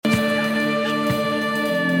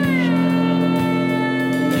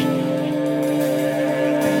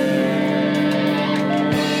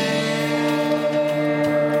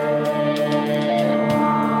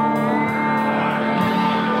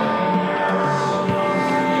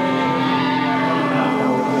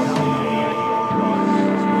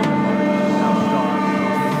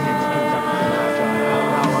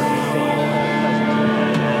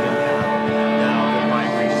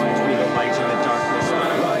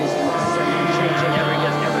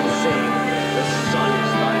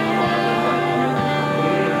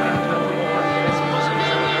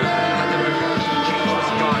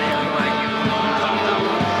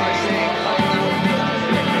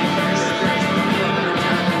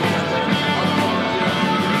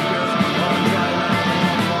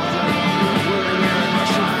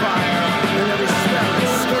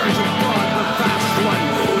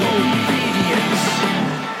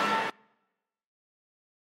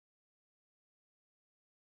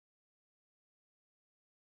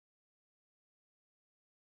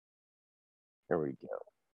There we go.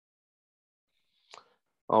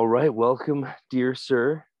 All right, welcome, dear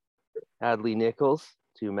sir, Hadley Nichols,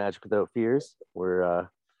 to Magic Without Fears. We're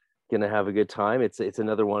gonna have a good time. It's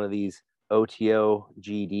another one of these OTO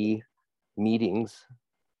GD meetings,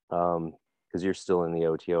 because you're still in the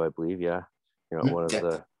OTO, I believe. Yeah, you're not one of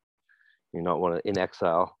the. You're not one of in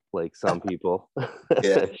exile like some people.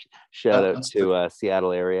 Yeah. Shout out to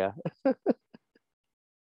Seattle area.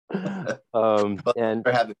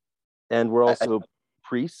 And we're also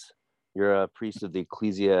priests. You're a priest of the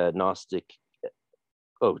Ecclesia Gnostic.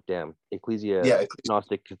 Ecclesia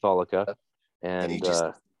Gnostic Catholica. And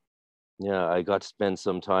I got to spend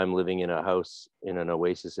some time living in a house in an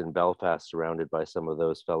oasis in Belfast, surrounded by some of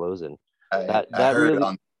those fellows. And that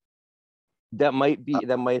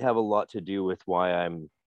might have a lot to do with why I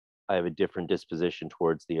have a different disposition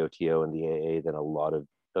towards the OTO and the AA than a lot of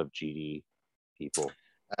GD people.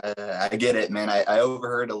 I get it, man. I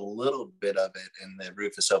overheard a little bit of it in the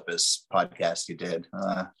Rufus Opus podcast you did.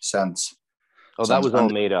 Sounds that was all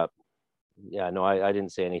made up. Yeah, no, I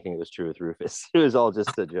didn't say anything that was true with Rufus. It was all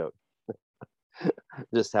just a joke.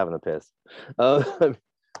 Just having a piss.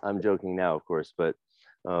 I'm joking now, of course, but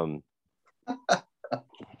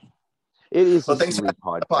it is a thanks for the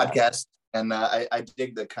podcast. And I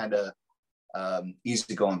dig the kind of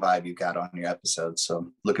easygoing vibe you got on your episode.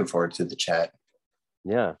 So looking forward to the chat.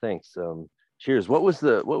 Yeah, thanks. Cheers. What was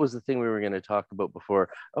the thing we were going to talk about before?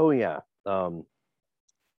 Oh yeah.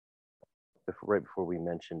 Right before we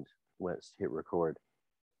mentioned let's hit record.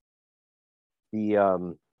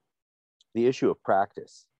 The issue of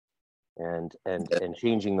practice and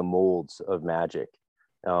changing the molds of magic,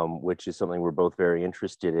 which is something we're both very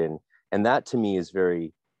interested in. And that to me is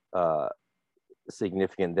very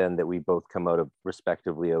significant then that we both come out of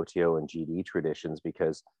respectively OTO and GD traditions,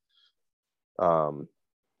 because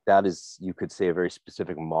that is, you could say, a very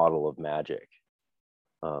specific model of magic.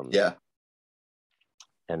 You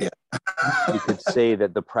could say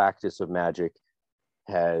that the practice of magic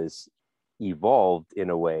has evolved in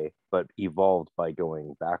a way, but evolved by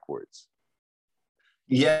going backwards.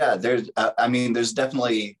 Yeah, there's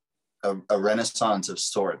definitely a renaissance of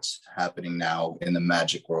sorts happening now in the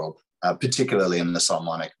magic world, particularly in the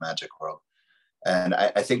Solomonic magic world. And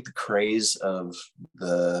I think the craze of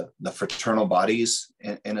the fraternal bodies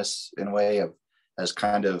in a way has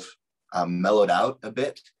kind of mellowed out a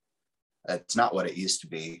bit. It's not what it used to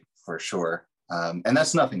be, for sure. And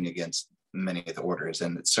that's nothing against many of the orders,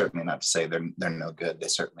 and it's certainly not to say they're no good. They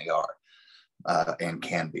certainly are, and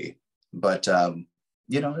can be. But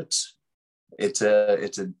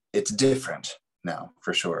it's different now,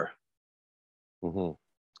 for sure. Mm-hmm.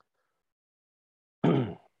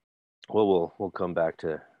 Well, we'll come back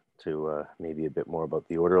to maybe a bit more about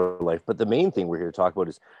the order of life, but the main thing we're here to talk about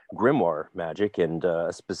is grimoire magic, and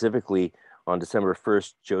specifically on December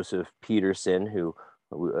 1st, Joseph Peterson, who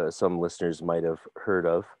some listeners might have heard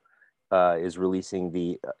of, is releasing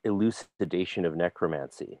the Elucidation of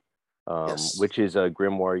Necromancy, yes, which is a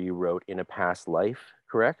grimoire you wrote in a past life,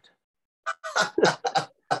 correct?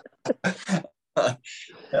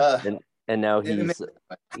 And now he's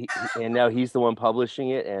the one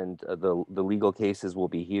publishing it, and the legal cases will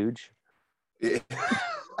be huge.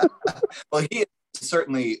 Well, he is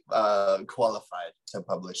certainly qualified to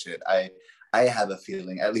publish it. I have a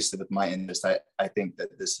feeling, at least with my interest, I think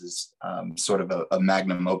that this is sort of a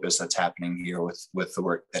magnum opus that's happening here with the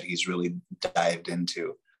work that he's really dived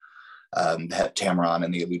into. Heptameron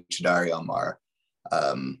and the Elucidarium are,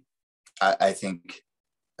 I think,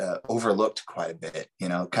 overlooked quite a bit,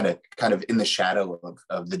 kind of in the shadow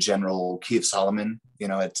of the general Key of Solomon.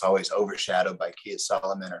 It's always overshadowed by Key of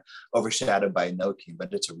Solomon or overshadowed by Enochian,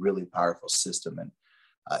 but it's a really powerful system, and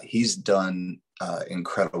he's done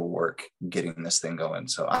incredible work getting this thing going.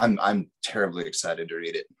 So I'm terribly excited to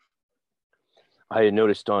read it. I had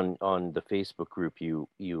noticed on the Facebook group you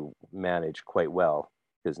manage quite well,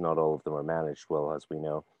 because not all of them are managed well, as we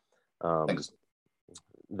know. Thanks.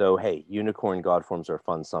 Though, hey, unicorn god forms are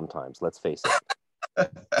fun sometimes. Let's face it.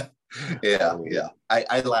 Yeah.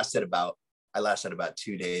 I lasted about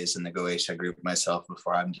 2 days in the Goetia group myself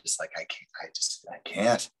before I'm just like, I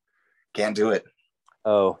can't do it.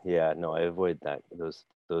 Oh yeah, no, I avoid those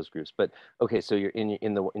groups. But okay, so you're in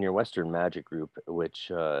your Western Magic group, which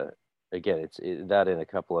again, that and a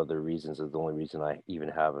couple other reasons is the only reason I even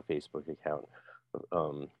have a Facebook account. But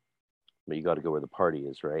you got to go where the party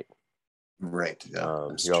is, right? Right. Yeah,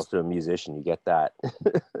 you're also a musician. You get that.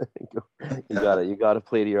 you gotta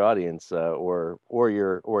play to your audience, or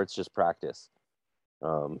it's just practice.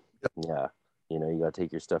 Yeah, you gotta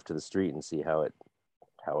take your stuff to the street and see how it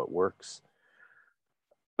works.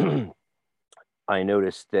 I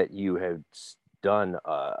noticed that you had done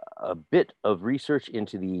a bit of research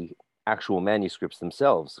into the actual manuscripts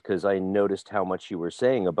themselves, because I noticed how much you were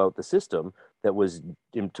saying about the system that was,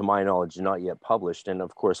 to my knowledge, not yet published. And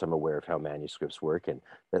of course, I'm aware of how manuscripts work and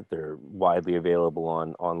that they're widely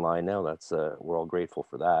available online now. That's we're all grateful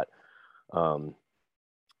for that.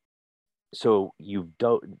 So you've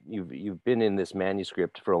been in this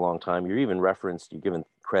manuscript for a long time. You're even referenced, you're given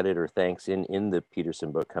credit or thanks in the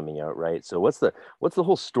Peterson book coming out, right? So what's the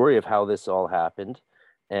whole story of how this all happened,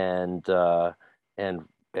 and how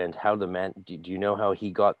do you know how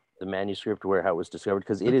he got the manuscript, how it was discovered?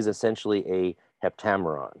 Because it is essentially a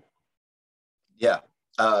heptameron. Yeah,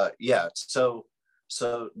 yeah. So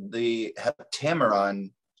the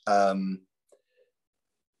heptameron,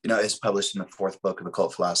 is published in the fourth book of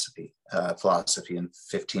occult philosophy in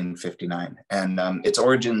 1559, and its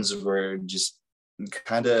origins were just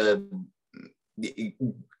kind of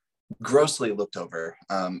grossly looked over.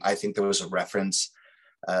 I think there was a reference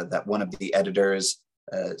that one of the editors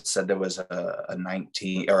said there was a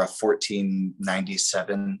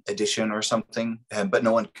 1497 edition or something, but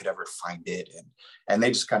no one could ever find it, and they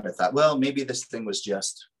just kind of thought, well, maybe this thing was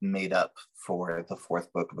just made up for the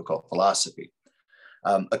fourth book of occult philosophy.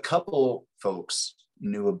 A couple folks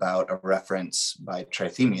knew about a reference by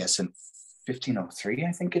Trithemius in 1503,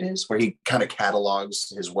 I think it is, where he kind of catalogs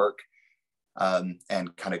his work and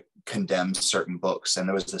kind of condemns certain books. And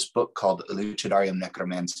there was this book called Elucidarium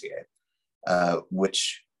Necromantiae,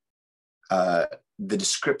 which the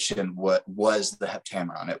description was the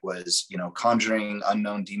heptameron. It was, conjuring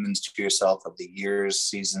unknown demons to yourself of the years,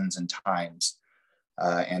 seasons, and times.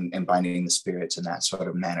 And binding the spirits in that sort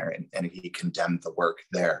of manner. And he condemned the work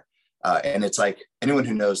there. And it's like, anyone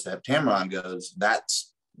who knows the heptameron goes,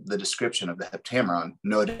 that's the description of the heptameron,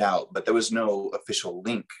 no doubt. But there was no official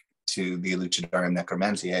link to the Elucidarium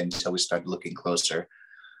Necromantiae until we started looking closer.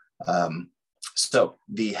 So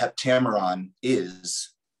the heptameron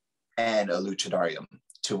is an Elucidarium,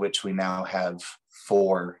 to which we now have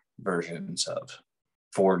 4 versions of,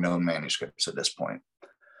 4 known manuscripts at this point.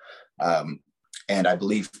 And I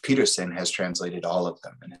believe Peterson has translated all of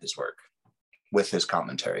them in his work with his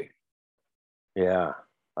commentary. Yeah,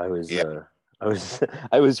 I was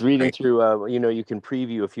reading through. You can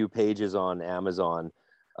preview a few pages on Amazon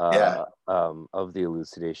of the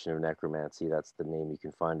Elucidation of Necromancy. That's the name you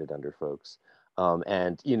can find it under, folks.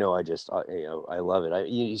 And I love it.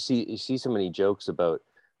 You see so many jokes about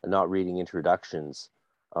not reading introductions,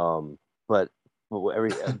 but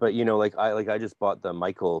I just bought the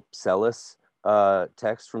Michael Psellis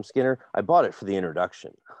text from Skinner. I bought it for the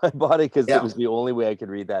introduction. I bought it because it was the only way I could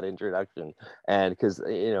read that introduction, and because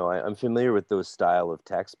I'm familiar with those style of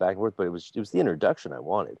text back and forth, but it was the introduction I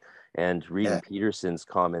wanted. And reading Peterson's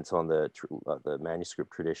comments on the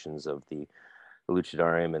manuscript traditions of the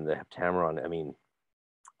Elucidarium and the Heptameron, I mean,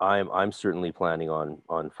 I'm certainly planning on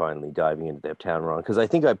finally diving into the Heptameron, because I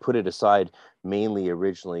think I put it aside mainly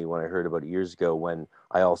originally when I heard about it years ago, when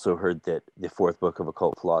I also heard that the fourth book of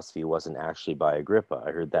occult philosophy wasn't actually by Agrippa.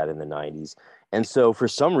 I heard that in the 90s. And so for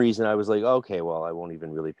some reason I was like, okay, well, I won't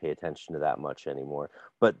even really pay attention to that much anymore.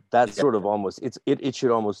 But that's sort of almost, it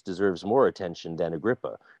should almost deserves more attention than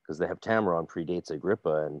Agrippa, because the Heptameron predates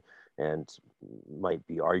Agrippa and might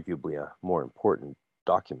be arguably a more important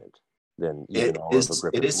document than even all of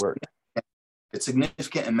Agrippa's work. It's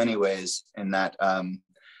significant in many ways, in that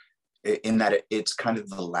it's kind of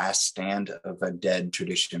the last stand of a dead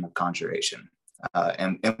tradition of conjuration,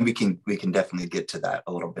 and we can definitely get to that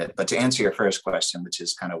a little bit. But to answer your first question, which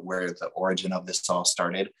is kind of where the origin of this all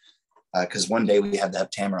started, because one day we had the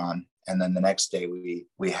Heptameron, and then the next day we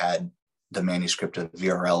had the manuscript of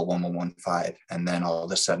VRL 1115, and then all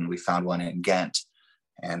of a sudden we found one in Ghent,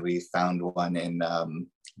 and we found one in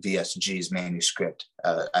VSG's manuscript.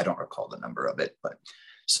 I don't recall the number of it, but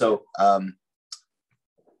so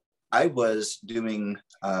I was doing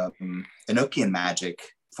Enochian magic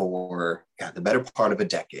for the better part of a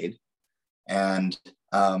decade, and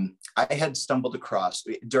I had stumbled across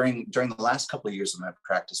during the last couple of years of my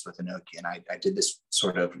practice with Enochian. I did this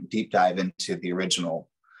sort of deep dive into the original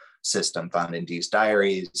system found in Dee's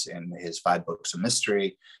diaries and his 5 books of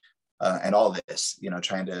mystery. And all this,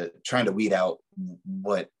 trying to weed out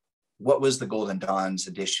what was the Golden Dawn's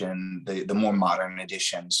edition, the more modern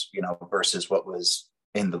editions, versus what was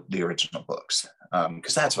in the original books,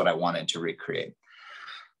 because that's what I wanted to recreate.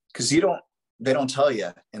 Because they don't tell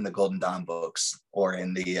you in the Golden Dawn books or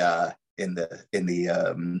in the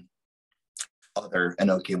other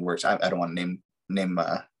Enochian works. I don't want to name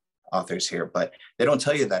authors here, but they don't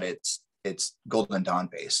tell you that it's Golden Dawn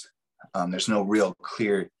based. There's no real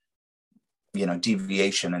clear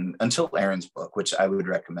deviation, and until Aaron's book, which I would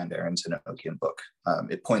recommend, Aaron's Enochian book.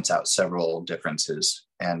 It points out several differences,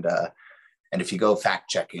 and if you go fact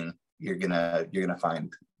checking, you're gonna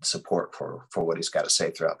find support for what he's got to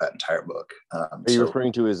say throughout that entire book. Are you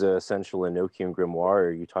referring to his Essential Enochian Grimoire, or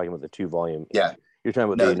are you talking about the 2-volume? Yeah, you're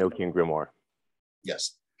talking about the Enochian Grimoire.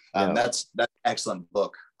 Yes, that's an excellent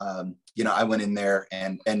book. I went in there,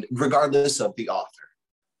 and regardless of the author,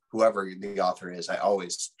 whoever the author is, I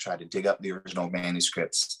always try to dig up the original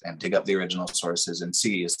manuscripts and dig up the original sources and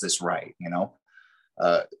see, is this right?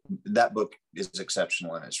 That book is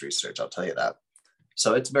exceptional in its research, I'll tell you that.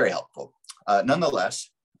 So it's very helpful. Nonetheless,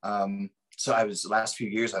 so last few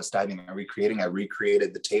years, I was diving and recreating. I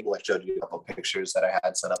recreated the table. I showed you a couple of pictures that I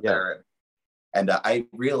had set up there. And I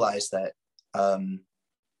realized that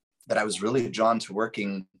I was really drawn to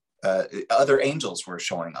working. Other angels were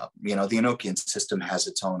showing up. The Enochian system has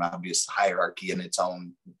its own obvious hierarchy and its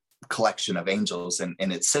own collection of angels in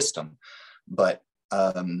its system. But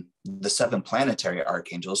the 7 planetary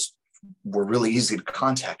archangels were really easy to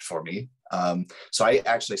contact for me. So I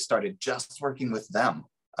actually started just working with them.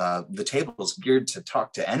 The table is geared to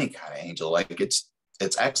talk to any kind of angel. Like it's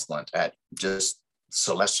excellent at just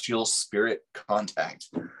celestial spirit contact.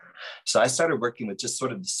 So I started working with just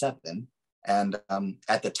sort of the 7. And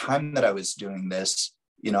at the time that I was doing this,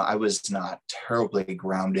 I was not terribly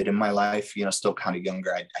grounded in my life, still kind of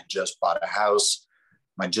younger. I just bought a house.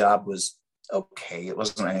 My job was okay. It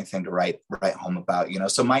wasn't anything to write home about,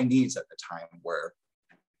 so my needs at the time were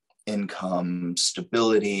income,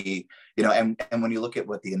 stability, and when you look at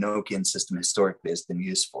what the Enochian system historically has been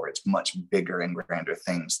used for, it's much bigger and grander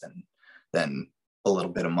things than a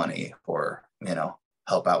little bit of money or,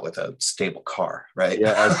 help out with a stable car, right?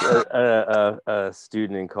 Yeah, a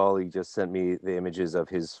student and colleague just sent me the images of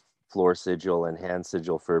his floor sigil and hand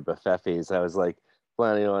sigil for Befefes. I was like,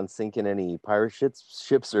 planning on sinking any pirate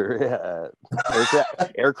ships or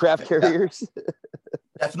aircraft carriers?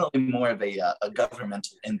 Definitely more of a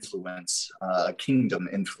governmental influence, a kingdom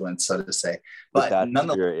influence, so to say. But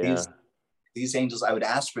nonetheless, these angels, I would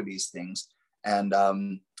ask for these things, and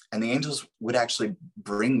the angels would actually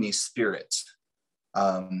bring me spirits.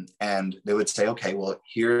 And they would say, okay, well,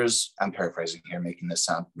 I'm paraphrasing here, making this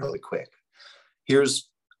sound really quick. Here's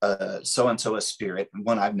so-and-so a spirit,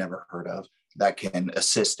 one I've never heard of, that can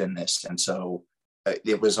assist in this. And so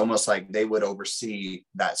it was almost like they would oversee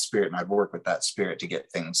that spirit, and I'd work with that spirit to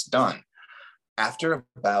get things done. After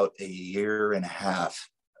about a year and a half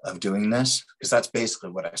of doing this, because that's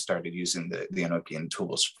basically what I started using the Enochian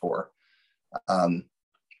tools for,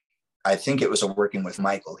 I think it was working with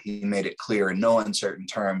Michael. He made it clear in no uncertain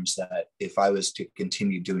terms that if I was to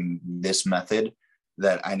continue doing this method,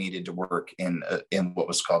 that I needed to work in what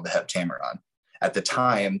was called the Heptameron. At the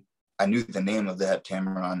time, I knew the name of the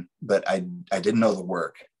Heptameron, but I didn't know the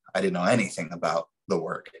work. I didn't know anything about the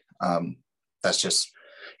work. That's just,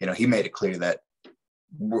 he made it clear that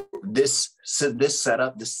this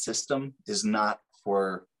setup, this system is not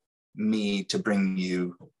for me to bring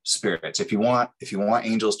you spirits. If you want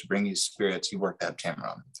angels to bring you spirits, you work the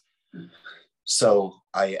Heptameron. So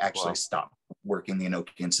I actually stopped working the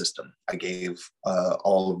Enochian system. I gave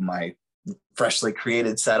all of my freshly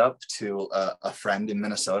created setup to a friend in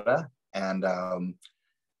Minnesota, and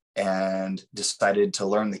decided to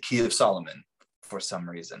learn the Key of Solomon for some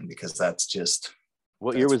reason, because that's just.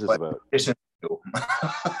 What year was this about?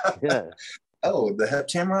 Yeah. Oh, the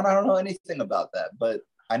Heptameron, I don't know anything about that, but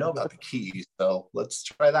I know about the key, so let's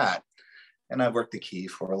try that. And I worked the key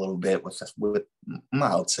for a little bit with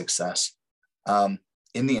mild success. In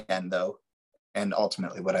the end, though, and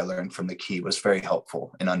ultimately what I learned from the key was very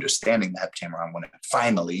helpful in understanding the Heptameron when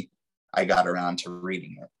finally I got around to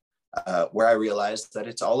reading it, where I realized that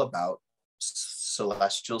it's all about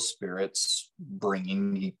celestial spirits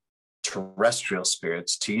bringing terrestrial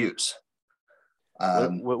spirits to use.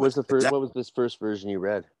 What was this first version you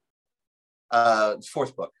read?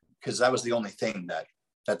 4th book, because that was the only thing that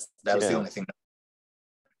was the only thing.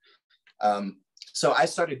 So I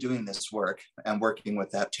started doing this work and working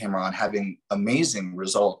with the Heptameron, having amazing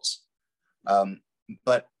results.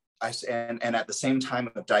 But at the same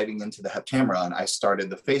time of diving into the Heptameron, I started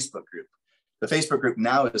the Facebook group. The Facebook group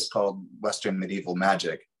now is called Western Medieval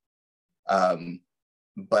Magic,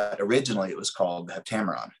 but originally it was called the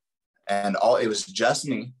Heptameron, and it was just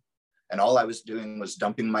me. And all I was doing was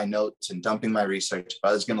dumping my notes and dumping my research. If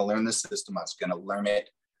I was going to learn this system, I was going to learn it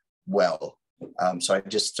well. So I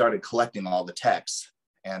just started collecting all the texts.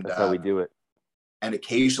 And that's how we do it. And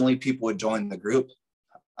occasionally people would join the group.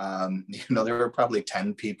 There were probably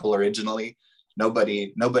 10 people originally.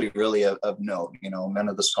 nobody really of note. None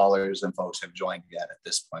of the scholars and folks have joined yet at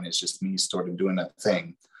this point. It's just me sort of doing a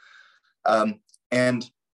thing. And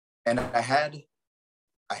I had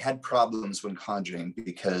problems when conjuring,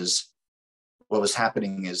 because what was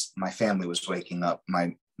happening is my family was waking up.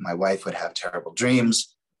 My wife would have terrible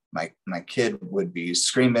dreams. My kid would be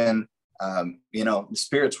screaming. The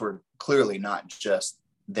spirits were clearly not just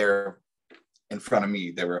there in front of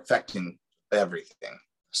me. They were affecting everything.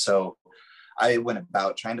 So I went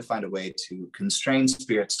about trying to find a way to constrain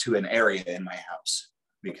spirits to an area in my house,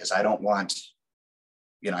 because I don't want,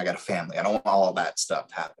 I got a family. I don't want all that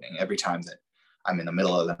stuff happening every time that I'm in the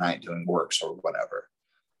middle of the night doing works or whatever.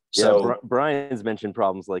 So Brian's mentioned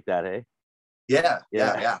problems like that, hey? Yeah.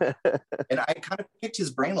 And I kind of picked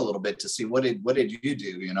his brain a little bit to see what did you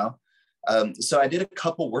do, So I did a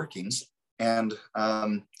couple workings, and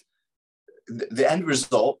the end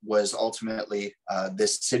result was ultimately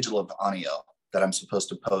this sigil of Aniel that I'm supposed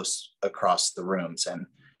to post across the rooms, and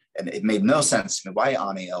it made no sense to me. Why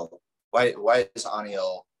Aniel? Why is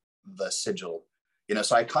Aniel the sigil?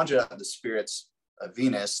 So I conjured out the spirits of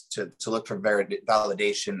Venus to look for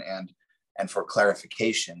validation and for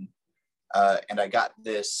clarification, and I got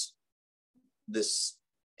this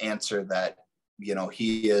answer that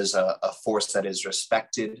he is a force that is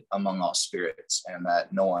respected among all spirits, and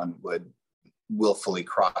that no one would willfully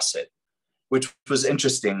cross it, which was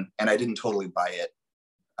interesting, and I didn't totally buy it.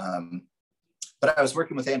 But I was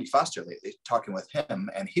working with Andy Foster lately, talking with him,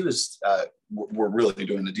 and he was, we're really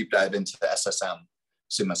doing a deep dive into the SSM,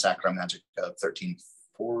 Summa Sacra Magica of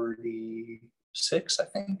 1346, I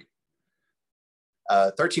think.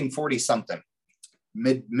 1340 something,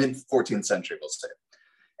 mid 14th century, we'll say.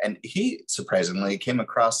 And he surprisingly came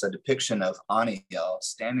across a depiction of Aniel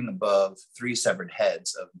standing above 3 severed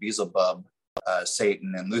heads of Beelzebub,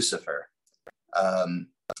 Satan, and Lucifer,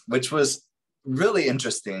 which was really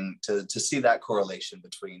interesting to see that correlation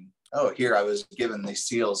between, here I was given these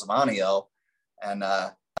seals of Aniel, and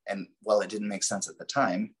while it didn't make sense at the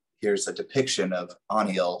time, here's a depiction of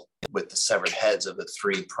Aniel with the severed heads of the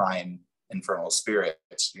 3 prime infernal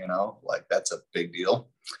spirits, like that's a big deal.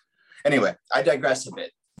 Anyway, I digress a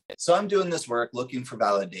bit. So I'm doing this work looking for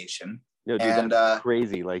validation. No, dude, that's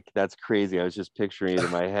crazy. Like, that's crazy. I was just picturing it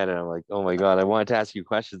in my head, and I'm like, oh my God, I wanted to ask you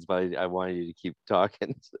questions, but I wanted you to keep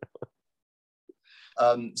talking.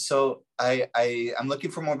 So I'm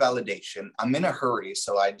looking for more validation. I'm in a hurry,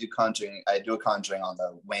 so I do conjuring. I do a conjuring on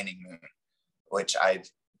the waning moon, which I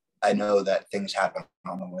know that things happen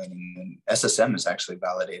on the waning moon. SSM is actually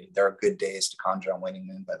validated. There are good days to conjure on waning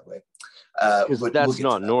moon, by the way. Because that's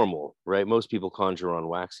not normal, right? Most people conjure on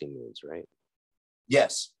waxing moons, right?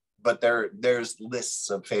 Yes, but there's lists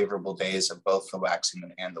of favorable days of both the waxing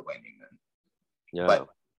moon and the waning moon. Yeah. But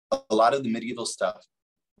a lot of the medieval stuff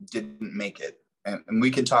didn't make it. And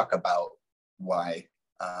we can talk about why,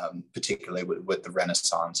 particularly with the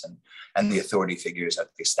Renaissance and the authority figures at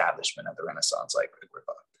the establishment of the Renaissance, like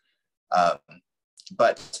Agrippa.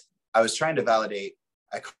 But I was trying to validate.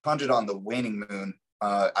 I conjured on the waning moon.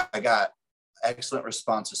 I got excellent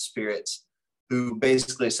response of spirits who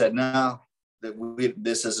basically said, no,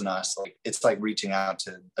 this isn't us. Like, it's like reaching out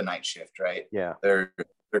to the night shift, right? Yeah. They're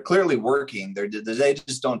clearly working. They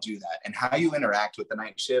just don't do that. And how you interact with the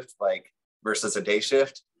night shift, like, versus a day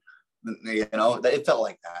shift, it felt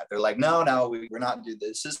like that. They're like, no, we're not doing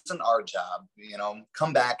this. This isn't our job.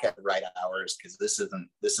 Come back at the right hours, because this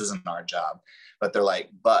isn't our job. But they're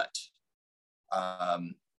like,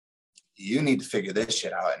 you need to figure this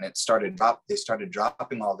shit out. And they started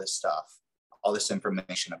dropping all this stuff, all this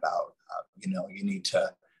information about, you need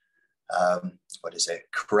to,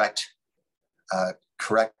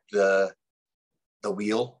 correct the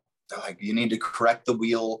wheel. They're like, you need to correct the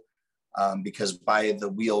wheel, because by the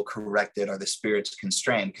wheel corrected are the spirits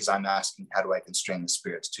constrained, because I'm asking, how do I constrain the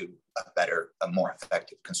spirits to a more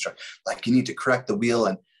effective construct? Like, you need to correct the wheel.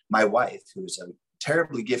 And my wife, who's a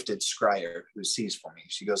terribly gifted scryer who sees for me,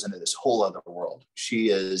 she goes into this whole other world. She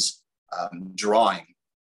is drawing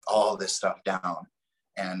all this stuff down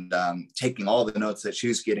and taking all the notes that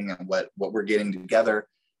she's getting and what we're getting together.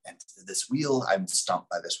 And this wheel, I'm stumped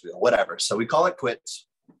by this wheel, whatever. So we call it quits.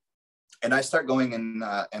 And I start going and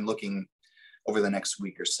looking over the next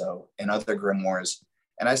week or so in other grimoires.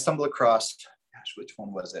 And I stumble across, which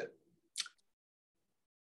one was it?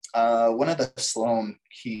 One of the Sloan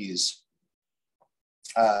keys.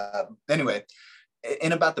 Anyway,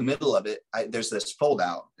 in about the middle of it, there's this fold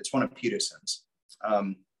out. It's one of Peterson's.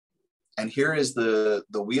 And here is the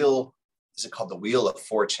wheel. Is it called the Wheel of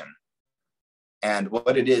Fortune? And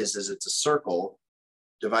what it is it's a circle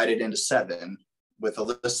divided into 7 with a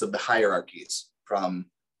list of the hierarchies from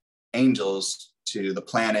angels to the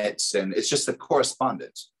planets, and it's just a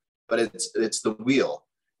correspondence, but it's the wheel.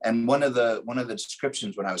 And one of the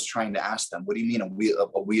descriptions when I was trying to ask them, what do you mean a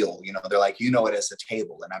wheel? You know, they're like, you know it as a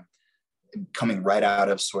table. And I'm coming right out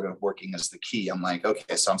of sort of working as the key. I'm like,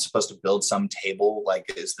 okay, so I'm supposed to build some table.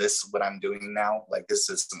 Like, is this what I'm doing now? Like, this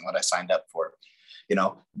isn't what I signed up for, you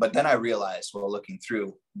know? But then I realized, while looking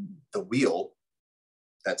through, the wheel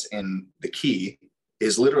that's in the key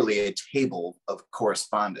is literally a table of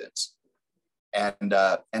correspondence. And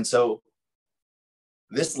so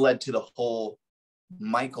this led to the whole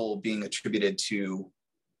Michael being attributed to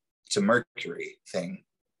Mercury thing.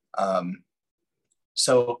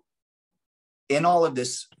 So in all of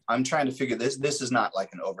this, I'm trying to figure this. This is not like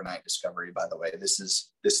an overnight discovery, by the way. This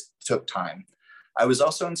took time. I was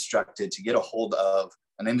also instructed to get a hold of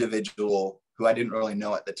an individual who I didn't really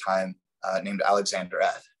know at the time, named Alexander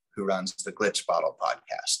Eth, who runs the Glitch Bottle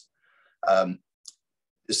podcast.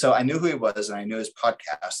 So I knew who he was and I knew his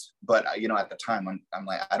podcast, but you know, at the time I'm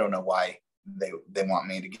like, I don't know why they want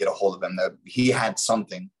me to get a hold of him. That he had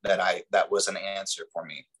something that was an answer for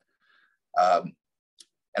me.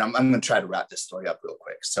 And I'm going to try to wrap this story up real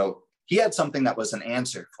quick. So he had something that was an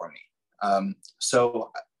answer for me.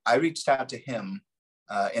 So I reached out to him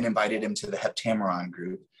and invited him to the Heptameron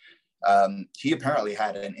group. He apparently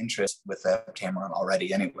had an interest with the Heptameron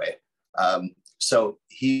already anyway. So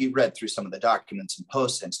he read through some of the documents and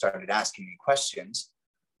posts and started asking me questions.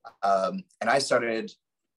 And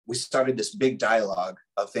we started this big dialogue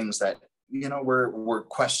of things that, you know, were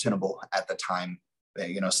questionable at the time.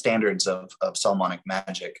 You know, standards of Solomonic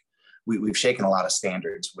magic. We've shaken a lot of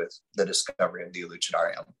standards with the discovery of the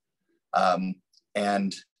Elucidarium.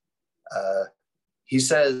 And he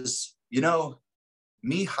says, you know,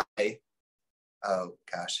 Mihai,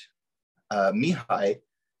 Mihai,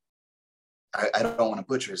 I don't want to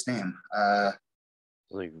butcher his name.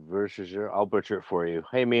 Like Vertigero. I'll butcher it for you.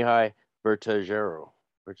 Hey, Mihai Vertigero.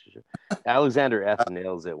 Alexander Eth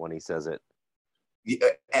nails it when he says it. Yeah,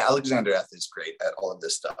 Alexander Eth is great at all of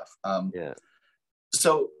this stuff. Yeah.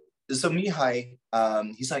 So Mihai,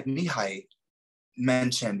 he's like, Mihai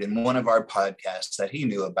mentioned in one of our podcasts that he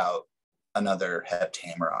knew about another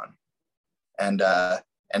Heptameron,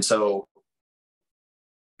 and so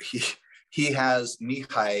he has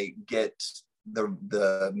Mihai get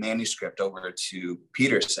the manuscript over to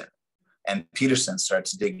Peterson, and Peterson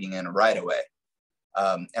starts digging in right away.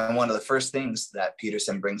 And one of the first things that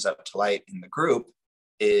Peterson brings up to light in the group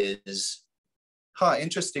is,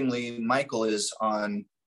 interestingly, Michael is on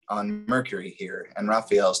Mercury here and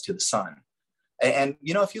Raphael's to the sun. And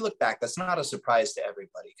you know, if you look back, that's not a surprise to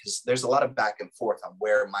everybody because there's a lot of back and forth on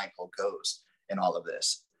where Michael goes in all of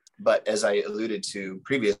this. But as I alluded to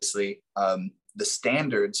previously, the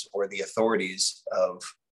standards or the authorities of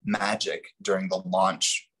magic during the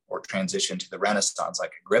launch or transition to the Renaissance,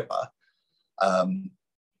 like Agrippa,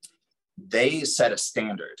 they set a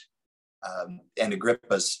standard, and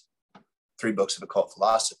Agrippa's 3 books of occult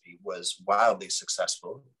philosophy was wildly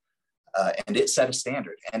successful, and it set a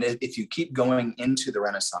standard. And if you keep going into the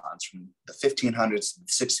Renaissance from the 1500s to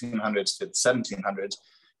the 1600s to the 1700s,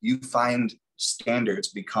 you find standards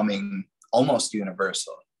becoming almost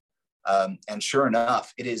universal. And sure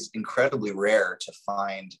enough, it is incredibly rare to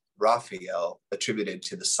find Raphael attributed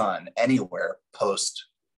to the sun anywhere post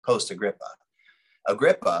Agrippa.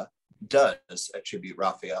 Agrippa does attribute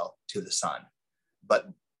Raphael to the sun, but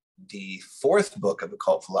the 4th book of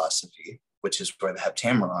occult philosophy, which is where the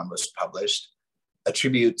Heptameron was published,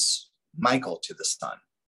 attributes Michael to the sun.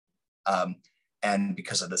 And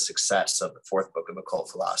because of the success of the 4th book of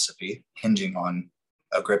occult philosophy, hinging on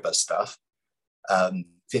Agrippa's stuff,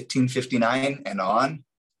 1559 and on,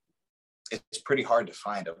 it's pretty hard to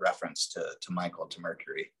find a reference to Michael, to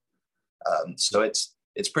Mercury. So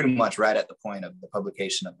it's pretty much right at the point of the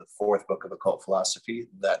publication of the 4th book of occult philosophy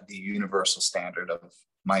that the universal standard of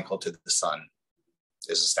Michael to the sun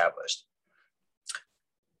is established.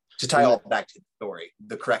 To tie all back to the story,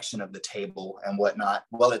 the correction of the table and whatnot,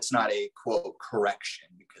 well, it's not a quote correction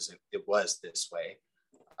because it was this way.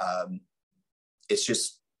 It's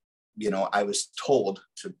just, you know, I was told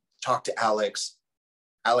to talk to Alex.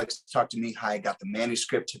 Alex talked to Mihai, got the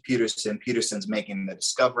manuscript to Peterson. Peterson's making the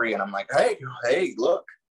discovery. And I'm like, hey, look,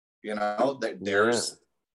 you know, there's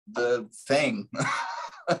the thing.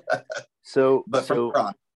 But from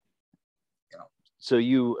on, you know. So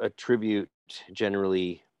you attribute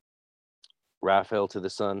generally Raphael to the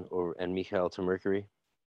sun and Michael to Mercury?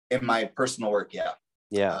 In my personal work, yeah.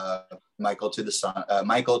 Yeah. Michael to the sun,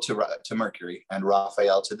 Michael to Mercury, and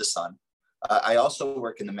Raphael to the sun. I also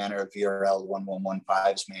work in the manner of VRL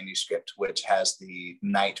 1115's manuscript, which has the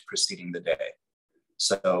night preceding the day.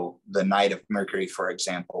 So the night of Mercury, for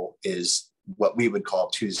example, is what we would call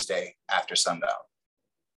Tuesday after sundown.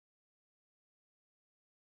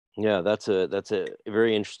 Yeah, that's a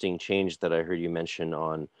very interesting change that I heard you mention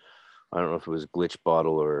on, I don't know if it was Glitch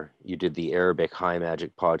Bottle or you did the Arabic High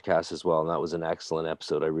Magic podcast as well, and that was an excellent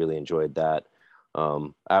episode. I really enjoyed that.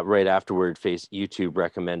 Right afterward, YouTube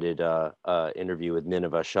recommended interview with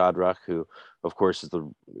Nineveh Shadrach, who, of course, is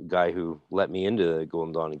the guy who let me into the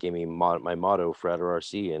Golden Dawn and gave me my motto for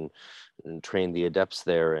RC and trained the adepts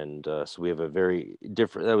there. And so we have a very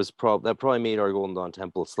different. That probably made our Golden Dawn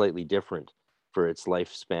temple slightly different for its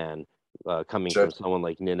lifespan, coming Sure. from someone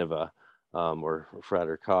like Nineveh, or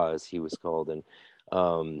Frater Ka, as he was called, and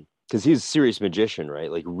because he's a serious magician, right?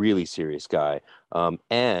 Like really serious guy,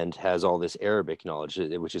 and has all this Arabic knowledge,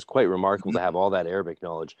 which is quite remarkable to have all that Arabic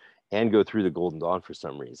knowledge and go through the Golden Dawn for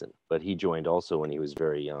some reason. But he joined also when he was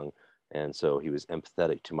very young, and so he was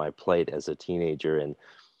empathetic to my plight as a teenager. And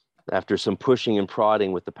after some pushing and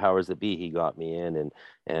prodding with the powers that be, he got me in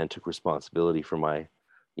and took responsibility for my,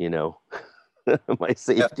 my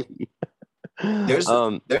safety. There's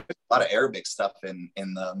a lot of Arabic stuff in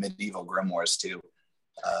the medieval grimoires too.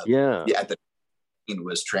 At the time,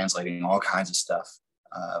 was translating all kinds of stuff,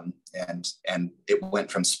 and it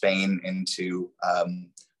went from Spain into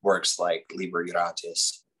works like Liber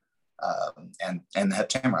Gratis, and the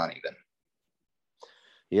Heptameron even.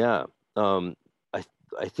 Yeah,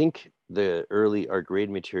 I think the early art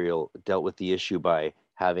grade material dealt with the issue by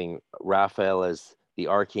having Raphael as the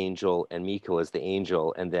archangel and Michael as the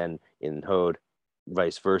angel, and then in Hode,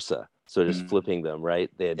 vice versa. So just flipping them, right?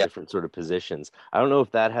 They had different sort of positions. I don't know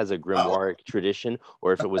if that has a grimoire tradition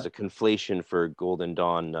or if it was a conflation for Golden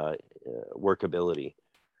Dawn workability.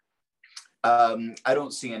 I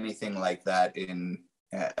don't see anything like that in,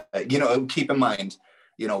 keep in mind,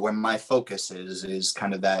 where my focus is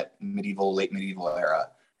kind of that late medieval era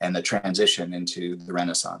and the transition into the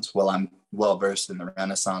Renaissance. While I'm well versed in the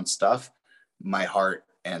Renaissance stuff, my heart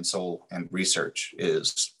and soul and research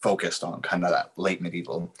is focused on kind of that late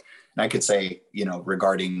medieval. And I could say,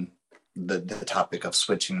 regarding the topic of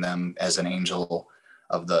switching them as an angel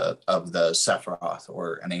of the Sephiroth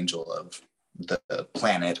or an angel of the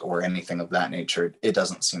planet or anything of that nature, it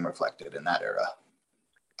doesn't seem reflected in that era.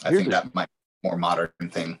 I think that might be a more modern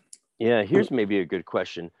thing. Yeah, here's maybe a good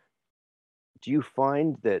question. Do you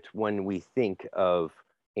find that when we think of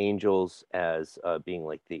angels as being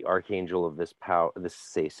like the archangel of this power, this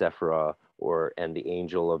say Sephiroth, and the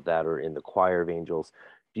angel of that, or in the choir of angels,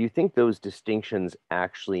 do you think those distinctions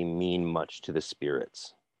actually mean much to the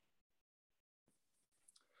spirits?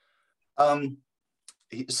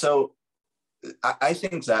 So I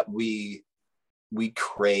think that we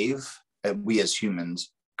crave, we as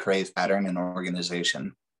humans crave pattern and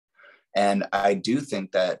organization. And I do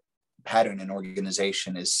think that pattern and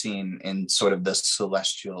organization is seen in sort of the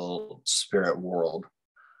celestial spirit world.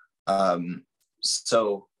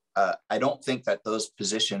 So I don't think that those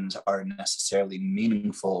positions are necessarily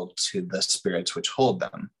meaningful to the spirits which hold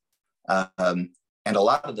them. And a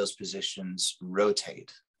lot of those positions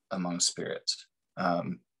rotate among spirits.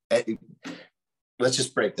 Let's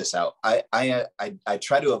just break this out. I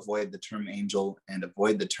try to avoid the term angel and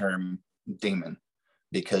avoid the term demon,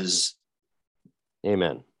 because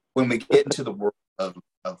Amen. When we get into the world of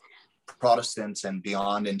Protestants and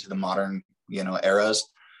beyond into the modern, eras,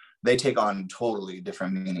 they take on totally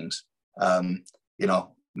different meanings.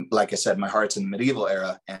 Like I said, my heart's in the medieval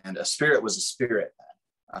era, and a spirit was a spirit.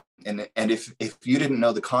 And if you didn't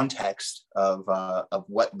know the context of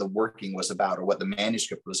what the working was about or what the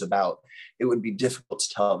manuscript was about, it would be difficult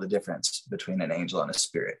to tell the difference between an angel and a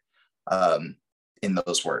spirit. In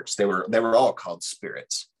those works, they were all called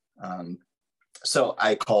spirits. So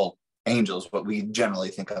I call angels, what we generally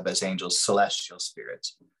think of as angels, celestial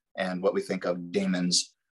spirits, and what we think of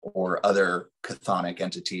demons or other chthonic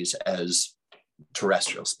entities as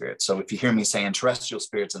terrestrial spirits. So if you hear me saying terrestrial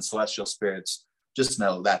spirits and celestial spirits, just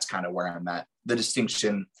know that's kind of where I'm at. The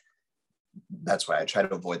distinction, that's why I try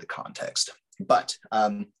to avoid the context. But,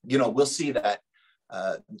 we'll see that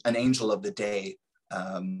an angel of the day,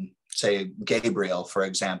 say Gabriel, for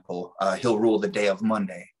example, he'll rule the day of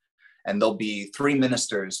Monday. And there'll be 3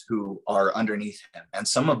 ministers who are underneath him. And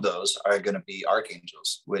some of those are going to be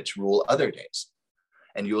archangels, which rule other days.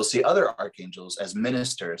 And you will see other archangels as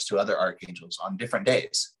ministers to other archangels on different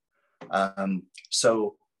days.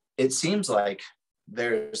 So it seems like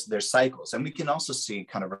there's cycles. And we can also see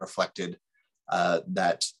kind of reflected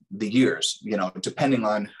that the years, depending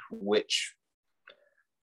on which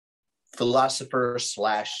philosopher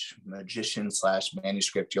 / magician /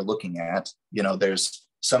 manuscript you're looking at, there's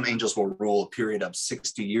some angels will rule a period of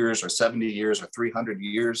 60 years or 70 years or 300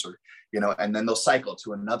 years, or, and then they'll cycle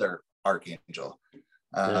to another archangel.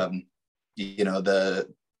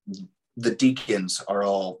 The deacons are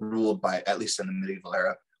all ruled by, at least in the medieval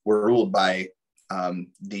era, were ruled by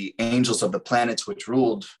the angels of the planets, which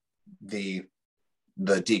ruled the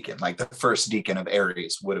deacon. Like the first deacon of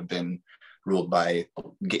Aries would have been ruled by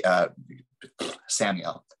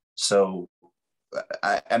Samiel. So,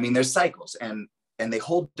 I mean, there's cycles, and they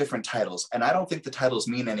hold different titles, and I don't think the titles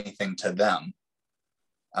mean anything to them,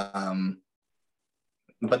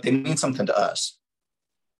 but they mean something to us.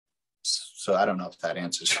 So I don't know if that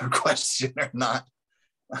answers your question or not.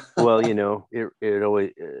 Well, it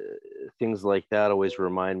always things like that always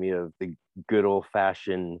remind me of the good old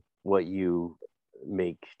fashioned, what you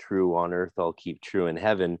make true on earth, I'll keep true in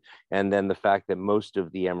heaven. And then the fact that most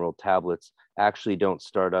of the emerald tablets actually don't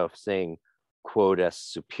start off saying quod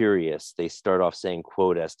est superius. They start off saying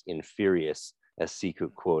quod est inferius, as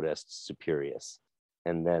sicut quod est superius.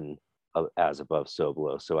 And then as above, so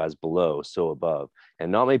below. So as below, so above.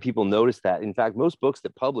 And not many people notice that. In fact, most books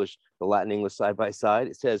that publish the Latin English side by side,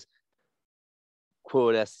 it says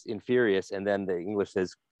quod est inferius, and then the English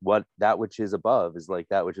says that which is above is like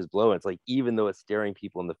that which is below. And it's like, even though it's staring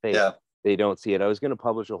people in the face, they don't see it. I was going to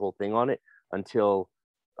publish a whole thing on it until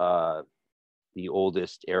the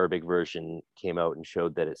oldest Arabic version came out and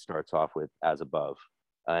showed that it starts off with as above.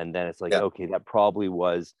 And then it's like, okay, that probably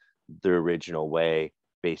was the original way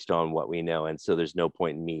based on what we know. And so there's no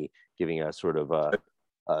point in me giving a sort of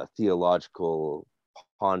a theological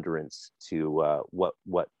ponderance to what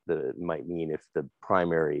the might mean if the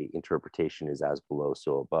primary interpretation is as below,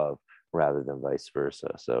 so above, rather than vice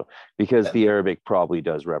versa. So because the Arabic probably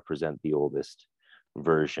does represent the oldest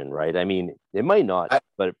version, right? I mean, it might not,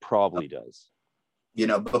 but it probably does.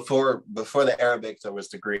 Before the Arabic, there was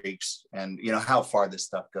the Greeks, and how far this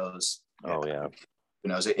stuff goes. Oh yeah.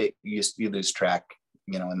 You lose track,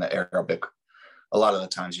 in the Arabic. A lot of the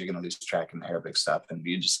times you're going to lose track in the Arabic stuff, and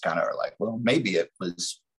you just kind of are like, well, maybe it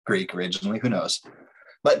was Greek originally, who knows?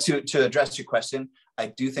 But to address your question, I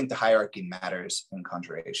do think the hierarchy matters in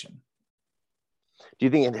conjuration. Do you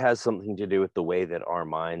think it has something to do with the way that our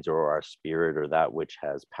minds or our spirit or that which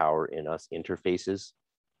has power in us interfaces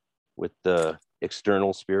with the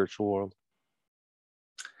external spiritual world?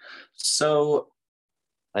 So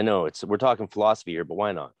I know we're talking philosophy here, but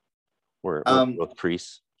why not? We're both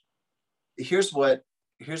priests. Here's what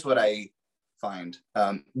I find.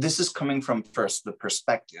 This is coming from first the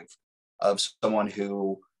perspective of someone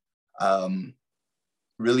who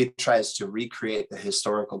really tries to recreate the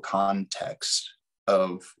historical context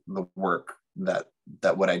of the work that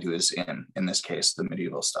what I do is in this case, the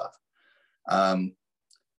medieval stuff.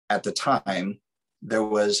 At the time, there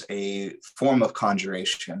was a form of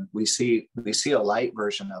conjuration. We see a light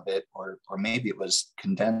version of it, or maybe it was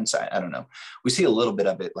condensed. I don't know. We see a little bit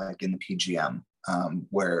of it like in the PGM,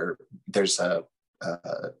 where there's a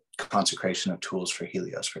consecration of tools for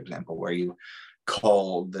Helios, for example, where you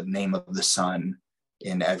call the name of the sun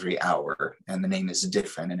in every hour, and the name is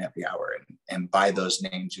different in every hour. And by those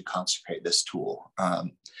names, you consecrate this tool.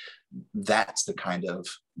 That's the kind of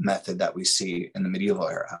method that we see in the medieval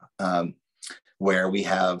era. Where we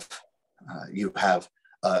have, you have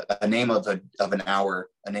a name of an hour,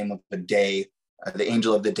 a name of a day, the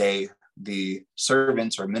angel of the day, the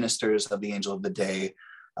servants or ministers of the angel of the day,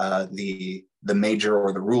 the major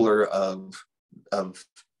or the ruler of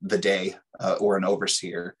the day, or an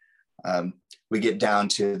overseer. We get down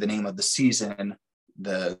to the name of the season,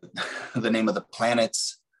 the name of the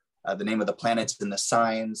planets, the name of the planets and the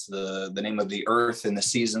signs, the name of the earth and the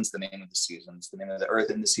seasons, the name of the seasons, the name of the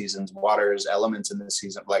earth and the seasons, waters, elements in the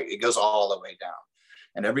season. Like, it goes all the way down.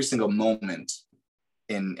 And every single moment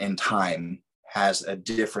in time has a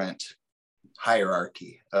different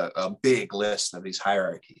hierarchy, a big list of these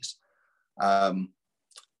hierarchies. And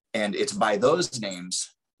it's by those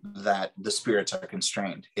names that the spirits are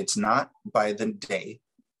constrained. It's not by the day.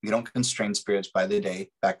 You don't constrain spirits by the day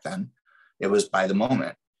back then. It was by the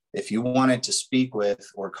moment. If you wanted to speak with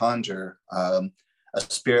or conjure a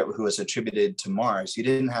spirit who was attributed to Mars, you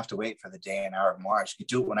didn't have to wait for the day and hour of Mars. You could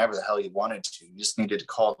do it whenever the hell you wanted to. You just needed to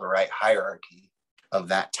call the right hierarchy of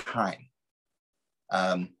that time.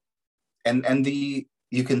 And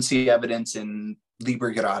you can see evidence in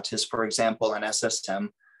Liber Gratis, for example, and SSM,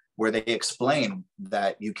 where they explain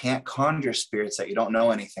that you can't conjure spirits that you don't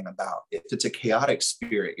know anything about. If it's a chaotic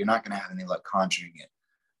spirit, you're not going to have any luck conjuring it.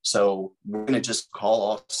 So we're going to just call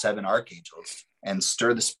all 7 archangels and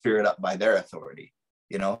stir the spirit up by their authority,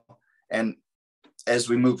 And as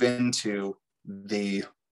we move into the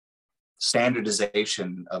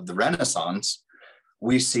standardization of the Renaissance,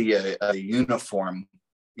 we see a uniform,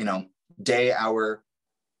 day, hour.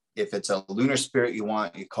 If it's a lunar spirit you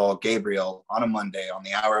want, you call Gabriel on a Monday, on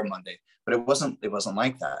the hour of Monday. But it wasn't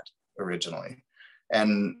like that originally.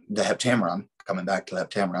 And the Heptameron, coming back to the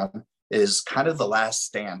Heptameron, is kind of the last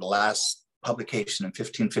stand, the last publication in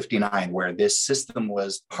 1559, where this system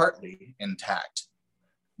was partly intact,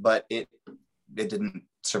 but it didn't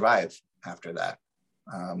survive after that.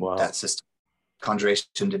 Wow. That system, conjuration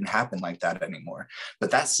didn't happen like that anymore.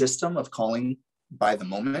 But that system of calling by the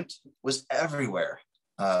moment was everywhere.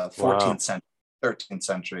 14th century, 13th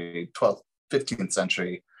century, 12th, 15th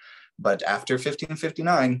century. But after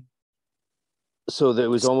 1559, so there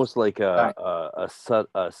was almost like a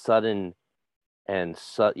sudden and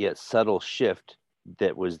yet subtle shift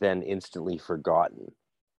that was then instantly forgotten.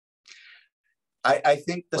 I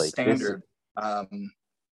think the like standard and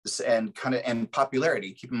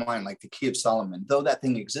popularity, keep in mind, like the Key of Solomon, though that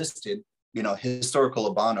thing existed, historical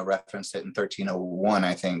Abana referenced it in 1301,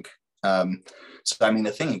 I think. So I mean,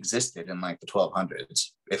 the thing existed in like the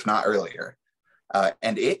 1200s, if not earlier,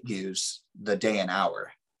 and it used the day and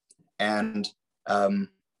hour. And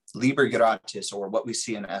Liber Gratis, or what we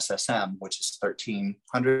see in SSM, which is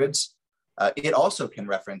 1300s, it also can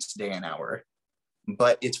reference day and hour,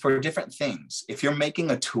 but it's for different things. If you're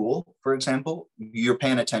making a tool, for example, you're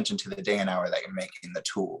paying attention to the day and hour that you're making the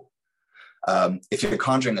tool. If you're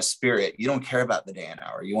conjuring a spirit, you don't care about the day and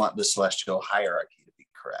hour. You want the celestial hierarchy to be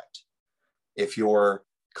correct. If you're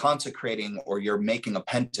consecrating or you're making a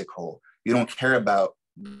pentacle, you don't care about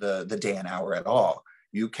the day and hour at all.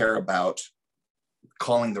 You care about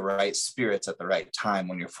calling the right spirits at the right time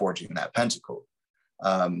when you're forging that pentacle.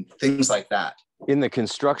 Things like that. In the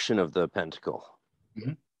construction of the pentacle.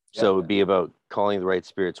 Mm-hmm. So it would be about calling the right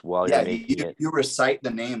spirits while you're making it. You recite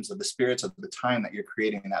the names of the spirits of the time that you're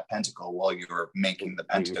creating that pentacle while you're making the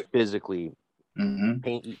pentacle. You're physically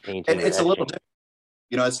painting. And it's a little different.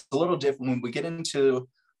 It's a little different when we get into,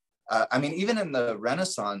 even in the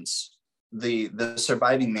Renaissance, the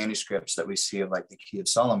surviving manuscripts that we see of like the Key of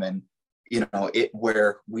Solomon,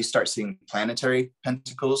 where we start seeing planetary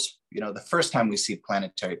pentacles. The first time we see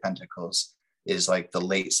planetary pentacles is like the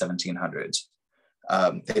late 1700s.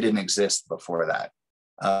 They didn't exist before that.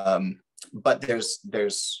 But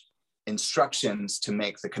there's instructions to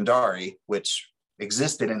make the Kandari, which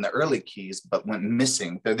existed in the early keys, but went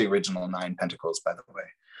missing. They're the original 9 pentacles, by the way,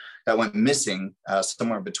 that went missing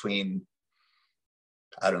somewhere between,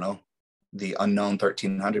 I don't know, the unknown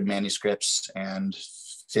 1300 manuscripts and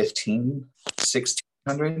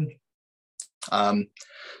 1600.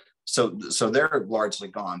 So they're largely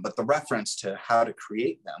gone, but the reference to how to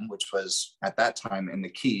create them, which was at that time in the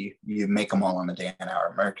key, you make them all on the day and hour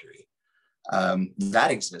of Mercury,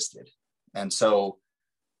 that existed. And so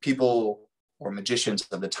people or magicians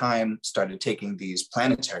of the time started taking these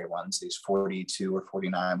planetary ones, these 42 or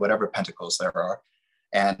 49, whatever pentacles there are,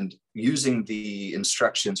 and using the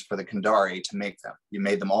instructions for the Kandari to make them. You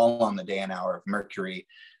made them all on the day and hour of Mercury.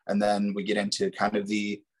 And then we get into kind of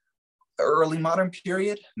the early modern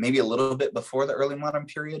period, maybe a little bit before the early modern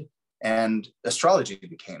period, and astrology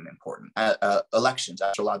became important. Elections,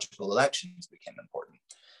 astrological elections became important.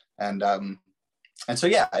 And so,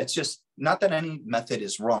 yeah, it's just not that any method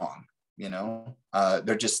is wrong. They're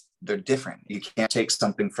different. You can't take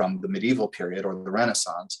something from the medieval period or the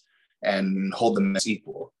Renaissance and hold them as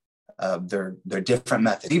equal. They're different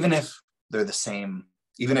methods, even if they're the same.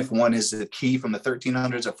 Even if one is a key from the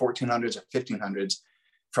 1300s or 1400s or 1500s,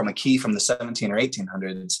 from a key from the 17 or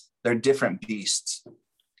 1800s, they're different beasts.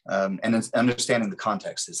 And understanding the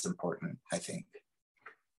context is important, I think.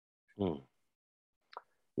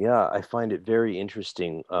 Yeah, I find it very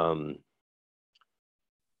interesting.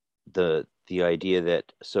 The idea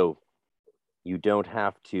that, so you don't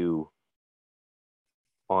have to,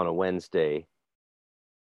 on a Wednesday,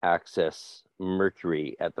 access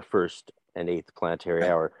Mercury at the 1st and 8th planetary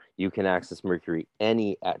hour. You can access Mercury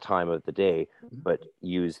any time of the day, but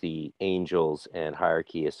use the angels and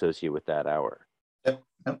hierarchy associated with that hour. Yep.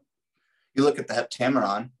 You look at the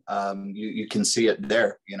Heptameron, you can see it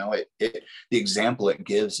there. The example it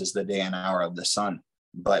gives is the day and hour of the sun.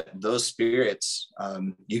 But those spirits,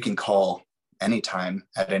 you can call anytime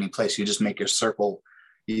at any place. You just make your circle.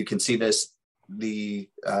 You can see this, the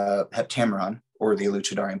Heptameron or the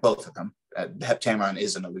Elucidarian, both of them. The Heptameron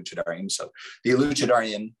is an Elucidarian. So the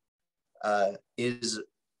Elucidarian is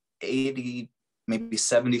 80, maybe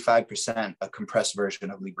 75% a compressed version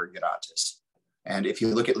of Liber Gratis. And if you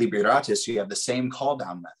look at Liber Gratis, you have the same call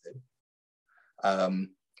down method,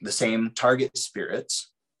 the same target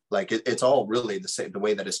spirits. Like it's all really the same. The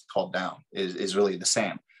way that it's called down is really the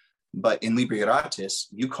same. But in Liber Gratis,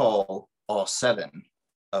 you call all 7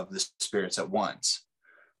 of the spirits at once.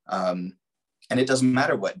 And it doesn't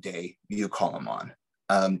matter what day you call them on.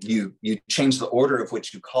 You change the order of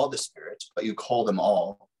which you call the spirits, but you call them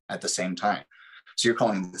all at the same time. So you're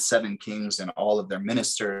calling the 7 kings and all of their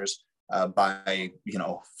ministers by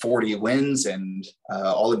 40 winds and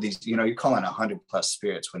all of these. You're calling 100 plus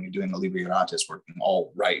spirits when you're doing the Liber Iuratus, working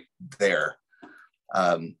all right there.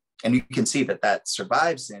 And you can see that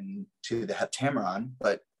survives into the Heptameron,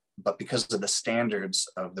 but because of the standards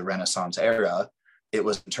of the Renaissance era, it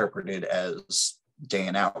was interpreted as day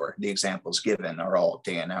and hour. The examples given are all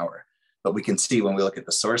day and hour. But we can see when we look at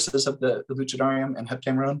the sources of the Lucidarium and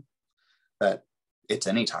Heptameron that it's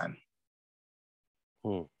anytime.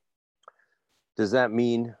 Does that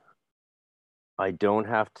mean I don't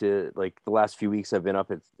have to, like the last few weeks I've been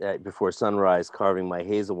up at before sunrise carving my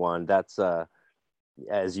hazel wand? That's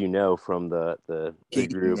as you know from the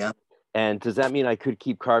group. Yeah. And does that mean I could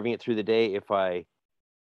keep carving it through the day if I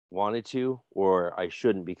wanted to, or I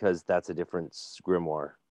shouldn't because that's a different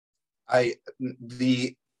grimoire?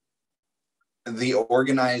 The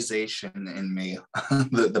organization in me,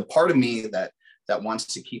 the part of me that wants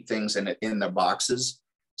to keep things in their boxes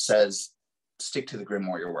says stick to the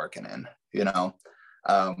grimoire you're working in,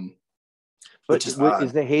 but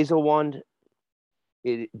is the hazel wand,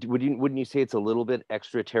 wouldn't you say it's a little bit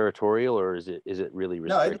extraterritorial, or is it really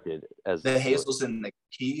restricted? No, as the hazel's in the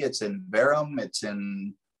key, it's in Verum, it's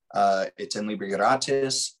in Liber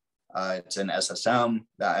Iuratus, it's in SSM.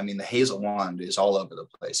 I mean, the hazel wand is all over the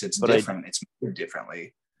place. It's different. It's moved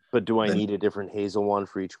differently. But do I need a different hazel wand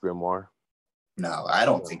for each grimoire? No, I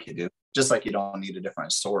don't think you do. Just like you don't need a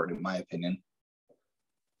different sword, in my opinion.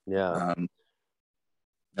 Yeah.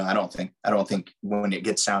 No, I don't think when it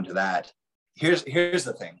gets down to that. Here's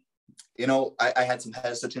the thing. I had some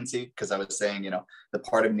hesitancy because I was saying, the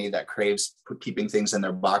part of me that craves keeping things in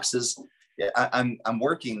their boxes. Yeah, I'm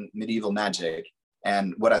working medieval magic,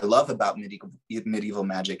 and what I love about medieval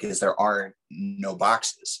magic is there are no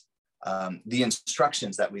boxes. The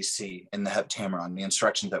instructions that we see in the Heptameron, the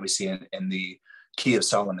instructions that we see in the Key of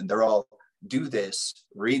Solomon, they're all do this,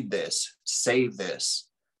 read this, save this.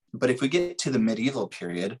 But if we get to the medieval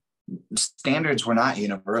period, standards were not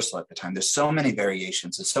universal at the time. There's so many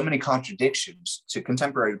variations, there's so many contradictions to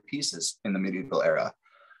contemporary pieces in the medieval era.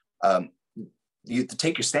 You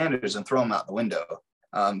take your standards and throw them out the window.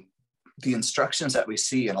 The instructions that we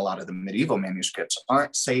see in a lot of the medieval manuscripts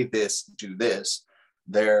aren't say this, do this.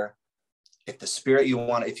 They're, if you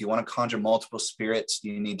want to conjure multiple spirits,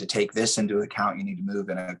 you need to take this into account. You need to move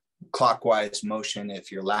in a clockwise motion.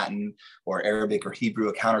 If you're Latin or Arabic or Hebrew,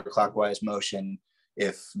 a counterclockwise motion.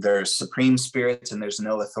 If there's supreme spirits and there's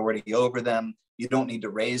no authority over them, you don't need to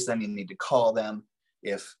raise them, you need to call them.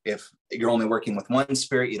 If you're only working with one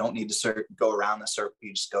spirit, you don't need to go around the circle,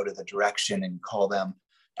 you just go to the direction and call them.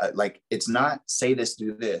 It's not say this,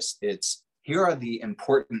 do this. It's here are the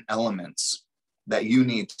important elements that you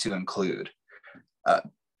need to include.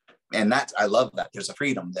 And I love that there's a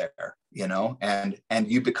freedom there, and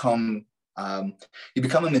you become a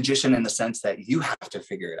magician in the sense that you have to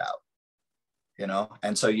figure it out,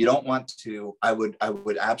 and so you don't want to, I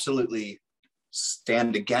would absolutely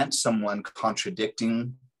stand against someone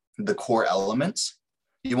contradicting the core elements.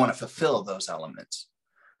 You want to fulfill those elements,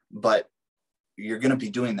 but you're going to be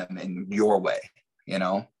doing them in your way,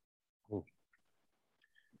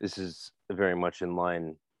 This is very much in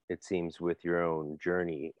line, it seems, with your own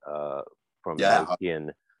journey from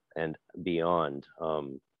Tolkien and beyond.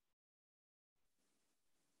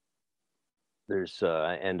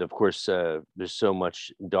 And of course, there's so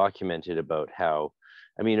much documented about how,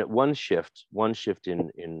 one shift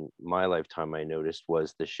in my lifetime I noticed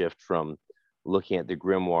was the shift from looking at the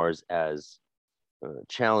grimoires as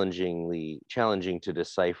challenging to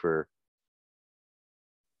decipher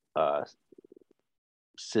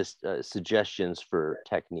suggestions for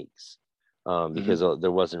techniques, because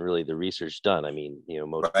there wasn't really the research done.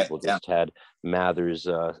 Most people just had Mather's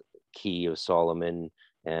Key of Solomon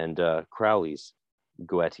and Crowley's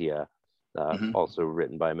Goetia, also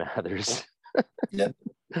written by Mathers.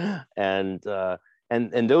 And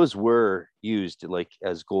those were used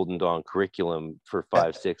as Golden Dawn curriculum for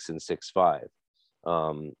 5, 6, and 6, 5.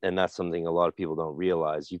 And that's something a lot of people don't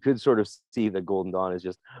realize. You could sort of see that Golden Dawn is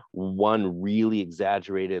just one really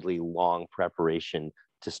exaggeratedly long preparation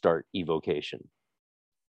to start evocation.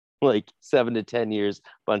 7 to 10 years,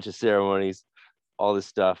 bunch of ceremonies, all this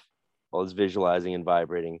stuff, all this visualizing and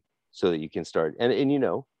vibrating, so that you can start. And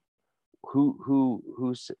who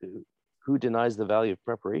denies the value of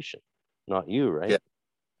preparation? Not you, right?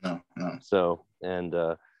 Yeah. No. So, and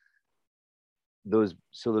those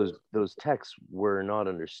texts were not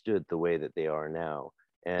understood the way that they are now.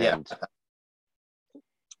 Yeah. And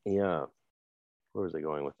yeah, where was I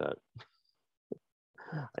going with that?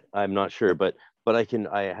 I'm not sure, but I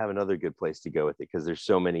have another good place to go with it, because there's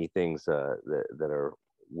so many things that are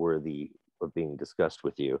worthy of being discussed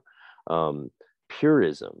with you.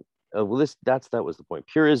 Purism. Well, that was the point.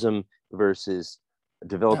 Purism versus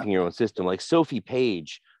developing your own system. Like Sophie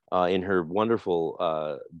Page, in her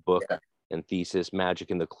wonderful book and thesis, Magic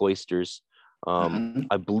in the Cloisters.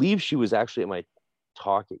 I believe she was actually at my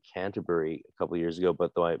talk at Canterbury a couple of years ago,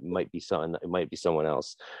 but though it might be someone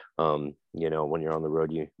else. When you're on the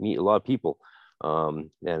road, you meet a lot of people, and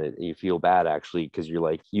you feel bad actually, because you're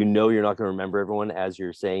like, you're not going to remember everyone as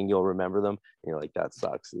you're saying you'll remember them. And you're like, that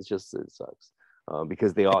sucks. It sucks,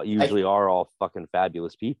 because they all usually are all fucking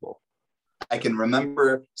fabulous people. I can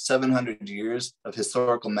remember 700 years of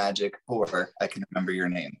historical magic, or I can remember your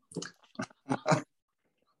name.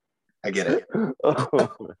 I get it.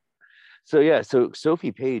 So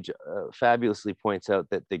Sophie Page fabulously points out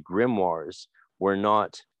that the grimoires were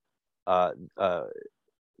not the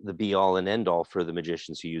be all and end all for the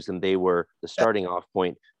magicians who use them. They were the starting off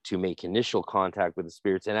point to make initial contact with the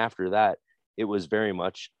spirits, and after that, it was very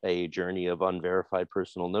much a journey of unverified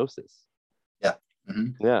personal gnosis. Yeah.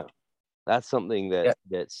 Yeah. That's something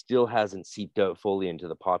that still hasn't seeped out fully into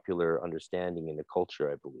the popular understanding in the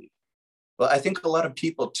culture, I believe. Well, I think a lot of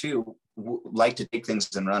people too like to take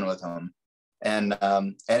things and run with them, and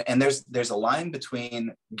there's a line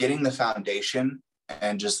between getting the foundation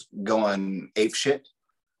and just going ape shit,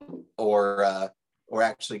 or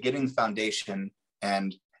actually getting the foundation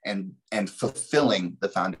and fulfilling the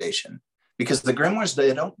foundation. Because the grimoires,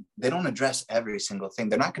 they don't address every single thing.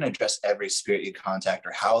 They're not going to address every spirit you contact,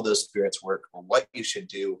 or how those spirits work, or what you should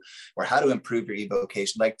do, or how to improve your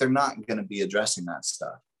evocation. Like, they're not going to be addressing that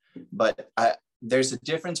stuff. But there's a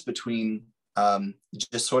difference between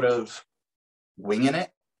just sort of winging it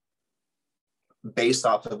based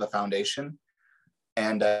off of the foundation,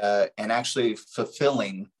 and actually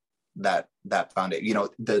fulfilling that foundation.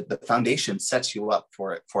 The foundation sets you up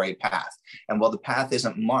for a path, and while the path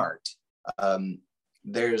isn't marked,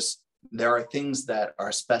 there are things that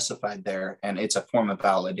are specified there, and it's a form of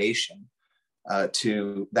validation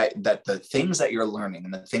to that the things that you're learning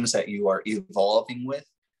and the things that you are evolving with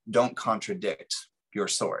don't contradict your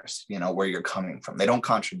source, where you're coming from. They don't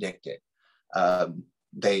contradict it.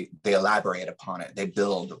 They elaborate upon it, they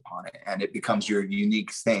build upon it, and it becomes your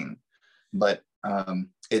unique thing. But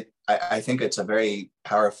I think it's a very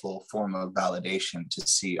powerful form of validation to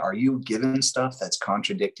see, are you given stuff that's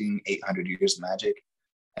contradicting 800 years of magic?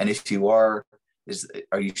 And if you are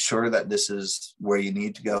you sure that this is where you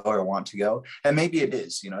need to go or want to go? And maybe it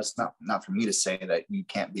is. It's not for me to say that you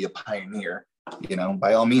can't be a pioneer.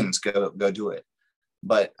 By all means, go do it.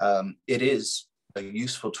 But it is a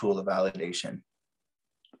useful tool of validation.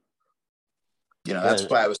 That's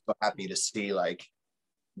why I was so happy to see, like,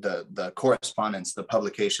 the correspondence, the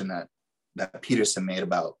publication that Peterson made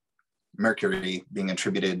about Mercury being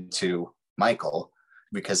attributed to Michael,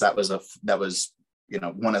 because that was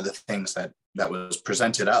one of the things that was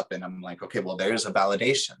presented up. And I'm like, okay, well, there's a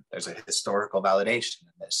validation. There's a historical validation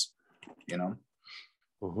in this,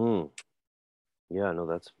 Mm-hmm. Yeah, no,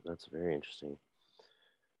 that's very interesting.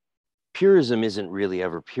 Purism isn't really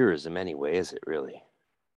ever purism anyway, is it really?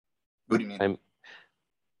 What do you mean?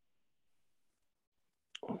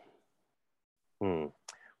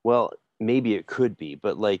 Well, maybe it could be,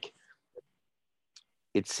 but like,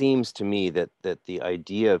 it seems to me that the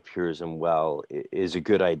idea of purism, is a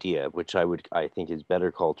good idea, which I think is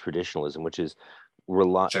better called traditionalism, which is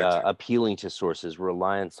appealing to sources,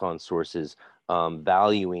 reliance on sources,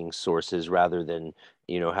 valuing sources rather than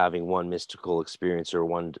having one mystical experience or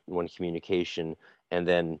one communication, and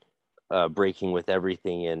then breaking with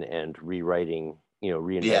everything and rewriting,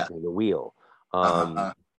 reinventing the wheel.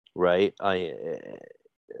 Right?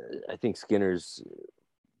 I think Skinner's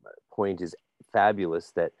point is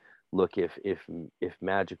fabulous, that look, if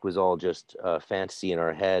magic was all just fantasy in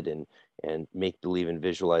our head and make believe and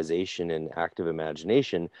visualization and active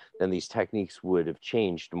imagination, then these techniques would have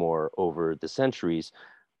changed more over the centuries,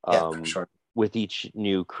 for sure. with each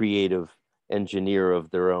new creative engineer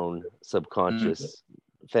of their own subconscious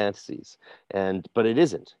fantasies. But it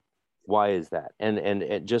isn't. Why is that? And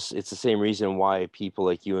it's the same reason why people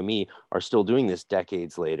like you and me are still doing this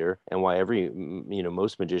decades later, and why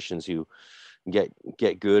most magicians who get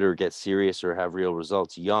good or get serious or have real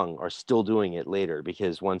results young are still doing it later,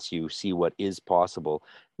 because once you see what is possible,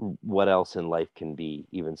 what else in life can be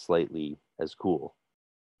even slightly as cool?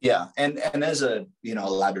 Yeah, and as a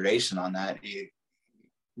elaboration on that,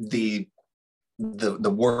 the the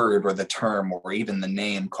word or the term or even the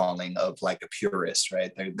name calling of like a purist,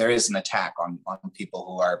 right? There is an attack on people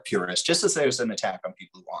who are purists, just as there's an attack on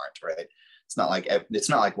people who aren't, right? It's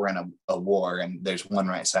not like we're in a war and there's one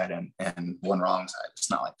right side and one wrong side. It's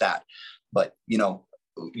not like that. But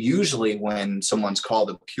usually when someone's called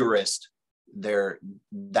a purist,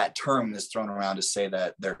 that term is thrown around to say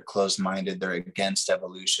that they're closed-minded, they're against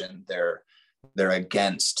evolution, they're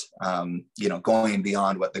against going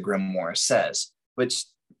beyond what the grimoire says, which,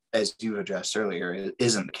 as you addressed earlier,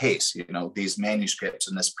 isn't the case. These manuscripts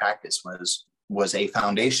and this practice was a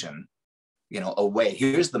foundation, a way.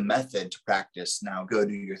 Here's the method to practice. Now go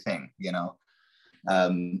do your thing.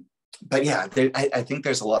 But yeah, I think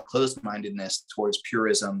there's a lot of closed-mindedness towards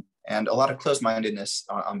purism, and a lot of closed-mindedness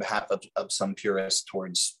on behalf of some purists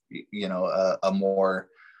towards a more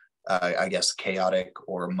I guess chaotic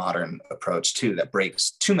or modern approach too, that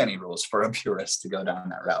breaks too many rules for a purist to go down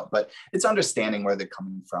that route. But it's understanding where they're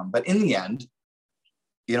coming from. But in the end,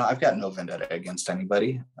 I've got no vendetta against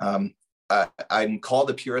anybody. I'm called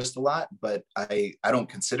a purist a lot, but I don't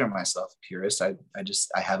consider myself a purist. I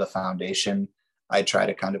have a foundation. I try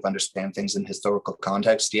to kind of understand things in historical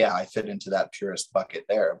context. Yeah, I fit into that purist bucket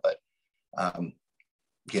there, but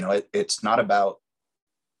it's not about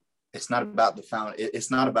it's not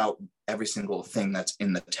about every single thing that's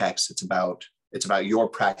in the text. It's about your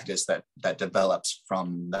practice that develops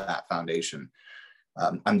from that foundation.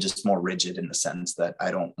 I'm just more rigid in the sense that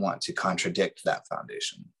I don't want to contradict that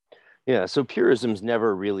foundation. Yeah, so purism's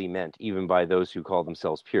never really meant, even by those who call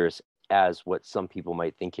themselves purists, as what some people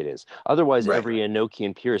might think it is. Otherwise, right. Every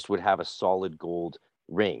Enochian purist would have a solid gold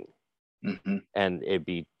ring. Mm-hmm. And it'd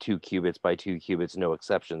be 2 cubits by 2 cubits, no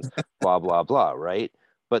exceptions, blah, blah, blah, right?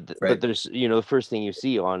 But there's, the first thing you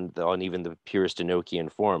see on even the purist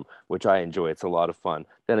Enochian forum, which I enjoy. It's a lot of fun.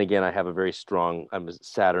 Then again, I have I'm a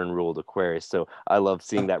Saturn ruled Aquarius, so I love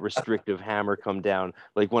seeing that restrictive hammer come down.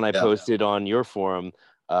 Like when I posted on your forum,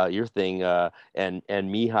 your thing, and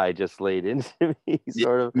Mihai just laid into me,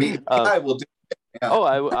 sort of. Mihai will do it. Yeah. Oh,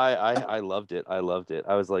 I loved it. I loved it.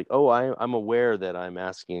 I was like, I'm aware that I'm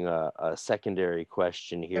asking a secondary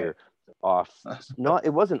question here, off.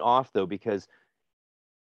 It wasn't off though, because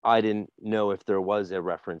I didn't know if there was a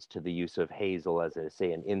reference to the use of hazel as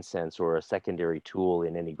an incense or a secondary tool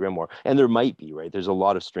in any grimoire. And there might be, right? There's a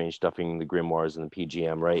lot of strange stuffing in the grimoires and the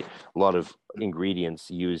PGM, right? A lot of ingredients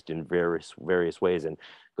used in various ways. And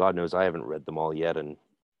God knows I haven't read them all yet, and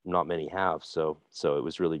not many have. So it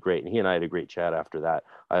was really great. And he and I had a great chat after that.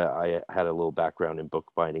 I had a little background in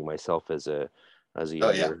bookbinding myself as a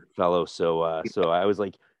younger fellow. So I was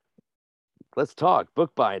like, let's talk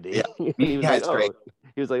bookbinding. Yeah, he was it's great.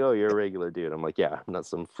 He was like, oh, you're a regular dude. I'm like, yeah, I'm not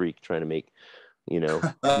some freak trying to make,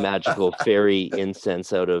 magical fairy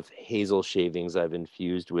incense out of hazel shavings I've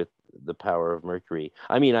infused with the power of Mercury.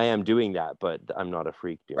 I mean, I am doing that, but I'm not a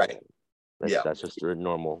freak doing it. That's just a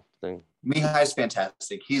normal thing. Mihai's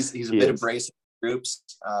fantastic. He's a bit abrasive groups.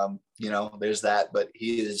 There's that, but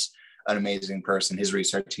he is an amazing person. His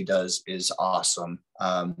research he does is awesome.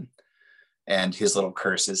 And his little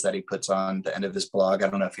curses that he puts on the end of his blog. I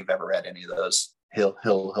don't know if you've ever read any of those.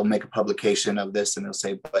 He'll make a publication of this and he'll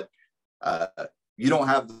say, but you don't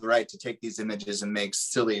have the right to take these images and make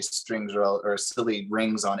silly strings or silly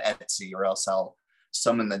rings on Etsy, or else I'll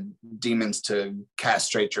summon the demons to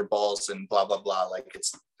castrate your balls and blah, blah, blah. Like,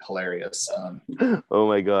 it's hilarious. Oh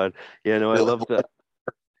my God. Yeah, no, I love that.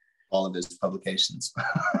 All of his publications.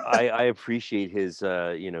 I appreciate his,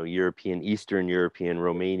 Eastern European,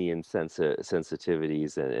 Romanian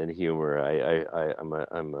sensitivities and humor.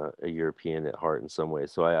 I'm a European at heart in some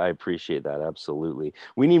ways, so I appreciate that, absolutely.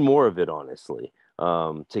 We need more of it, honestly,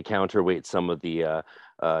 to counterweight some of the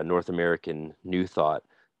North American new thought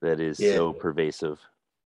that is so pervasive.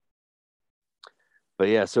 But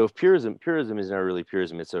yeah, so if purism is not really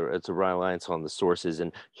purism, it's a reliance on the sources.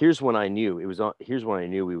 And here's when I knew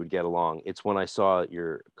we would get along. It's when I saw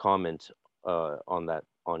your comment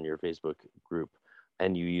on your Facebook group,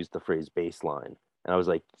 and you used the phrase baseline, and I was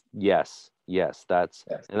like, yes, that's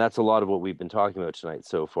a lot of what we've been talking about tonight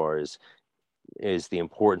so far is the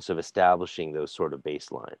importance of establishing those sort of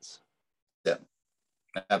baselines. Yeah,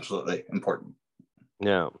 absolutely important.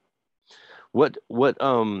 Yeah. What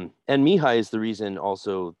and Mihai is the reason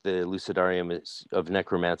also the Lucidarium of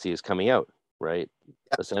Necromancy is coming out, right?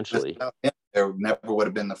 Yeah, essentially. There never would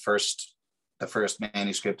have been the first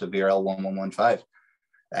manuscript of VRL 1115.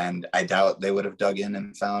 And I doubt they would have dug in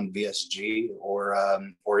and found VSG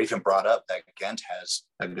or even brought up that Ghent has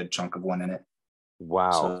a good chunk of one in it.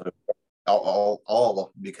 Wow. So,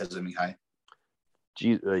 all because of Mihai.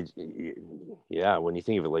 Yeah, when you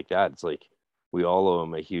think of it like that, it's like we all owe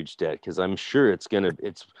him a huge debt, because I'm sure it's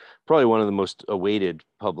probably one of the most awaited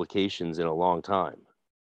publications in a long time.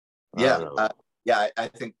 Yeah. I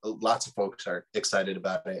think lots of folks are excited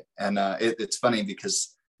about it. And it's funny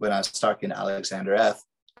because when I was talking to Alexander F.,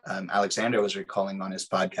 Alexander was recalling on his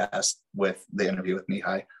podcast with the interview with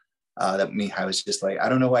Mihai, that Mihai was just like, I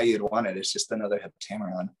don't know why you'd want it. It's just another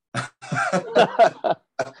Heptameron.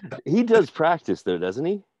 He does practice though, doesn't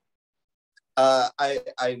he?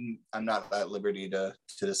 I'm not at liberty to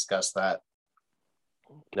discuss that.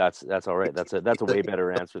 That's all right. That's a way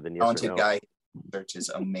better answer than yes or no. Guy, search is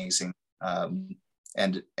amazing.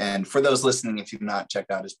 And for those listening, if you've not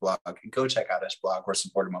checked out his blog, go check out his blog or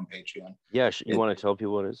support him on Patreon. Yeah, you want to tell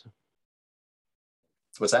people what it is?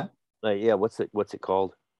 What's that? Yeah, what's it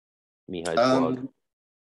called? Mihai's blog.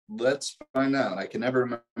 Let's find out. I can never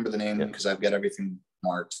remember the name because I've got everything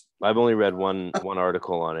marked. I've only read one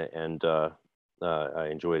article on it, and I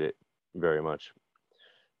enjoyed it very much.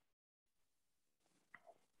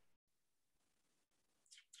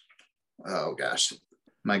 Oh gosh,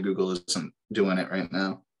 my Google isn't doing it right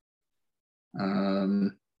now.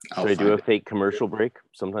 Should I do a fake commercial break?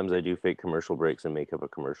 Sometimes I do fake commercial breaks and make up a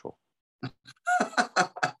commercial.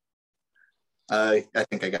 I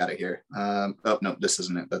think I got it here. Oh no, this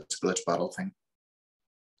isn't it. That's the Glitch Bottle thing.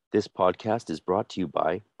 This podcast is brought to you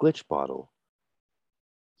by Glitch Bottle.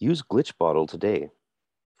 Use Glitch Bottle today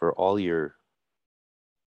for all your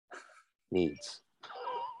needs.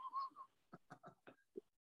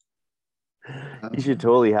 You should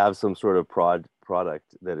totally have some sort of product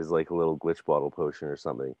that is like a little Glitch Bottle potion or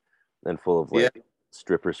something, and full of like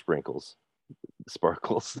stripper sprinkles,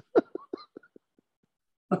 sparkles.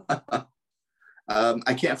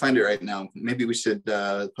 I can't find it right now. Maybe we should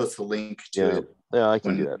post the link to it. Yeah, I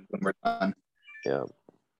can do that when we're done.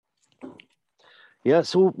 Yeah.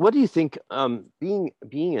 So, what do you think? Being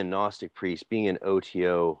a Gnostic priest, being an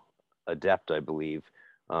OTO adept, I believe,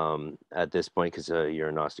 at this point, because you're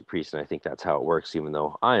a Gnostic priest, and I think that's how it works. Even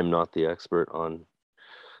though I am not the expert on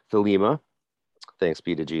Thelema, thanks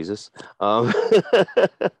be to Jesus. What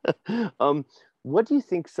do you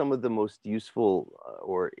think some of the most useful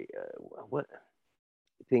what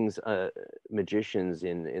things magicians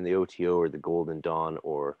in the OTO or the Golden Dawn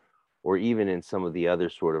or even in some of the other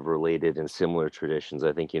sort of related and similar traditions,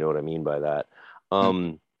 I think you know what I mean by that,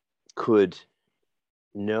 could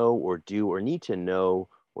know or do or need to know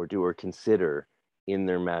or do or consider in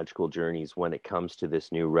their magical journeys when it comes to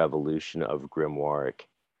this new revolution of grimoire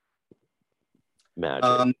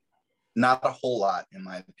magic? Not a whole lot, in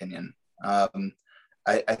my opinion.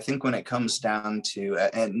 I think when it comes down to,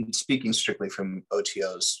 and speaking strictly from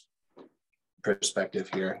OTO's perspective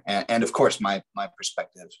here, and of course my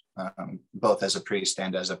perspective, both as a priest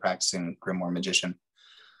and as a practicing grimoire magician,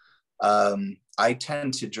 I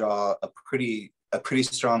tend to draw a pretty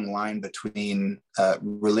strong line between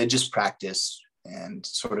religious practice and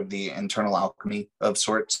sort of the internal alchemy of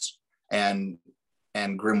sorts, and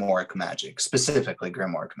grimoire magic, specifically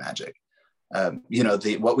grimoire magic.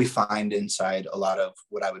 What we find inside a lot of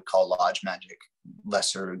what I would call lodge magic,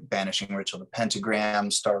 lesser banishing ritual, the pentagram,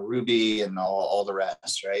 star ruby, and all the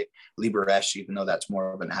rest, right? Liber-Esh, even though that's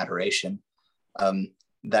more of an adoration,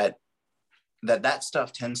 that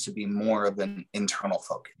stuff tends to be more of an internal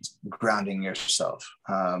focus, grounding yourself,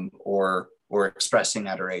 or expressing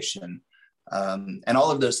adoration, and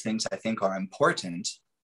all of those things I think are important.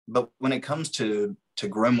 But when it comes to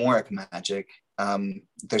grimoire magic,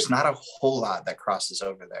 there's not a whole lot that crosses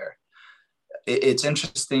over there. It's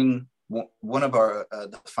interesting. One of our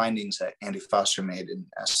the findings that Andy Foster made in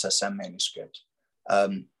SSM manuscript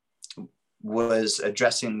was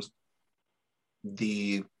addressing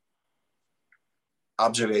the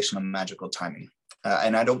observation of magical timing.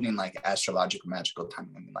 And I don't mean like astrological magical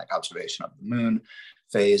timing. I mean like observation of the moon,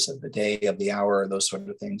 phase of the day, of the hour, those sort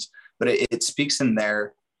of things. But it speaks in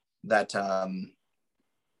there that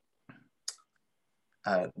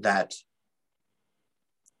that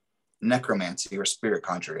necromancy or spirit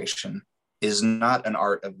conjuration is not an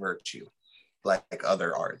art of virtue like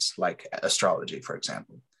other arts, like astrology, for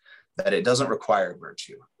example, that it doesn't require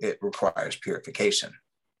virtue, it requires purification.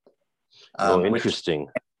 Interesting.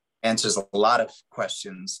 Which answers a lot of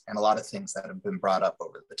questions and a lot of things that have been brought up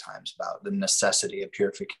over the times about the necessity of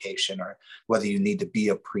purification, or whether you need to be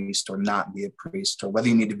a priest or not be a priest, or whether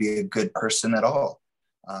you need to be a good person at all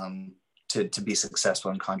to be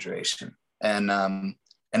successful in conjuration. And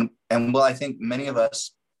well, I think many of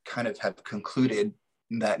us kind of have concluded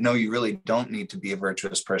that no, you really don't need to be a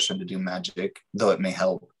virtuous person to do magic, though it may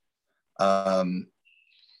help.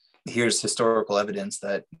 Here's historical evidence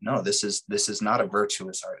that no, this is not a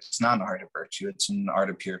virtuous art. It's not an art of virtue. It's an art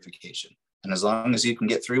of purification. And as long as you can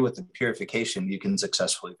get through with the purification, you can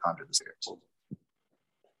successfully conjure the spirits.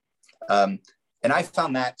 And I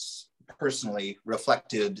found that personally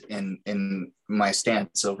reflected in my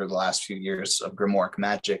stance over the last few years of grimoire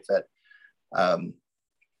magic, that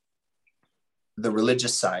the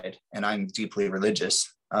religious side, and I'm deeply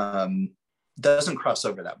religious, doesn't cross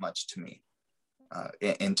over that much to me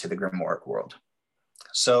into the grimoire world.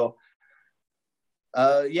 So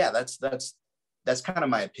yeah, that's kind of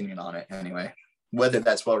my opinion on it anyway. Whether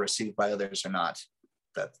that's well received by others or not,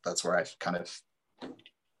 that's where I've kind of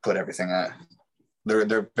put everything at.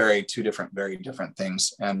 They're very different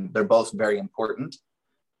things, and they're both very important.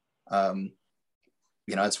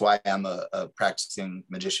 You know, it's why I'm a practicing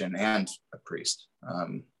magician and a priest.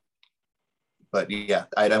 But yeah,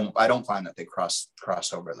 I don't find that they cross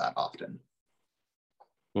over that often.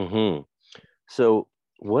 Mm-hmm. So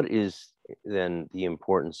what is then the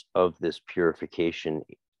importance of this purification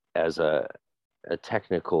as a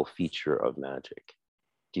technical feature of magic,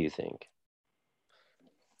 do you think?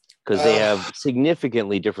 Because they have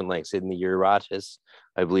significantly different lengths. In the Eurotas,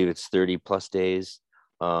 I believe it's 30 plus days.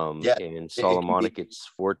 In Solomonic, it's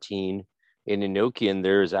 14. In Enochian,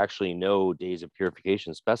 there's actually no days of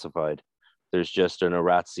purification specified. There's just an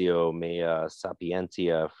oratio mea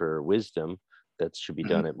sapientia for wisdom that should be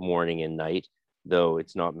done at morning and night, though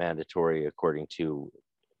it's not mandatory according to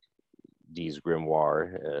Dee's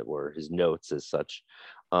grimoire or his notes as such.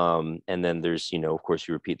 And then there's, of course,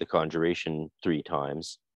 you repeat the conjuration 3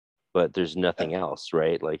 times, but there's nothing else,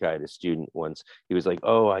 right? Like I had a student once, he was like,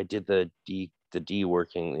 oh, I did the D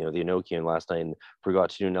working, the Enochian last night and forgot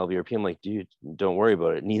to do an LBRP. I'm like, dude, don't worry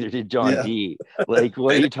about it. Neither did John D. Like,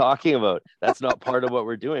 what are you talking about? That's not part of what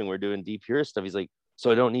we're doing. We're doing D pure stuff. He's like, so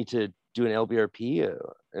I don't need to do an LBRP?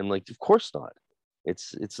 I'm like, of course not.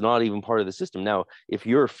 It's not even part of the system. Now, if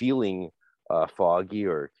you're feeling foggy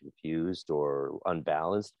or confused or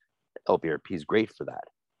unbalanced, LBRP is great for that.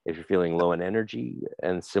 If you're feeling low in energy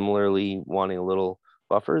and similarly wanting a little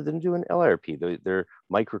buffer, then do an LRP. They're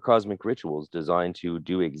microcosmic rituals designed to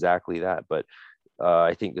do exactly that. But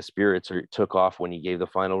I think the spirits took off when he gave the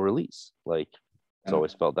final release. Like, it's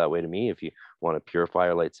always felt that way to me. If you want to purify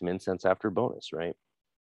or light some incense after bonus, right?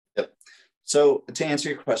 Yep. So to answer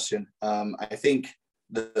your question, I think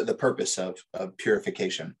the purpose of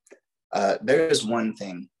purification, there is one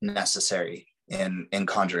thing necessary in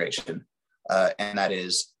conjuration, and that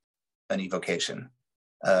is an evocation.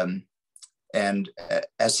 And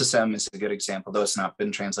SSM is a good example, though it's not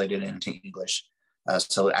been translated into English,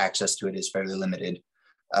 so access to it is fairly limited.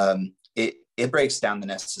 It breaks down the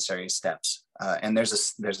necessary steps, and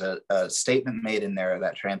there's a statement made in there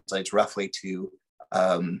that translates roughly to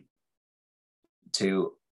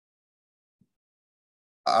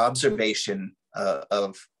observation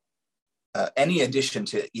of any addition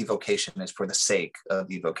to evocation is for the sake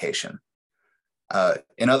of evocation.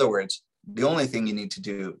 In other words, the only thing you need to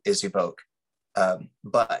do is evoke.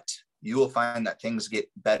 But you will find that things get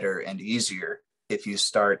better and easier if you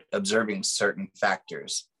start observing certain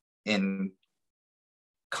factors in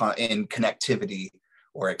connectivity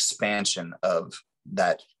or expansion of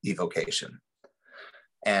that evocation.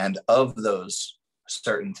 And of those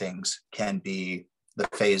certain things can be the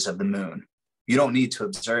phase of the moon. You don't need to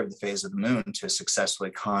observe the phase of the moon to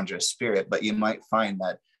successfully conjure a spirit, but you might find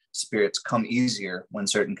that spirits come easier when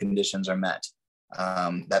certain conditions are met.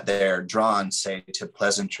 That they're drawn, say, to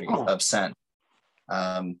pleasantry of scent,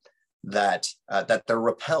 that they're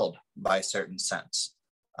repelled by certain scents.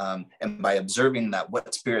 And by observing that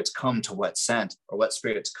what spirits come to what scent, or what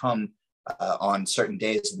spirits come on certain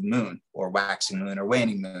days of the moon, or waxing moon or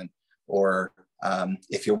waning moon, or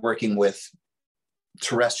if you're working with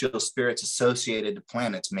terrestrial spirits associated to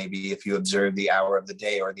planets, maybe if you observe the hour of the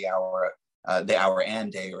day or the hour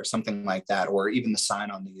and day or something like that, or even the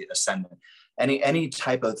sign on the ascendant, any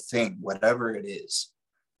type of thing, whatever it is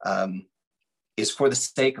for the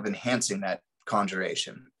sake of enhancing that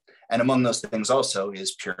conjuration. And among those things also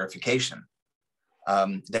is purification.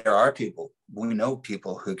 There are people, we know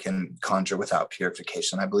people who can conjure without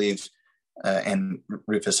purification. I believe, and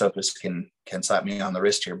Rufus Opus can slap me on the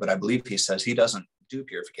wrist here, but I believe he says he doesn't do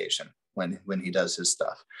purification when he does his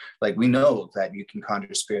stuff. Like, we know that you can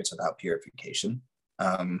conjure spirits without purification.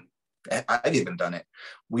 I've even done it.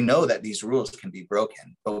 We know that these rules can be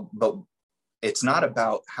broken, but it's not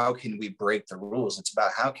about how can we break the rules. It's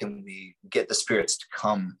about how can we get the spirits to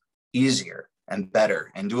come easier and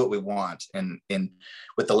better and do what we want and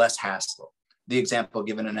with the less hassle. The example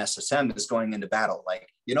given in SSM is going into battle. Like,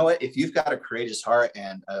 you know what? If you've got a courageous heart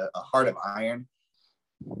and a heart of iron,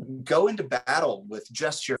 go into battle with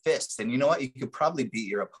just your fists. And you know what? You could probably beat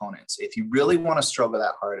your opponents. If you really want to struggle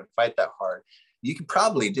that hard and fight that hard, you could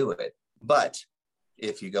probably do it. But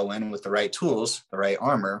if you go in with the right tools, the right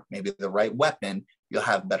armor, maybe the right weapon, you'll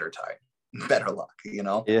have better luck, you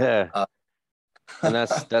know? Yeah. And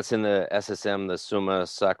that's in the SSM, the Summa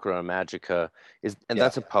Sacra Magica,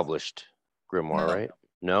 that's a published grimoire, right?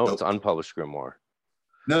 No, nope. It's unpublished grimoire.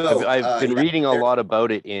 No, I've been reading a lot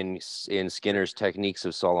about it in Skinner's Techniques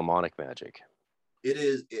of Solomonic Magic. It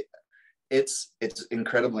is. It's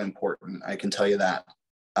incredibly important. I can tell you that.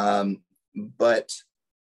 But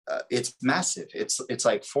it's massive. It's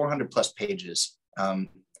like 400 plus pages.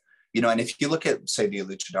 You know, and if you look at, say, the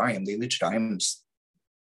Lucidarium's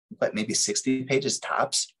maybe 60 pages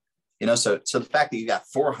tops. You know, so the fact that you got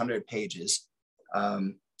 400 pages,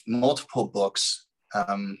 multiple books.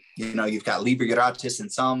 You know, you've got Liber Juratis in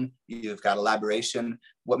some, you've got elaboration.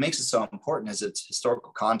 What makes it so important is its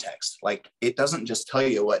historical context. Like, it doesn't just tell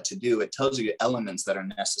you what to do, it tells you elements that are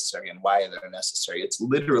necessary and why they're necessary. It's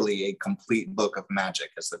literally a complete book of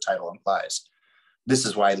magic, as the title implies. This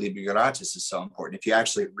is why Liber Juratis is so important. If you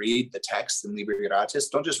actually read the text in Liber Juratis,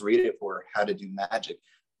 don't just read it for how to do magic.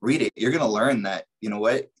 Read it. You're going to learn that, you know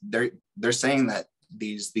what, they're saying that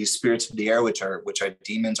these spirits of the air, which are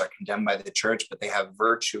demons, are condemned by the church, but they have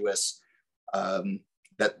virtuous,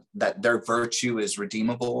 that their virtue is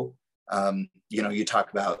redeemable. You know, you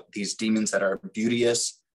talk about these demons that are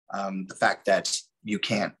beauteous, the fact that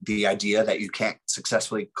the idea that you can't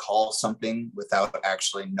successfully call something without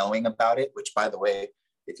actually knowing about it, which, by the way,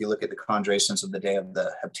 if you look at the conjurations of the day of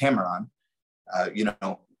the Heptameron, you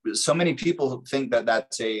know, so many people think that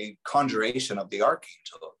that's a conjuration of the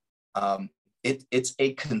archangel. It's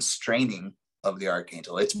a constraining of the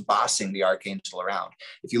archangel. It's bossing the archangel around.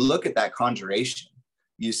 If you look at that conjuration,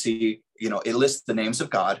 you see, you know, it lists the names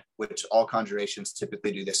of God, which all conjurations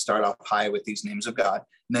typically do. They start off high with these names of God,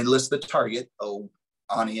 and they list the target,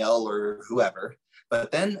 Aniel or whoever,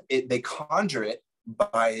 but then they conjure it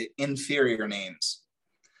by inferior names.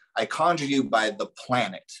 I conjure you by the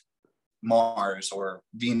planet, Mars or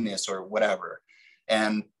Venus or whatever,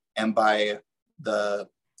 and by the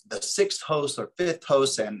sixth host or fifth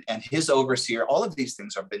host and his overseer. All of these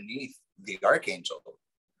things are beneath the archangel.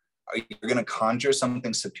 Are you going to conjure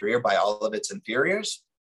something superior by all of its inferiors?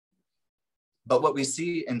 But what we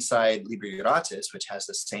see inside Liber Juratis, which has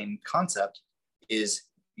the same concept, is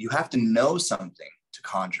you have to know something to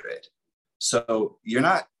conjure it. So you're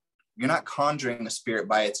not conjuring a spirit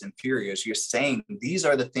by its inferiors. You're saying, these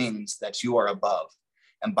are the things that you are above,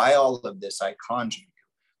 and by all of this I conjure you.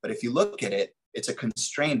 But if you look at it, it's a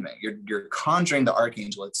constrainment. You're conjuring the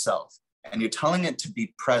archangel itself, and you're telling it to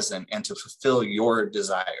be present and to fulfill your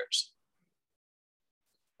desires.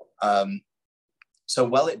 So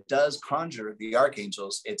while it does conjure the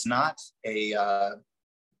archangels, it's not a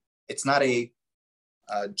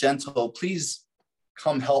gentle, please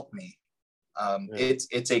come help me.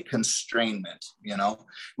 It's a constrainment, you know,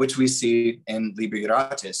 which we see in Liber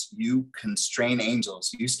Juratis. You constrain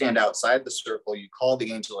angels. You stand outside the circle, you call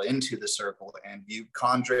the angel into the circle, and you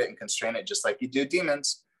conjure it and constrain it just like you do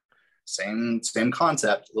demons. Same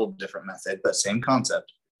concept, a little different method, but same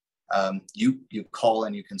concept. You call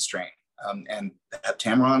and you constrain. And the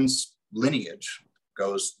Heptameron's lineage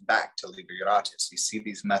goes back to Liber Juratis. You see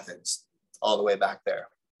these methods all the way back there.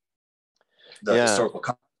 The historical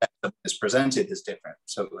context is presented is different,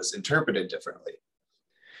 so it was interpreted differently.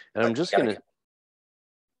 And I'm just gonna,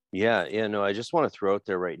 I just want to throw out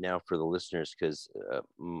there right now for the listeners, because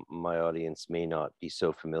my audience may not be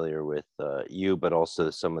so familiar with you, but also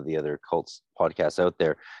some of the other cults podcasts out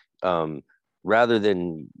there. Rather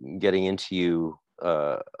than getting into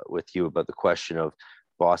with you about the question of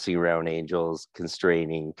bossing around angels,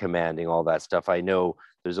 constraining, commanding, all that stuff, I know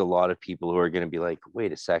there's a lot of people who are going to be like,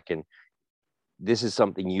 wait a second, this is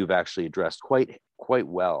something you've actually addressed quite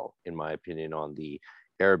well, in my opinion, on the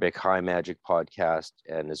Arabic High Magic podcast,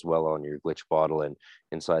 and as well on your Glitch Bottle and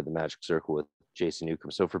Inside the Magic Circle with Jason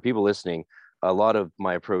Newcomb. So for people listening, a lot of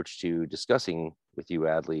my approach to discussing with you,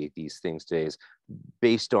 Adley, these things today is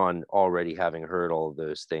based on already having heard all of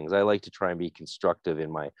those things. I like to try and be constructive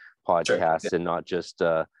in my podcasts, and not just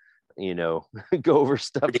go over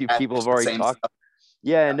stuff people have already talked.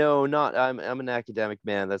 I'm an academic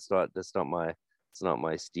man. That's not my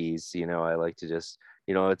steez. I like to just,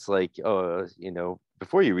 it's like,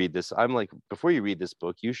 before you read this, I'm like, before you read this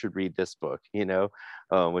book, you should read this book,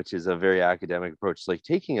 which is a very academic approach. It's like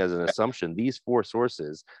taking as an assumption these 4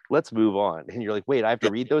 sources, let's move on. And you're like, wait, I have to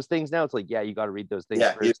read those things now? It's like, yeah, you got to read those things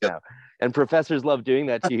first now. And professors love doing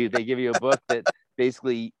that to you. They give you a book that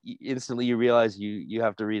basically instantly you realize you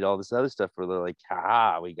have to read all this other stuff where they're like,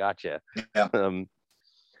 ha, we got you. Yeah.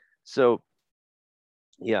 So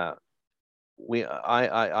yeah,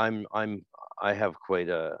 I have quite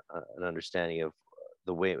an understanding of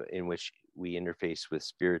the way in which we interface with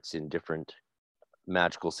spirits in different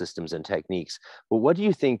magical systems and techniques. But what do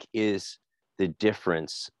you think is the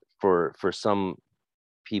difference for some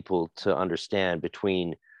people to understand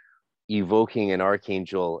between evoking an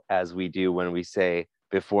archangel, as we do when we say,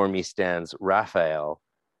 before me stands Raphael,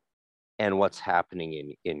 and what's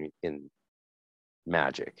happening in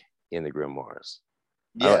magic in the grimoires?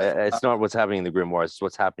 Yeah. It's not what's happening in the grimoires, it's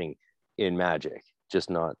what's happening in magic, just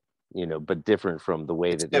not, but different from the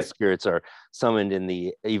way that the spirits are summoned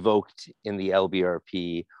evoked in the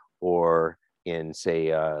LBRP, or in,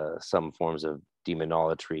 say, some forms of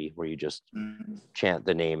demonolatry where you just chant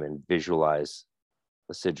the name and visualize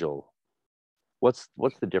the sigil. What's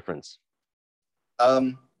the difference?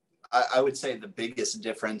 I would say the biggest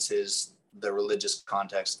difference is the religious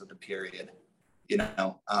context of the period.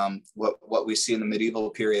 What we see in the medieval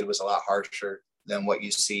period was a lot harsher than what you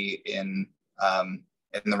see in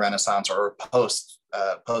the Renaissance or post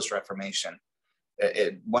Reformation.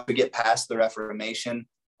 Once we get past the Reformation,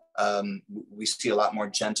 we see a lot more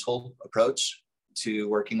gentle approach to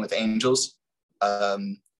working with angels.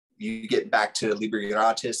 You get back to Liber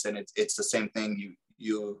Gratis, and it's the same thing.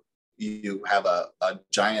 You have a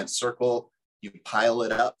giant circle, you pile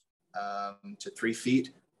it up to 3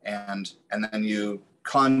 feet, and then you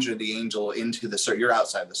conjure the angel into the circle. You're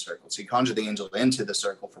outside the circle, so you conjure the angel into the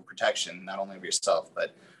circle for protection, not only of yourself,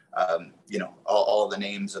 but all the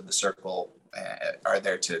names of the circle are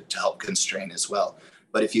there to help constrain as well.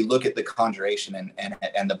 But if you look at the conjuration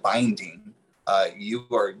and the binding, you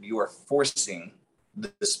are forcing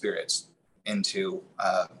the spirits into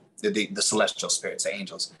the celestial spirits, the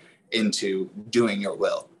angels, into doing your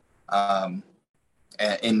will,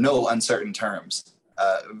 in no uncertain terms,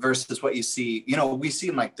 versus what you see, we see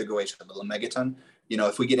in like the Goetia, the Lemegeton,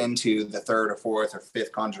 if we get into the 3rd or 4th or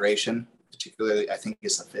 5th conjuration, particularly, I think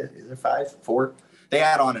it's the 5th, is it 5, 4? They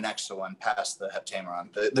add on an extra one past the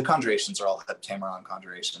Heptameron. The conjurations are all Heptameron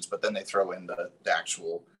conjurations, but then they throw in the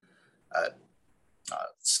actual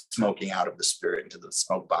smoking out of the spirit into the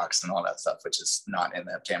smoke box and all that stuff, which is not in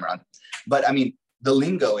the Heptameron. But I mean, the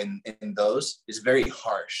lingo in those is very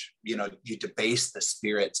harsh. You debase the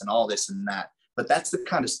spirits and all this and that. But that's the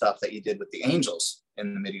kind of stuff that you did with the angels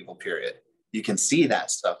in the medieval period. You can see that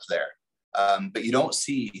stuff there, but you don't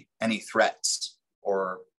see any threats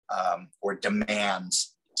or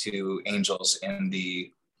demands to angels in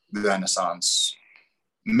the Renaissance.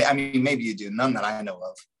 I mean, maybe you do, none that I know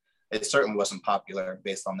of. It certainly wasn't popular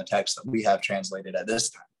based on the text that we have translated at this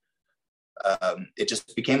time. It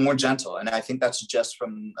just became more gentle. And I think that's just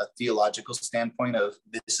from a theological standpoint of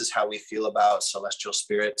this is how we feel about celestial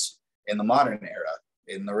spirits in the modern era,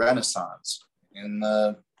 in the Renaissance, in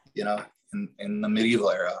the, in the medieval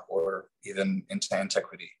era, or even into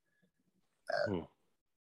antiquity.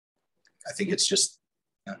 I think it's just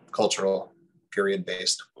cultural, period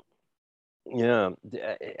based. Yeah.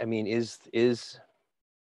 I mean, is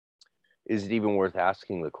it even worth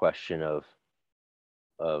asking the question of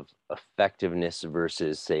effectiveness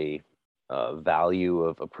versus, say, value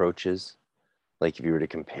of approaches? Like, if you were to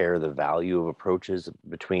compare the value of approaches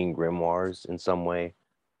between grimoires in some way?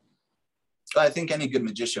 I think any good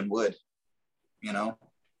magician would,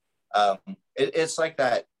 it's like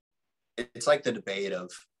that. It's like the debate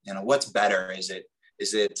of, what's better? Is it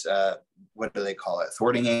what do they call it?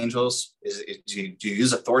 Thwarting angels? Do you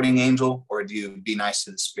use a thwarting angel, or do you be nice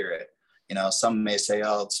to the spirit? Some may say,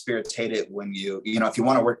 oh, spirits hate it when if you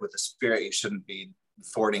want to work with the spirit, you shouldn't be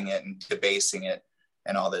thwarting it and debasing it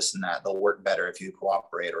and all this and that. They'll work better if you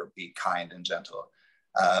cooperate or be kind and gentle.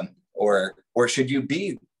 Or should you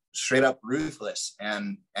be straight up ruthless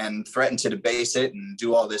and threaten to debase it and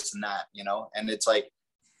do all this and that, And it's like,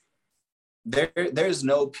 there's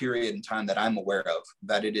no period in time that I'm aware of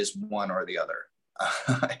that it is one or the other.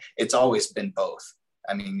 It's always been both.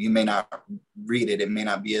 I mean, you may not read it, it may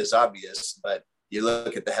not be as obvious, but you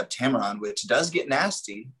look at the Heptameron, which does get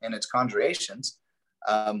nasty in its conjurations,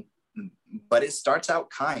 but it starts out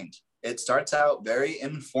kind. It starts out very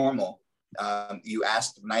informal. You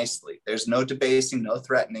ask nicely. There's no debasing, no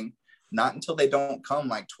threatening. Not until they don't come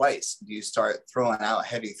like twice do you start throwing out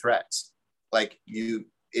heavy threats.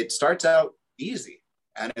 It starts out easy.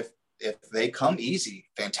 And if they come easy,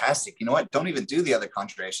 fantastic. You know what? Don't even do the other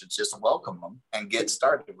conjurations. Just welcome them and get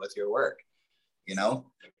started with your work,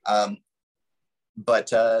 But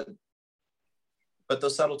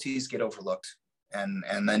those subtleties get overlooked.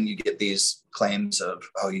 And then you get these claims of,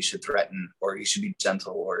 oh, you should threaten, or you should be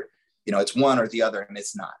gentle, or, you know, it's one or the other. And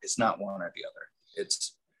it's not one or the other.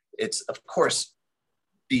 It's of course,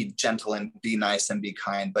 be gentle and be nice and be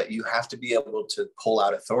kind, but you have to be able to pull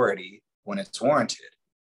out authority when it's warranted.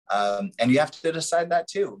 And you have to decide that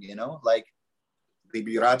too, you know, like the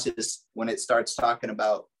Liberatis, when it starts talking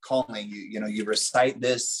about calling, you recite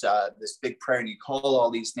this big prayer and you call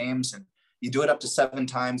all these names, and you do it up to 7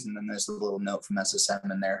 times. And then there's a little note from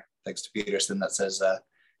SSM in there, thanks to Peterson, that says,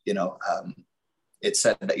 it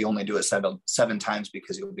said that you only do it seven times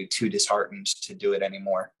because you'll be too disheartened to do it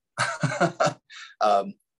anymore.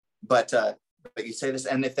 But you say this,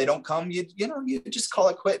 and if they don't come, you just call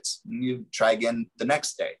it quits and you try again the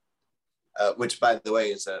next day, which, by the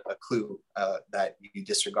way, is a clue that you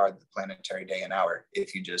disregard the planetary day and hour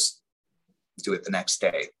if you just do it the next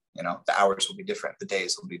day. You know, the hours will be different, the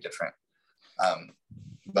days will be different.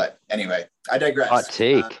 But anyway, I digress. Hot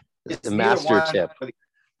take. It's the master tip.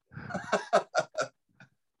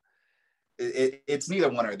 It's neither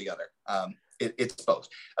one or the other. It's both.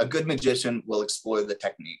 A good magician will explore the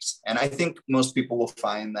techniques. And I think most people will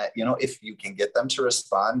find that, you know, if you can get them to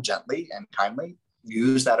respond gently and kindly,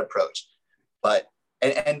 use that approach. But,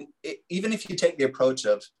 even if you take the approach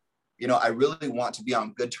of, you know, I really want to be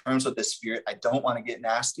on good terms with this spirit, I don't want to get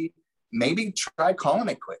nasty, maybe try calling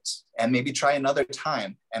it quits, and maybe try another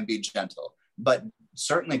time and be gentle. But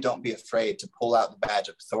certainly don't be afraid to pull out the badge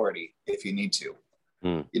of authority if you need to.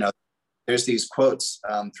 You know, there's these quotes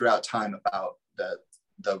throughout time about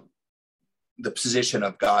the position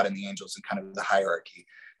of God and the angels and kind of the hierarchy,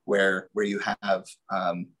 where you have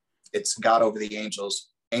it's God over the angels,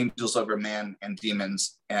 angels over man and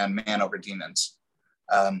demons, and man over demons.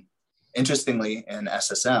 Interestingly, in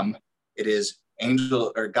SSM, it is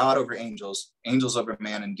God over angels, angels over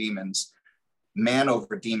man and demons, man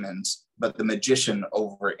over demons, but the magician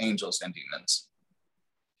over angels and demons.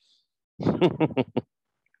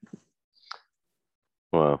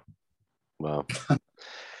 Wow.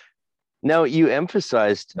 Now, you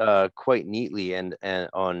emphasized quite neatly and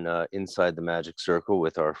on Inside the Magic Circle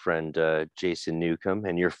with our friend Jason Newcomb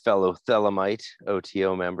and your fellow Thelemite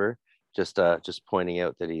OTO member, just pointing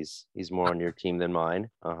out that he's more on your team than mine.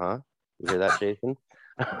 You hear that, Jason?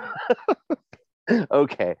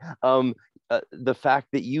 Okay. The fact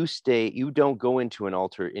that you don't go into an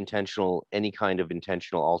any kind of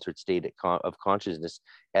intentional altered state of consciousness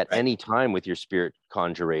at any time with your spirit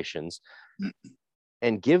conjurations.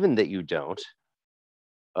 And given that you don't,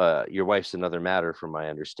 your wife's another matter from my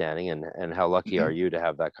understanding, and how lucky are you to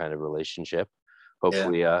have that kind of relationship?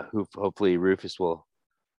 Hopefully, hopefully Rufus will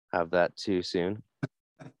have that too soon.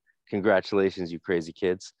 Congratulations, you crazy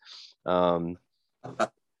kids. You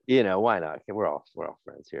know, why not? We're all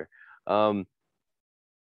friends here.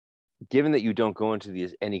 Given that you don't go into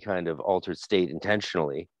any kind of altered state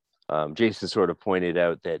intentionally, Jason sort of pointed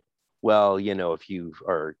out that, well, you know, if you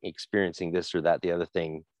are experiencing this or that, the other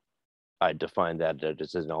thing, I define that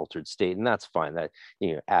as an altered state, and that's fine. That,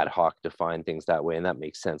 you know, ad hoc define things that way, and that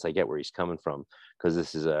makes sense. I get where he's coming from, because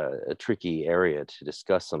this is a tricky area to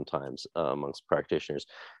discuss sometimes amongst practitioners.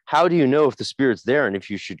 How do you know if the spirit's there and if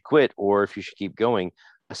you should quit or if you should keep going,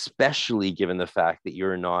 especially given the fact that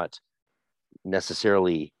you're not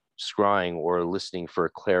necessarily scrying or listening for a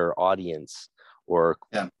clairaudience or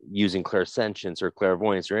using clairsentience or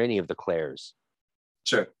clairvoyance or any of the clairs?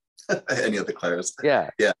 Sure. Any of the clairs. Yeah.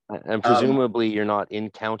 And presumably you're not in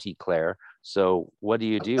County Clare. So what do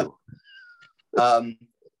you do? I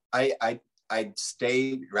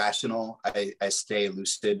stay rational. I stay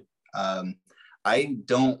lucid. I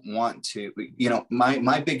don't want to, you know,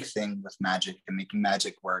 my big thing with magic and making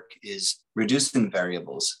magic work is reducing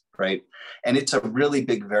variables, right? And it's a really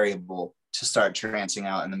big variable to start trancing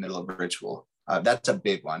out in the middle of a ritual. That's a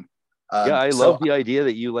big one. I love the idea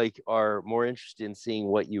that you are more interested in seeing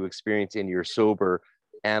what you experience in your sober,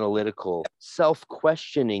 analytical,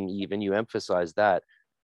 self-questioning, even, you emphasize that,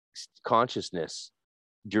 consciousness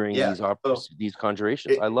during these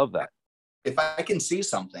conjurations. I love that. If I can see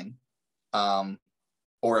something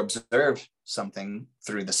or observe something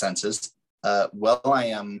through the senses, while I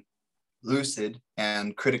am lucid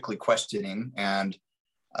and critically questioning and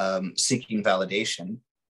seeking validation,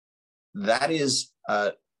 that is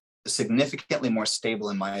significantly more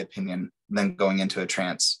stable, in my opinion, than going into a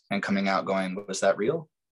trance and coming out going, was that real?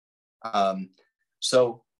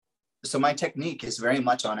 So my technique is very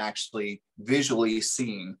much on actually visually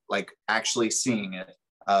seeing, like actually seeing it,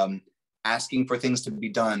 asking for things to be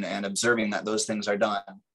done and observing that those things are done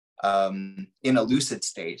in a lucid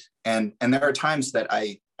state. And there are times that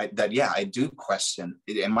I do question,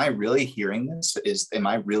 am I really hearing this? Am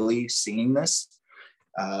I really seeing this?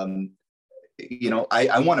 I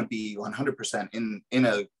want to be 100% in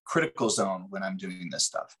a critical zone when I'm doing this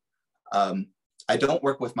stuff. I don't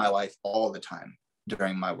work with my wife all the time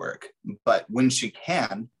during my work, but when she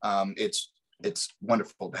can, it's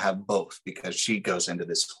wonderful to have both, because she goes into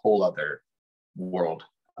this whole other world,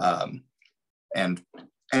 and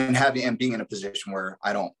being in a position where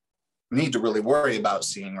I don't need to really worry about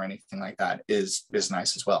seeing or anything like that is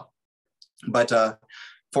nice as well. But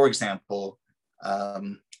for example,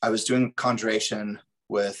 I was doing conjuration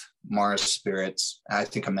with Mars spirits. I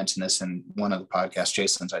think I mentioned this in one of the podcasts,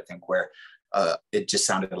 Jason's, I think, where it just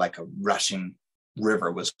sounded like a rushing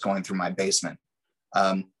river was going through my basement.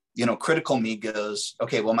 Critical me goes,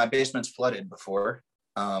 okay, well, my basement's flooded before.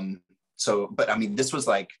 But I mean, this was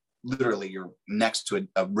like literally you're next to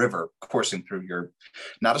a river coursing through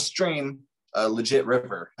not a stream, a legit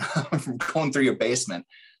river going through your basement.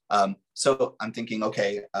 So I'm thinking,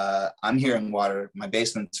 okay, I'm hearing water. My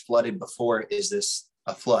basement's flooded before. Is this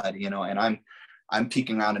a flood? And I'm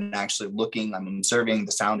peeking out and actually looking. I'm observing.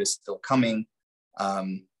 The sound is still coming.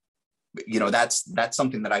 That's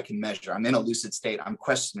something that I can measure. I'm in a lucid state. I'm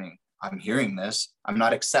questioning. I'm hearing this. I'm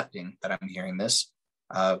not accepting that I'm hearing this.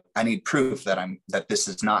 I need proof that this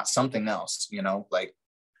is not something else.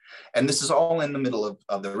 And this is all in the middle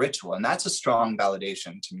of the ritual, and that's a strong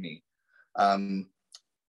validation to me.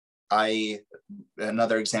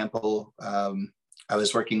 Another example, I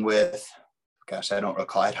was working with, I don't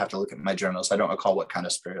recall, I'd have to look at my journals. I don't recall what kind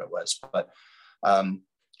of spirit it was, but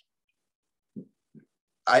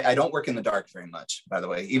I don't work in the dark very much, by the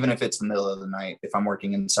way, even if it's the middle of the night. If I'm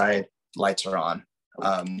working inside, lights are on.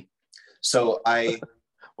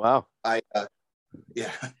 Wow.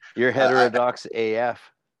 Yeah. You're heterodox AF.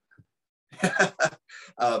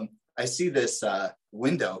 I see this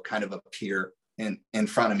window kind of appear in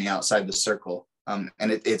front of me outside the circle. And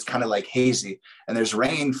it's kind of like hazy, and there's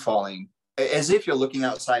rain falling as if you're looking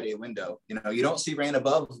outside a window. You don't see rain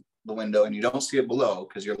above the window and you don't see it below,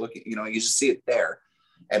 because you're looking, you just see it there,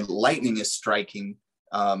 and lightning is striking.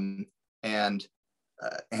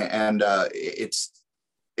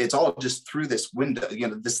 It's all just through this window.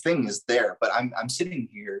 This thing is there, but I'm sitting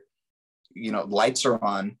here, lights are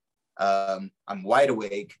on. I'm wide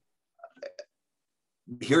awake.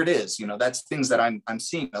 Here it is. That's things that I'm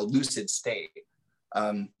seeing, a lucid state.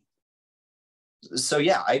 So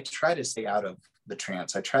yeah, I try to stay out of the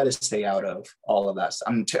trance. I try to stay out of all of that.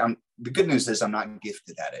 The good news is I'm not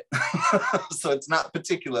gifted at it. So it's not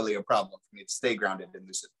particularly a problem for me to stay grounded and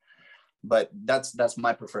lucid, but that's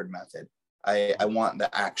my preferred method. I want the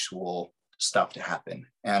actual stuff to happen.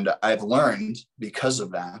 And I've learned because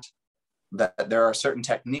of that there are certain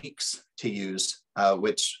techniques to use,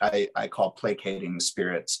 which I call placating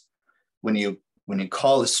spirits. When you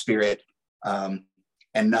call a spirit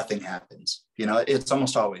and nothing happens, it's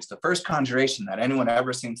almost always the first conjuration that anyone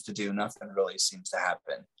ever seems to do, nothing really seems to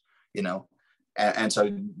happen, and so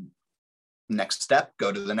next step,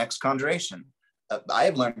 go to the next conjuration. I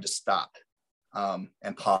have learned to stop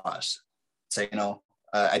and pause, say,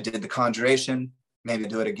 I did the conjuration, maybe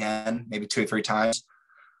do it again, maybe 2 or 3 times.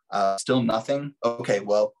 Still nothing. Okay,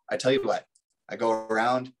 well, I tell you what, I go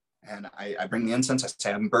around and I bring the incense. I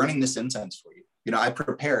say, I'm burning this incense for you. I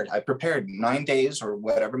prepared 9 days or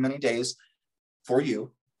whatever many days for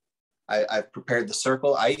you. I've prepared the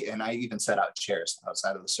circle. I even set out chairs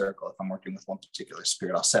outside of the circle. If I'm working with one particular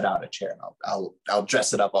spirit, I'll set out a chair and I'll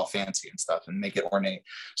dress it up all fancy and stuff and make it ornate.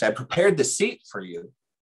 So I prepared the seat for you.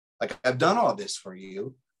 Like, I've done all this for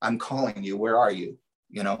you. I'm calling you. Where are you?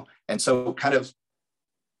 And so kind of,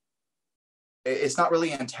 it's not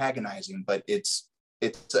really antagonizing, but it's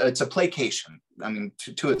a placation. I mean,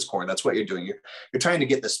 to its core, that's what you're doing. You're trying to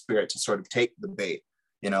get the spirit to sort of take the bait,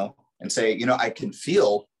 and say, I can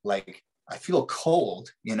feel like, I feel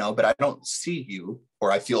cold, but I don't see you,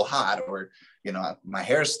 or I feel hot, or, my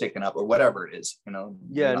hair's sticking up, or whatever it is,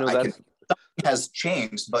 Yeah, no, something has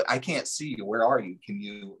changed, but I can't see you. Where are you?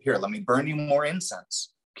 Let me burn you more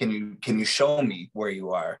incense. Can you show me where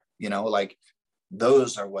you are? Like,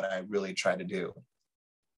 those are what I really try to do.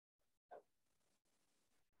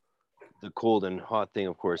 The cold and hot thing,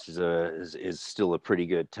 of course, is still a pretty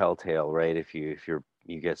good telltale, right? If you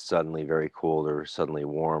get suddenly very cold or suddenly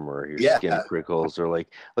warm, or your skin prickles, or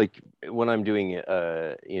like when I'm doing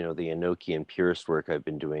the Enochian Purist work I've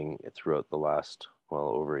been doing throughout the last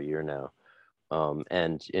over a year now,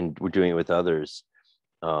 and we're doing it with others,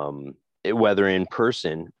 whether in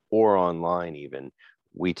person or online even,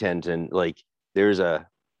 we tend to there's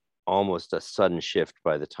almost a sudden shift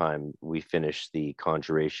by the time we finish the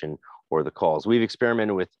conjuration or the calls. We've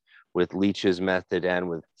experimented with Leach's method and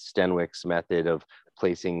with Stenwick's method of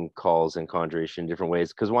placing calls and conjuration in different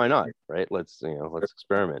ways, because why not, right? Let's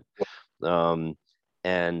experiment.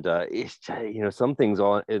 And it's, some things,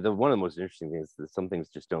 one of the most interesting things is that some things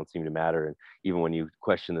just don't seem to matter. And even when you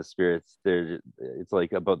question the spirits, it's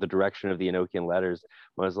like about the direction of the Enochian letters.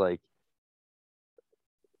 I was like,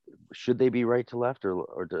 should they be right to left,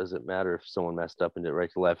 or does it matter if someone messed up and did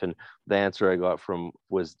right to left? And the answer I got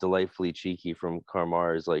was delightfully cheeky from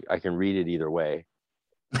Karmar, is like, I can read it either way.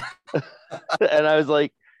 And I was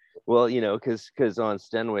like, well, because on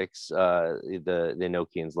Stenwick's, the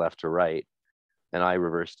Enochians left to right, and I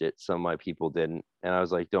reversed it. Some of my people didn't. And I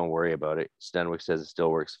was like, don't worry about it. Stenwick says it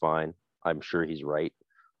still works fine. I'm sure he's right.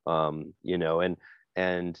 But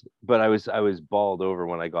I was bawled over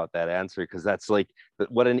when I got that answer, because that's like,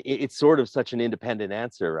 it's sort of such an independent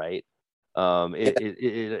answer, right? And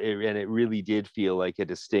it really did feel like a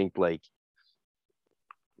distinct, like,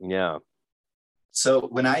 yeah. So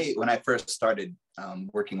when I first started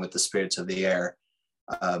working with the spirits of the air,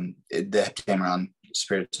 the Heptameron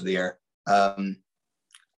spirits of the air,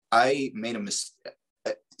 I made a mistake.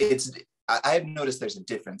 I've noticed there's a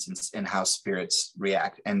difference in how spirits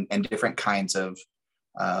react, and different kinds of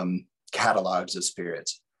catalogs of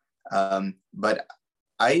spirits. But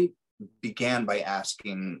I began by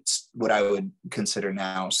asking what I would consider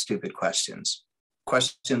now stupid questions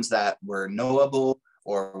that were knowable,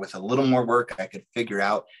 or with a little more work I could figure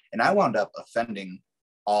out. And I wound up offending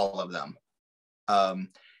all of them.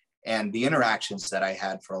 And the interactions that I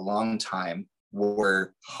had for a long time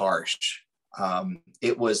were harsh.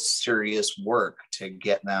 It was serious work to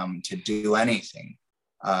get them to do anything,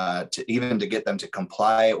 to get them to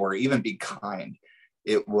comply or even be kind.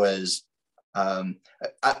 It was,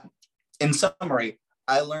 in summary,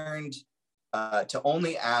 I learned to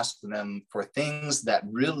only ask them for things that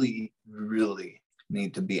really, really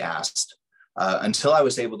need to be asked. Until I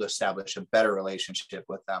was able to establish a better relationship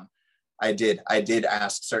with them, I did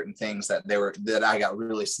ask certain things that I got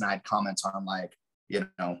really snide comments on, like,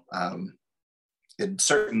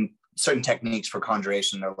 certain techniques for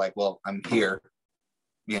conjuration. They're like, well, I'm here,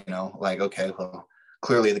 like, okay, well,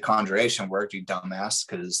 clearly the conjuration worked, you dumbass,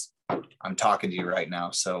 because I'm talking to you right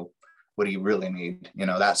now. So what do you really need?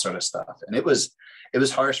 That sort of stuff. And it was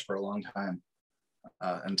harsh for a long time,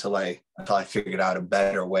 until I figured out a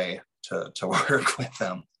better way to work with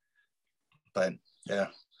them. But yeah.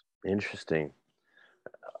 Interesting.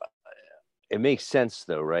 It makes sense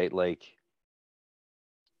though, right? Like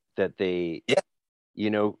that they,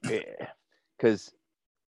 because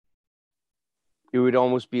it would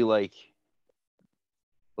almost be like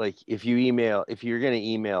if you're going to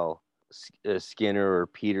email Skinner or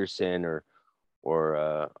Peterson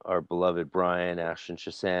or our beloved Brian, Ashton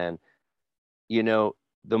Chassan,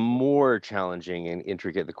 the more challenging and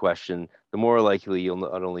intricate the question, the more likely you'll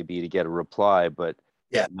not only be to get a reply, but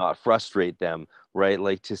not frustrate them, right?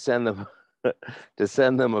 Like to send them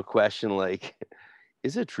a question like,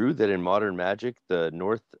 is it true that in modern magic the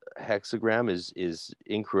north hexagram is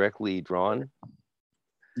incorrectly drawn?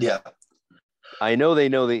 Yeah, I know they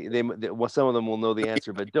know well, some of them will know the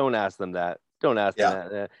answer, but don't ask them that. Don't ask them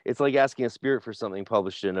that. It's like asking a spirit for something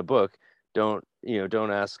published in a book. Don't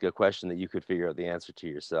ask a question that you could figure out the answer to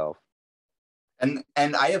yourself. And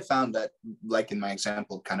I have found that, like in my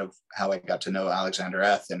example, kind of how I got to know Alexander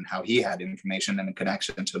F. and how he had information and a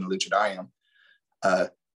connection to the Lucidarium.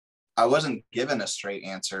 I wasn't given a straight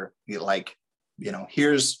answer, like,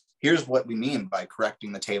 here's what we mean by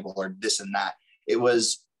correcting the table or this and that. It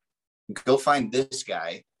was, go find this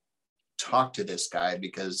guy, talk to this guy,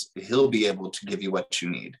 because he'll be able to give you what you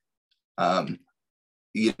need.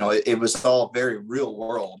 It was all very real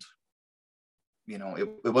world.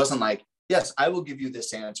 It wasn't like, yes, I will give you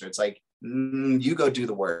this answer. It's like, you go do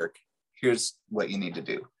the work. Here's what you need to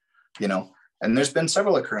do. And there's been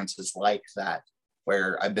several occurrences like that,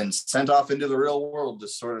 where I've been sent off into the real world,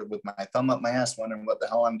 just sort of with my thumb up my ass, wondering what the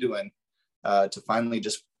hell I'm doing, to finally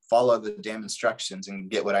just follow the damn instructions and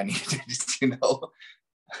get what I needed.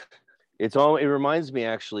 It reminds me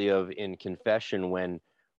actually of in confession when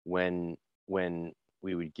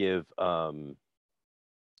we would give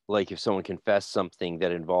like if someone confessed something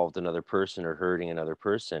that involved another person or hurting another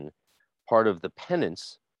person, part of the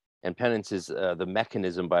penance, and penance is the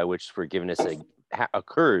mechanism by which forgiveness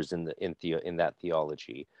occurs in that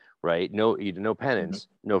theology, right? No penance,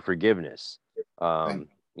 no forgiveness.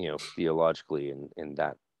 Theologically in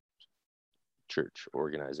that church,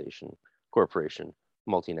 organization, corporation,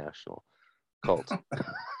 multinational, cult.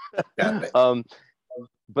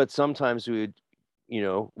 But sometimes we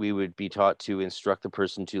would be taught to instruct the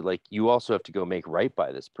person to, like, you also have to go make right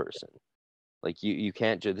by this person. Like you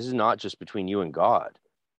can't this is not just between you and God.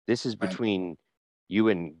 This is between you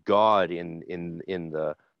and God in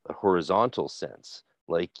the horizontal sense.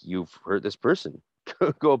 Like, you've hurt this person,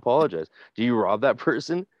 go apologize. Do you rob that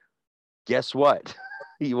person? Guess what?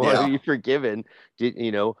 You want to be forgiven.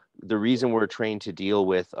 The reason we're trained to deal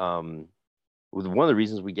with one of the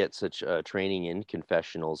reasons we get such training in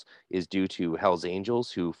confessionals is due to Hell's Angels,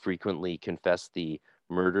 who frequently confess the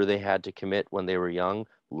murder they had to commit when they were young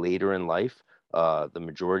later in life. The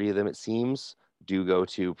majority of them, it seems, do go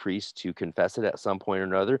to priests to confess it at some point or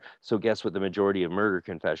another. So guess what the majority of murder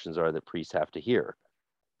confessions are that priests have to hear?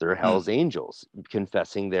 They're Hell's Angels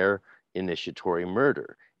confessing their initiatory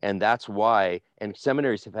murder. And that's why, and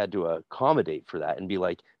seminaries have had to accommodate for that and be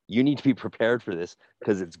like, you need to be prepared for this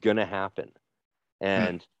because it's going to happen.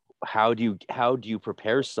 And how do you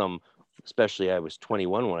prepare some, especially I was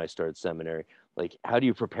 21 when I started seminary, like, how do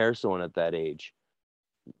you prepare someone at that age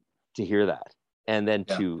to hear that? And then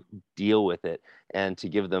to deal with it and to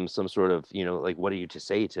give them some sort of, like, what are you to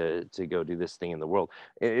say to go do this thing in the world?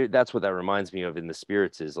 That's what that reminds me of in the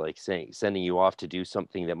spirits, is like sending you off to do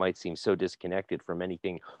something that might seem so disconnected from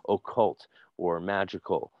anything occult or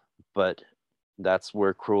magical. But that's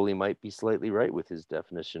where Crowley might be slightly right with his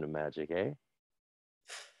definition of magic, eh?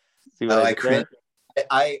 See what I cringe.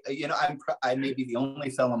 I may be the only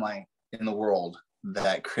fellow in the world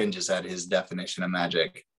that cringes at his definition of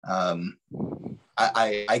magic.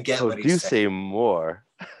 I get what he's saying. Say more.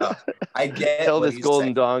 I get Tell what this he's Golden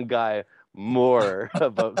saying. Dawn guy more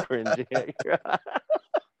about cringing.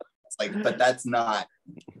 It's like, but that's not,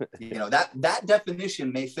 that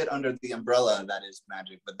definition may fit under the umbrella that is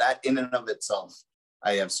magic, but that in and of itself,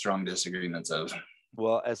 I have strong disagreements of.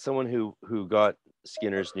 Well, as someone who got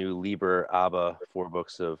Skinner's new Liber ABBA 4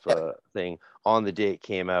 books of thing on the day it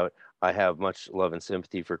came out, I have much love and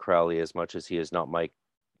sympathy for Crowley, as much as he is not my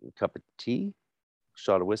cup of tea,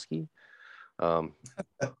 shot of whiskey,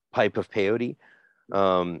 pipe of peyote.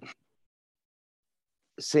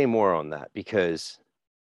 Say more on that, because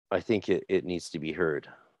I think it needs to be heard.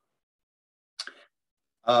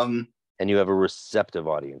 And you have a receptive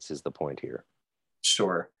audience is the point here.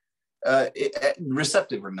 Sure.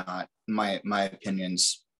 Receptive or not, my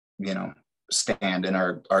opinions, stand and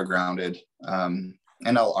are grounded,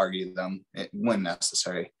 and I'll argue them when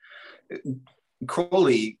necessary.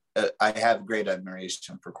 Crowley, I have great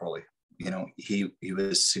admiration for Crowley. He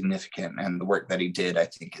was significant, and the work that he did, I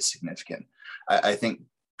think, is significant. I think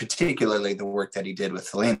particularly the work that he did with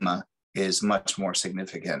Thelema is much more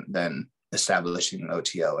significant than establishing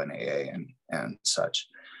OTO and AA and such.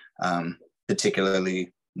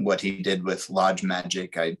 Particularly what he did with lodge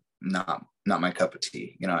magic, not my cup of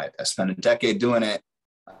tea. I spent a decade doing it.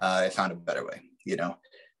 I found a better way.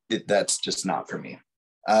 That's just not for me.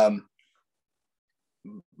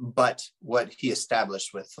 But what he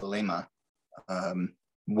established with Thelema,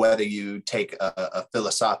 whether you take a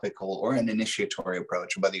philosophical or an initiatory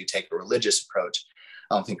approach, or whether you take a religious approach,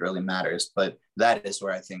 I don't think it really matters. But that is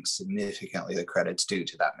where I think significantly the credit's due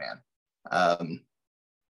to that man.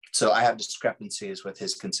 So I have discrepancies with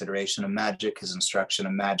his consideration of magic, his instruction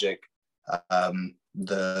of magic,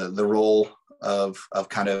 the role of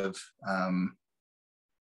kind of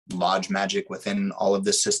lodge magic within all of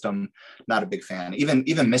this system. Not a big fan.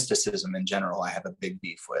 Even mysticism in general, I have a big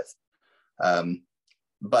beef with.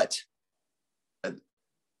 But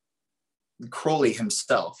Crowley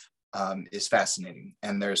himself is fascinating,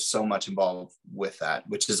 and there's so much involved with that,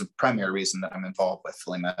 which is a primary reason that I'm involved with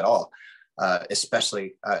Thelema at all.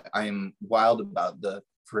 Especially, I am wild about the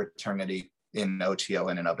fraternity in OTO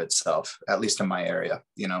in and of itself, at least in my area.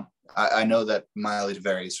 I know that mileage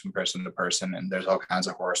varies from person to person, and there's all kinds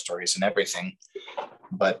of horror stories and everything.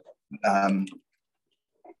 But I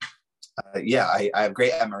have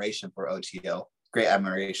great admiration for OTO, great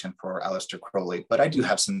admiration for Aleister Crowley, but I do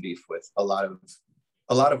have some beef with a lot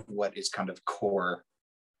of what is kind of core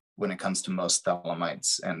when it comes to most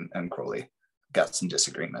Thelemites and Crowley. Got some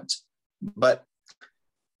disagreements. But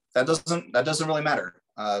that doesn't really matter,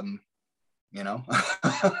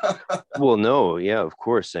 Well, no, yeah, of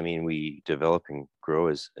course. I mean, we develop and grow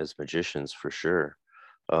as magicians, for sure.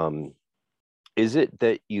 Is it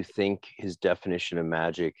that you think his definition of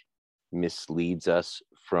magic misleads us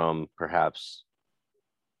from perhaps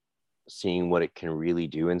seeing what it can really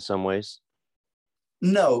do in some ways?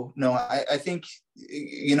 No, I think,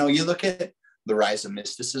 you look at the rise of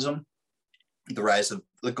mysticism, the rise of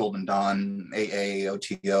the Golden Dawn, AA,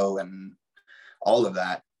 OTO, and all of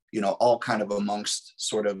that, all kind of amongst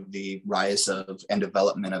sort of the rise of and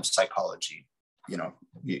development of psychology.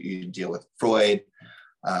 You deal with Freud,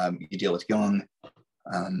 you deal with Jung,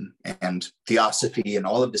 and theosophy and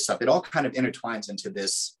all of this stuff. It all kind of intertwines into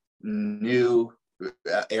this new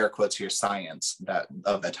air quotes here, science that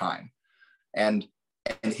of the time. And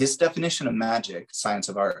his definition of magic, science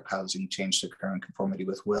of art, causing change to occur in conformity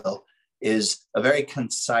with will, is a very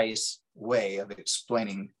concise way of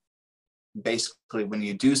explaining basically when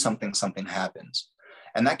you do something, something happens.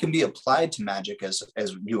 And that can be applied to magic as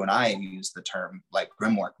you and I use the term, like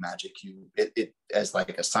grimoire magic. It as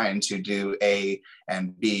like a science, you do A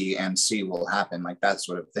and B and C will happen, like that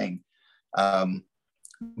sort of thing.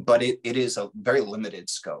 But it is a very limited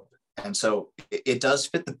scope. And so it does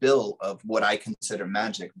fit the bill of what I consider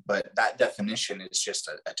magic, but that definition is just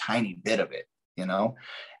a tiny bit of it, you know?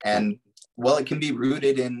 And well, it can be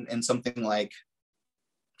rooted in something like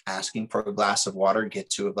asking for a glass of water, get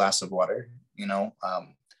to a glass of water, you know,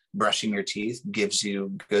 brushing your teeth gives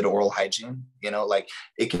you good oral hygiene, you know, like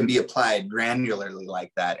it can be applied granularly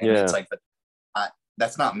like that. And it's like,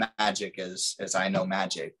 that's not magic as I know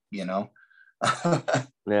magic, you know?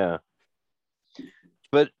 Yeah.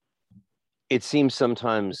 But it seems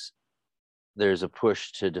sometimes there's a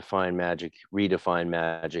push to redefine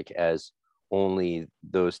magic as only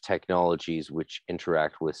those technologies which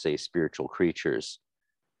interact with, say, spiritual creatures,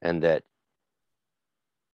 and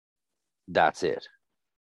that's it.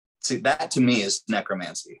 See, that to me is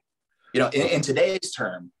necromancy. You know, in today's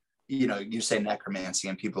term, you know, you say necromancy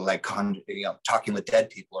and people like, you know, talking with dead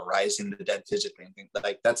people or rising the dead physically and things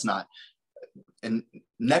like that's not. And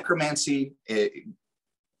necromancy,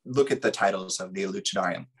 look at the titles of the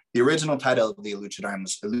Elucidarium. The original title of the Elucidarium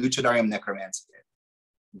was Elucidarium Necromantiae,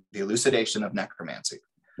 the elucidation of necromancy.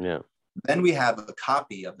 Yeah. Then we have a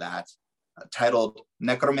copy of that titled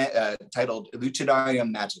Elucidarium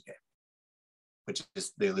Magicae, which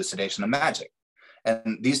is the elucidation of magic.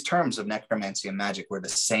 And these terms of necromancy and magic were the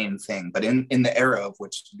same thing, but in the era of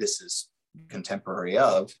which this is contemporary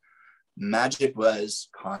of, magic was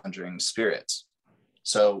conjuring spirits.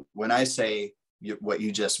 So when I say what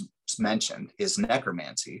you just mentioned is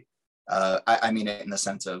necromancy, I mean it in the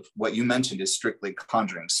sense of what you mentioned is strictly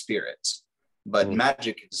conjuring spirits, but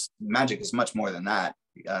magic is much more than that.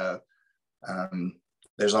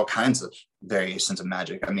 There's all kinds of variations of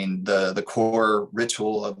magic. I mean, the core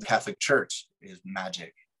ritual of the Catholic Church is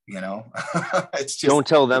magic, you know. It's just, don't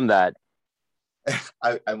tell them that.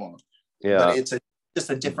 I won't. Yeah, but it's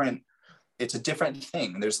a different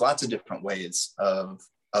thing. There's lots of different ways of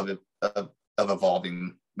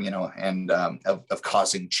evolving, you know, and of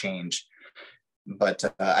causing change.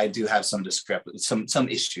 But I do have some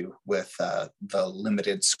issue with the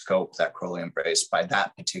limited scope that Crowley embraced by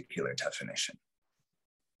that particular definition.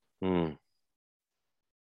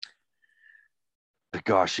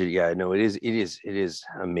 Gosh, yeah, no, it is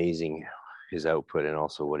amazing, his output and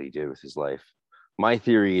also what he did with his life. My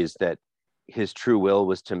theory is that his true will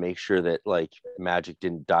was to make sure that like magic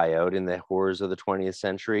didn't die out in the horrors of the 20th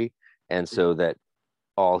century, and so that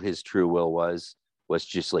all his true will was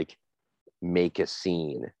just like make a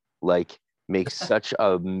scene, like make such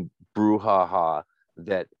a brouhaha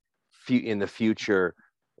that in the future,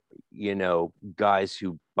 you know, guys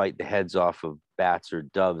who bite the heads off of bats or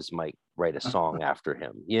doves might write a song after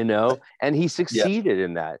him, you know. And he succeeded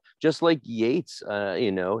in that, just like Yeats,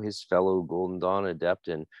 you know, his fellow Golden Dawn adept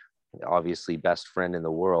and obviously best friend in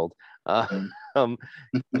the world,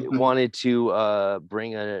 wanted to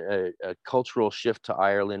bring a cultural shift to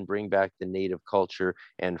Ireland, bring back the native culture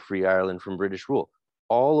and free Ireland from British rule.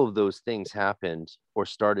 All of those things happened or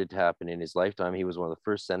started to happen in his lifetime. He was one of the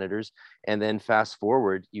first senators. And then fast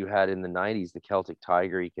forward, you had in the 90s, the Celtic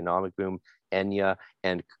Tiger economic boom, Enya,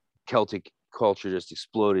 and Celtic culture just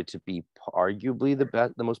exploded to be arguably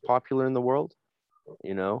the most popular in the world.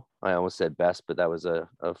 You know, I almost said best, but that was a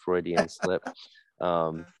Freudian slip.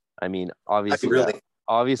 I mean,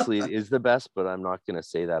 obviously it is the best, but I'm not going to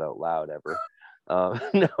say that out loud ever.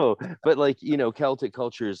 No, but like, you know, Celtic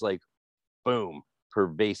culture is like, boom,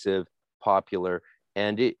 pervasive, popular.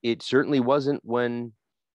 And it certainly wasn't when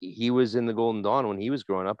he was in the Golden Dawn, when he was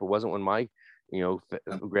growing up. It wasn't when my, you know,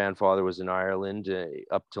 grandfather was in Ireland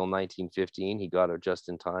up till 1915. He got out just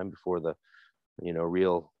in time before the, you know,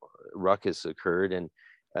 real ruckus occurred. And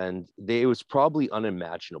it was probably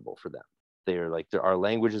unimaginable for them. They're like, our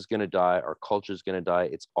language is going to die, our culture is going to die,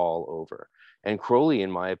 it's all over. And Crowley, in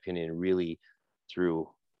my opinion, really, through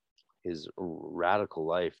his radical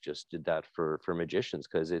life, just did that for magicians,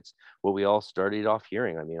 because it's what we all started off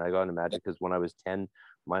hearing. I mean, I got into magic because when I was 10,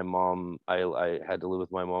 my mom, I had to live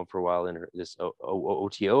with my mom for a while in this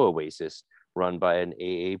OTO oasis run by an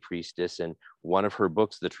AA priestess, and one of her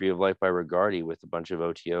books, The Tree of Life by Regardie, with a bunch of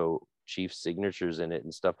OTO chief signatures in it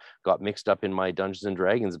and stuff, got mixed up in my Dungeons and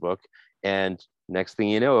Dragons book. And next thing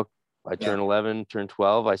you know, I turn 11, turn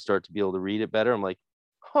 12, I start to be able to read it better. I'm like,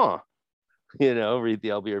 huh, read the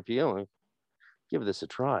LBRP. I'm give this a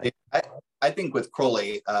try. I think with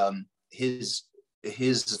Crowley, his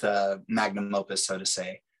magnum opus, so to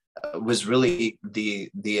say, was really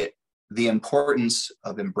the importance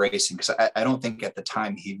of embracing, because I don't think at the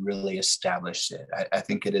time he really established it. I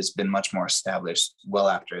think it has been much more established well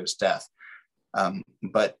after his death.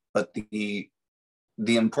 But the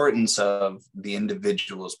importance of the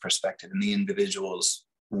individual's perspective and the individual's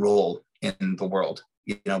role in the world,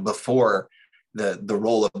 before the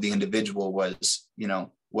role of the individual was,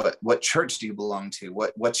 what church do you belong to?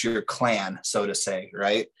 What's your clan, so to say,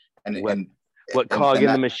 right? What cog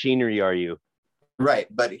in the machinery are you? Right.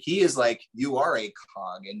 But he is like, you are a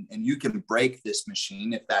cog, and you can break this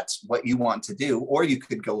machine if that's what you want to do, or you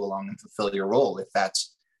could go along and fulfill your role if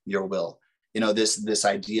that's your will. This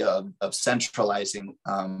idea of centralizing,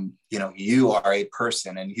 you are a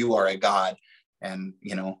person and you are a God, and,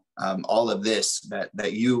 all of this,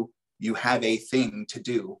 that you have a thing to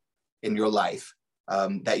do in your life,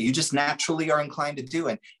 that you just naturally are inclined to do.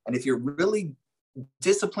 And if you're really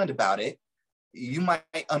disciplined about it, you might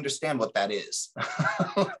understand what that is.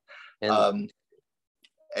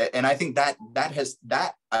 And I think that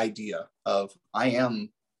idea of I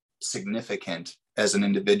am significant as an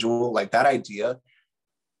individual, like that idea,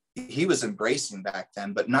 he was embracing back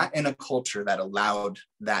then, but not in a culture that allowed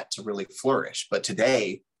that to really flourish. But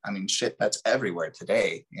today, I mean, shit, that's everywhere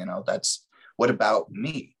today. That's what about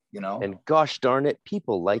me, And gosh darn it,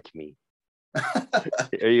 people like me.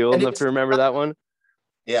 Are you old enough to remember that one?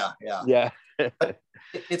 Yeah. But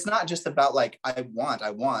it's not just about like, I want,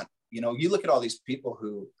 you look at all these people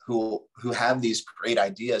who have these great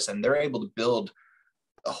ideas, and they're able to build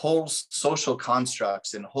a whole social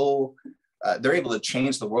constructs and they're able to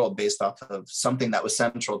change the world based off of something that was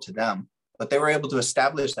central to them. But they were able to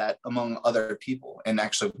establish that among other people and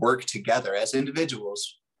actually work together as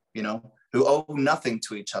individuals, who owe nothing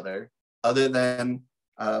to each other other than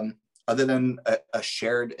a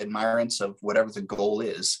shared admirance of whatever the goal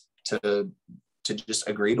is, to just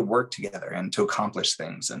agree to work together and to accomplish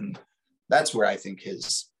things. And that's where I think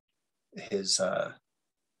his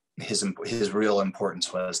real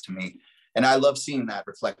importance was to me. And I love seeing that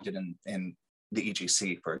reflected in the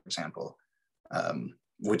EGC, for example,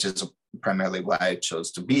 which is primarily why I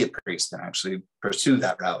chose to be a priest and actually pursue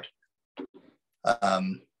that route.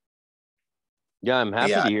 Yeah, I'm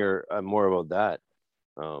happy to hear more about that.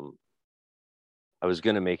 I was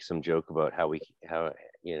going to make some joke about how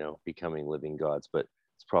becoming living gods, but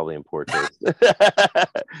it's probably in poor taste.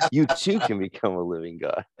 You too can become a living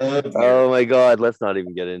god. Oh my God, let's not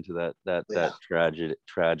even get into that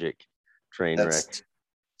tragic train wreck.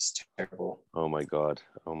 It's terrible. Oh my God.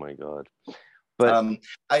 But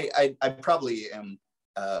I probably am.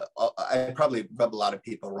 I probably rub a lot of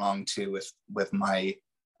people wrong too with my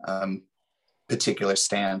particular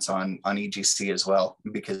stance on EGC as well,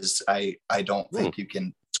 because I don't think you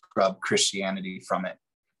can scrub Christianity from it.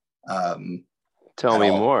 Tell me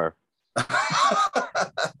more.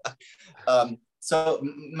 So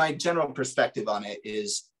my general perspective on it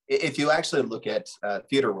is, if you actually look at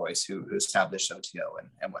Theodore Royce, who established OTO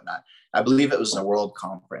and whatnot, I believe it was a world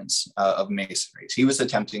conference of Masonry. He was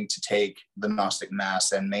attempting to take the Gnostic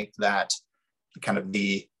Mass and make that kind of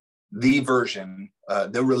the version,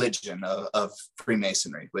 the religion of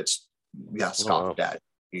Freemasonry, which scoffed at.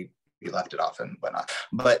 He left it off and whatnot.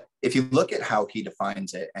 But if you look at how he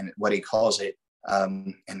defines it and what he calls it,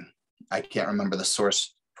 and I can't remember the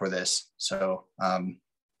source for this, so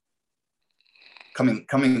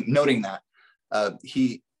noting that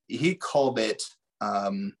he called it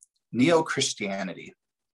neo-Christianity.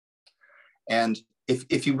 And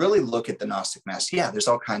if you really look at the Gnostic Mass, there's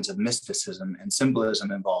all kinds of mysticism and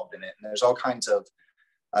symbolism involved in it, and there's all kinds of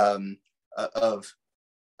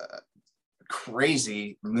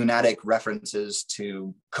crazy lunatic references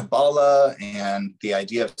to Kabbalah and the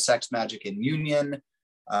idea of sex, magic, and union,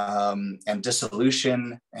 and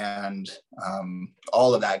dissolution, and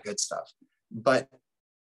all of that good stuff. But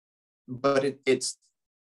it's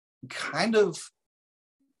kind of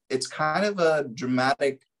a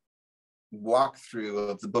dramatic walkthrough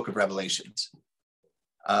of the Book of Revelations.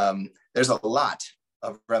 There's a lot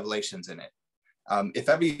of revelations in it. If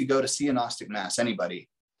ever you go to see a Gnostic Mass, anybody,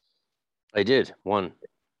 I did one.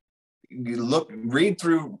 You read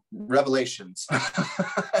through Revelations.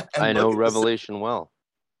 I know Revelation well.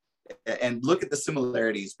 And look at the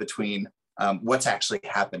similarities between what's actually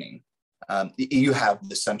happening. You have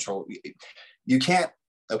the central, you can't,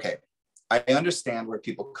 okay, I understand where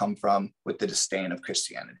people come from with the disdain of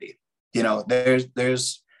Christianity.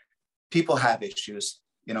 There's people have issues,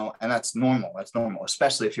 and that's normal,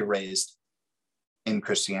 especially if you're raised in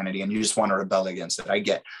Christianity and you just want to rebel against it. I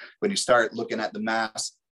get when you start looking at the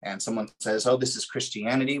Mass and someone says, oh, this is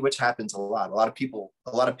Christianity, which happens a lot. A lot of people,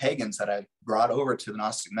 a lot of pagans that I've brought over to the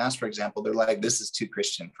Gnostic Mass, for example, they're like, this is too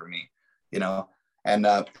Christian for me, you know? And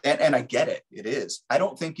I get it. It is. I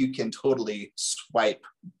don't think you can totally swipe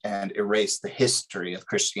and erase the history of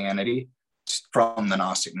Christianity from the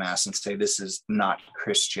Gnostic Mass and say this is not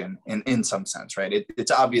Christian in some sense, right?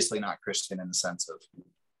 It's obviously not Christian in the sense of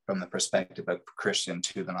from the perspective of Christian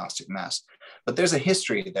to the Gnostic Mass, but there's a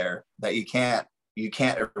history there that you can't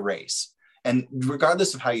erase. And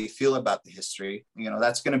regardless of how you feel about the history, you know,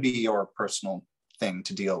 that's going to be your personal thing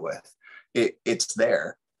to deal with. It's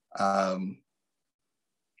there.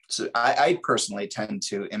 So I personally tend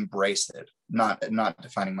to embrace it, not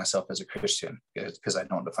defining myself as a Christian, because I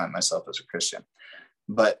don't define myself as a Christian,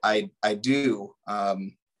 but I do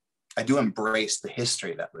embrace the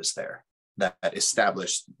history that was there, that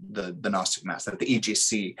established the Gnostic Mass, that the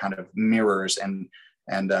EGC kind of mirrors and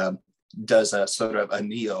does a sort of a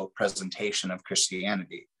neo presentation of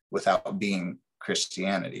Christianity without being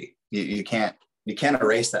Christianity. You can't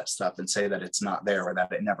erase that stuff and say that it's not there or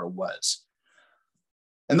that it never was.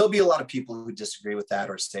 And there'll be a lot of people who disagree with that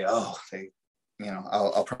or say, oh,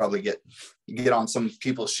 I'll probably get on some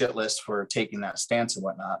people's shit list for taking that stance and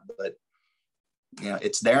whatnot. But, you know,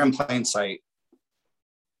 it's there in plain sight.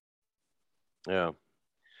 Yeah.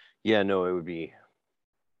 Yeah, no, it would be,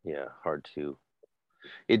 hard to,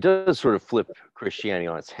 it does sort of flip Christianity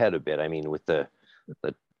on its head a bit. I mean, with the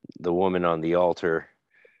woman on the altar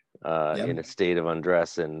in a state of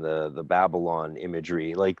undress and the Babylon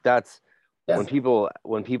imagery, like that's, when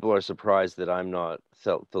people are surprised that I'm not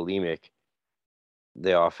thelemic,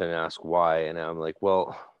 they often ask why, and I'm like,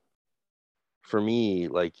 well, for me,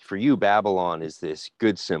 like for you, Babylon is this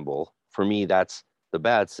good symbol. For me, that's the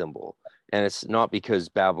bad symbol, and it's not because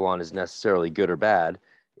Babylon is necessarily good or bad.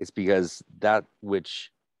 It's because that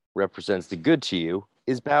which represents the good to you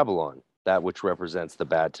is Babylon. That which represents the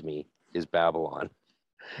bad to me is Babylon,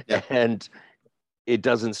 and it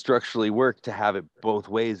doesn't structurally work to have it both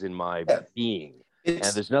ways in my being. And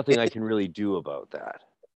there's nothing I can really do about that.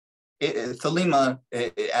 Thelema,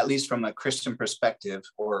 at least from a Christian perspective,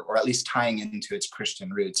 or at least tying into its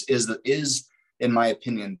Christian roots, is, in my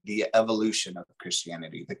opinion, the evolution of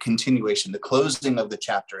Christianity, the continuation, the closing of the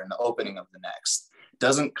chapter and the opening of the next. It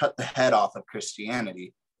doesn't cut the head off of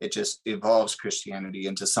Christianity. It just evolves Christianity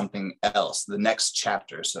into something else, the next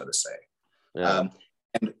chapter, so to say. Yeah.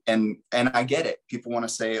 And I get it. People want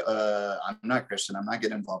to say, I'm not Christian. I'm not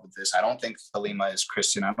getting involved with this. I don't think Thelema is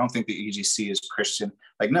Christian. I don't think the EGC is Christian.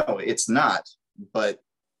 Like, no, it's not. But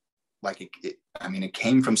like, it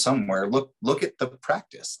came from somewhere. Look at the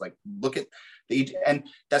practice. Like, look at and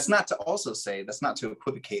that's not to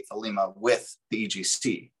equivocate Thelema with the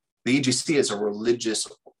EGC. The EGC is a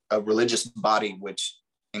religious body which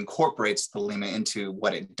incorporates Thelema into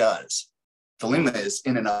what it does. Thelema is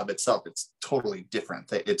in and of itself, it's totally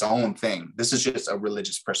different, its own thing. This is just a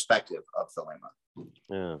religious perspective of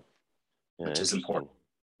Thelema, which is important.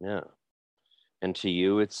 Yeah. And to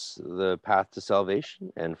you, it's the path to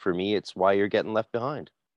salvation. And for me, it's why you're getting left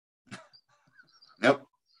behind. Yep.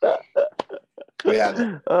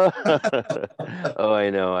 Yeah. Oh,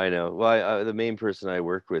 I know. Well, the main person I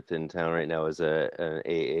work with in town right now is an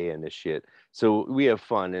AA initiate. So we have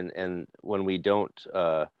fun. And when we don't,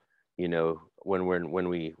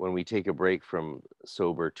 when we take a break from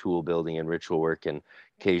sober tool building and ritual work and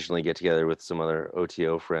occasionally get together with some other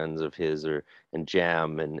OTO friends of his and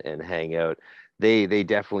jam and hang out, they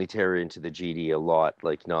definitely tear into the GD a lot,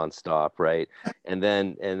 like nonstop, right? And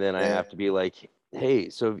then I have to be like, hey,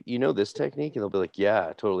 so you know this technique? And they'll be like,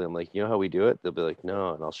 yeah, totally. I'm like, you know how we do it? They'll be like,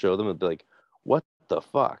 no. And I'll show them and be like, what the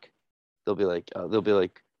fuck? They'll be like,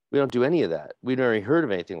 we don't do any of that. We've never heard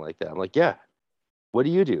of anything like that. I'm like, yeah. What do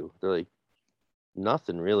you do? They're like,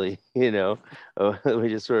 nothing really, we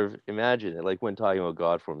just sort of imagine it. Like when talking about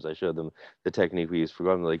God forms, I showed them the technique we use for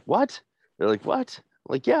God. They're like, what? They're like, what?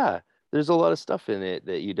 I'm like, yeah, there's a lot of stuff in it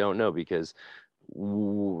that you don't know, because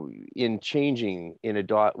in changing in a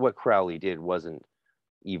dot, what Crowley did wasn't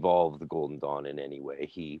evolve the Golden Dawn in any way.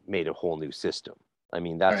 He made a whole new system. I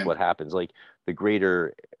mean, that's right. What happens. Like the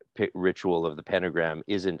greater ritual of the pentagram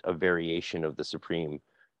isn't a variation of the supreme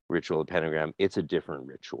ritual of the pentagram. It's a different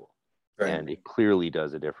ritual. Right. And it clearly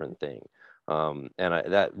does a different thing.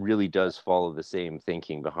 That really does follow the same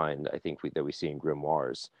thinking behind, I think, that we see in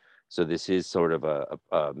grimoires. So this is sort of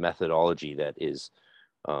a methodology that is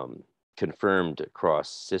confirmed across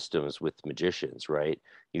systems with magicians, right?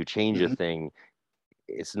 You change a thing,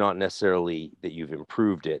 it's not necessarily that you've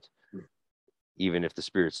improved it, even if the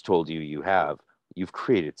spirits told you have. You've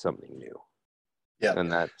created something new. Yeah.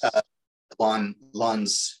 And that's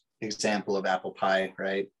Lon's example of apple pie,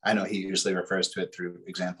 right? I know he usually refers to it through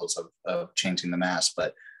examples of changing the mass,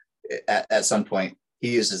 but at some point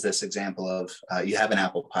he uses this example of you have an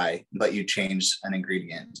apple pie, but you change an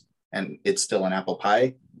ingredient and it's still an apple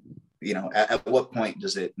pie. You know, at what point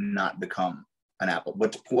does it not become an apple?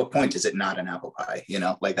 What point is it not an apple pie? You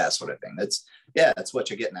know, like that sort of thing. That's what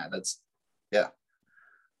you're getting at.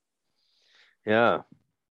 Yeah.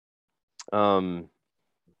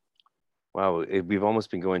 Wow, we've almost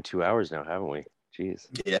been going 2 hours now, haven't we? Jeez.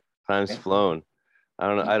 Yeah. Time's flown.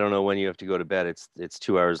 I don't know when you have to go to bed. It's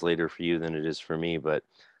 2 hours later for you than it is for me, but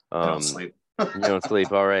I don't sleep. You don't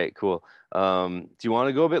sleep. All right, cool. Do you want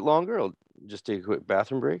to go a bit longer? I'll just take a quick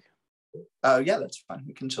bathroom break. Yeah, that's fine.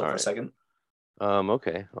 We can chill for a second.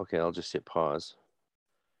 Okay. I'll just hit pause.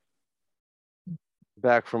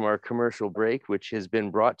 Back from our commercial break, which has been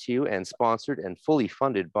brought to you and sponsored and fully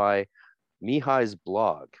funded by Mihai's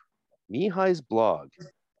blog. Mihai's blog,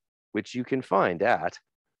 which you can find at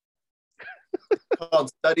called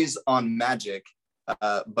Studies on Magic,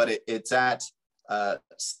 but it's at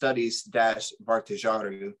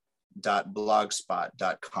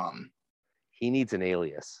studies-vartajaru.blogspot.com. He needs an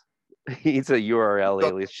alias. He needs a URL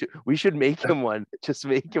alias. We should make him one. Just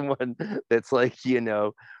make him one that's like,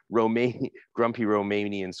 grumpy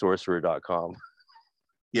Romanian sorcerer.com.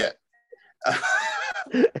 Yeah.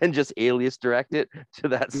 And just alias direct it to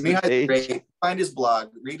that page. Great. Find his blog,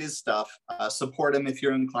 read his stuff, support him if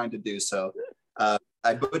you're inclined to do so. I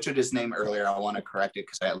butchered his name earlier. I want to correct it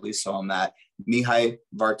because I at least saw him that. Mihai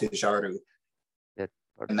Vartajaru.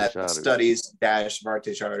 And that's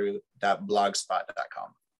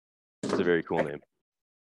studies-vartajaru.blogspot.com. It's a very cool name.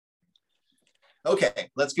 Okay,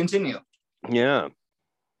 let's continue. Yeah.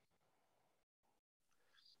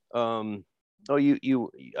 I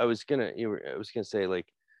was gonna say,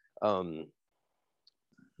 like, do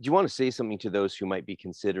you want to say something to those who might be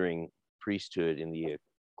considering priesthood in the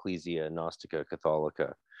Ecclesia Gnostica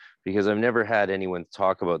Catholica? Because I've never had anyone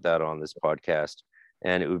talk about that on this podcast,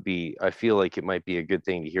 and I feel like it might be a good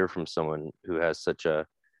thing to hear from someone who has such a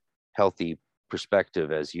healthy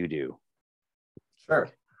perspective as you do. Sure.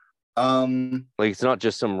 Like, it's not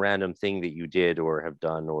just some random thing that you did or have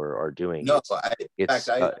done or are doing. No, it's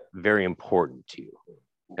very important to you.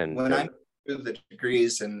 And when I through the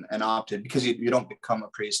degrees and opted, because you don't become a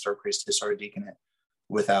priest or priestess or a deaconate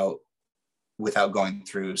without going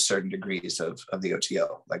through certain degrees of the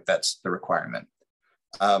OTO. Like, that's the requirement.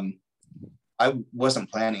 I wasn't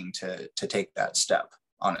planning to take that step,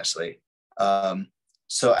 honestly.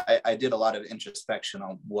 So I did a lot of introspection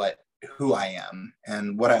on who I am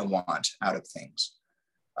and what I want out of things.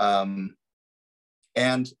 And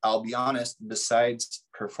I'll be honest, besides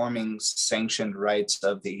performing sanctioned rites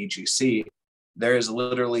of the EGC, there is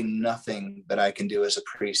literally nothing that I can do as a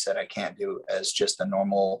priest that I can't do as just a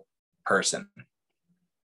normal person.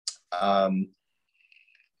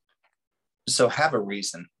 So have a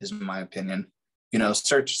reason, is my opinion.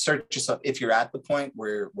 Search yourself. If you're at the point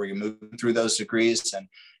where you're moving through those degrees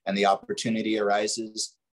and the opportunity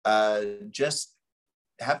arises, just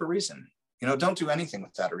have a reason. Don't do anything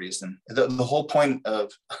without a reason. The whole point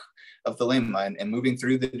of the Lema and moving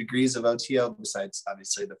through the degrees of OTO, besides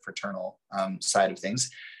obviously the fraternal side of things,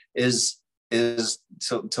 is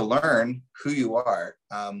to learn who you are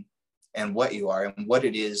and what you are and what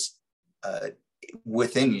it is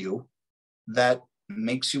within you that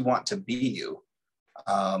makes you want to be you.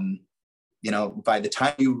 By the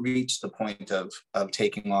time you reach the point of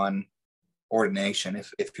taking on ordination,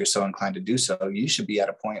 if you're so inclined to do so, you should be at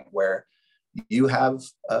a point where you have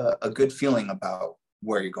a good feeling about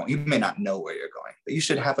where you're going. You may not know where you're going, but you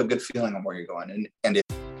should have a good feeling on where you're going.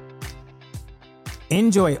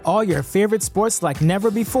 Enjoy all your favorite sports like never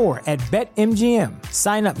before at BetMGM.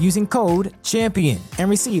 Sign up using code CHAMPION and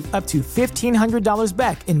receive up to $1,500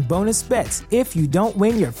 back in bonus bets if you don't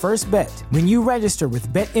win your first bet. When you register with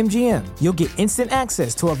BetMGM, you'll get instant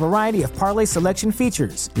access to a variety of parlay selection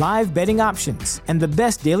features, live betting options, and the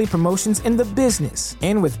best daily promotions in the business.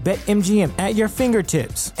 And with BetMGM at your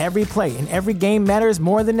fingertips, every play and every game matters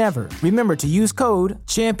more than ever. Remember to use code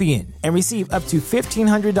CHAMPION and receive up to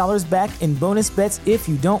 $1,500 back in bonus bets if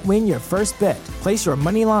you don't win your first bet. Place your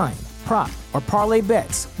money line, prop, or parlay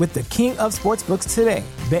bets with the king of sportsbooks today.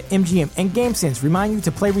 BetMGM and GameSense remind you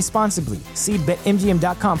to play responsibly. See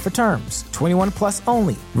BetMGM.com for terms. 21 plus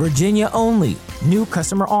only. Virginia only. New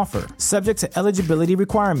customer offer. Subject to eligibility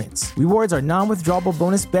requirements. Rewards are non-withdrawable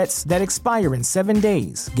bonus bets that expire in 7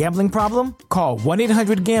 days. Gambling problem? Call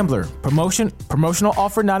 1-800-GAMBLER. Promotional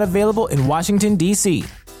offer not available in Washington, D.C.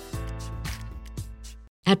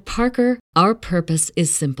 At Parker, our purpose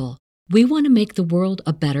is simple. We want to make the world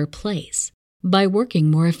a better place by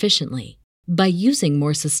working more efficiently, by using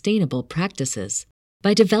more sustainable practices,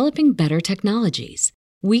 by developing better technologies.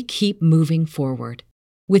 We keep moving forward.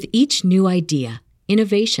 With each new idea,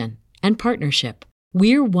 innovation, and partnership,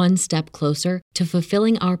 we're one step closer to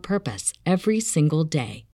fulfilling our purpose every single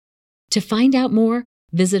day. To find out more,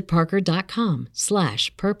 visit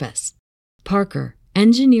parker.com/purpose. Parker,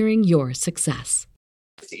 engineering your success.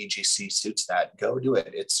 If the EGC suits that, go do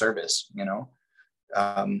it. It's service, you know.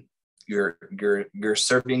 You're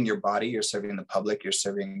serving your body, you're serving the public, you're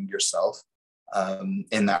serving yourself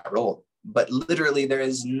in that role. But literally, there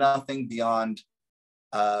is nothing beyond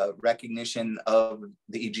recognition of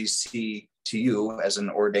the EGC to you as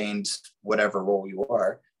an ordained whatever role you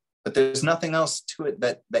are. But there's nothing else to it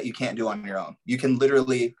that you can't do on your own. You can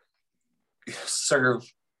literally serve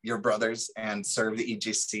your brothers and serve the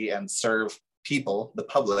EGC and serve people, the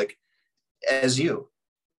public, as you.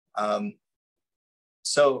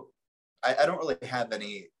 So I don't really have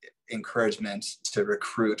any encouragement to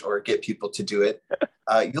recruit or get people to do it.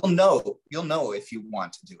 You'll know if you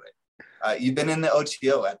want to do it. You've been in the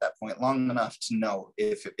OTO at that point long enough to know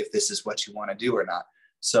if this is what you want to do or not.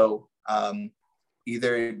 So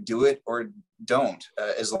either do it or don't.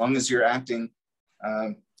 As long as you're acting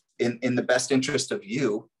in the best interest of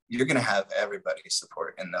you, you're going to have everybody's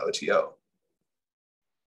support in the OTO.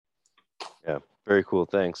 Yeah, very cool.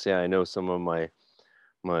 Thanks. Yeah, I know some of my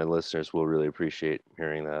listeners will really appreciate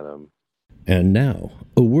hearing that. And now,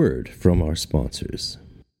 a word from our sponsors.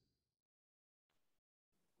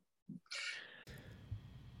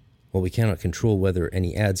 While we cannot control whether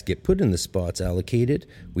any ads get put in the spots allocated,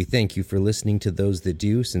 we thank you for listening to those that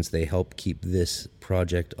do, since they help keep this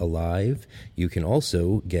project alive. You can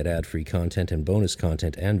also get ad-free content and bonus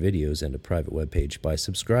content and videos and a private webpage by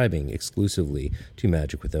subscribing exclusively to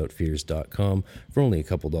magicwithoutfears.com for only a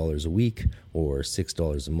couple dollars a week, or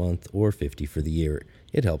 $6 a month, or $50 for the year.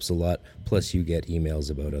 It helps a lot, plus you get emails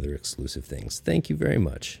about other exclusive things. Thank you very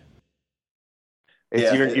much.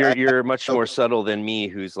 You're much more subtle than me,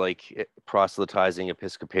 who's like proselytizing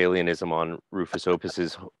Episcopalianism on Rufus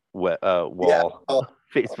Opus's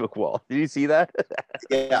Facebook wall. Did you see that?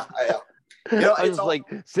 Yeah, I was like,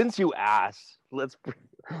 since you asked, let's,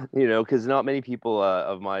 because not many people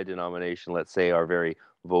of my denomination, let's say, are very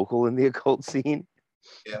vocal in the occult scene.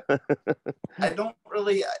 Yeah, I don't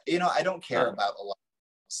really, I don't care about a lot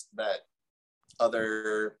that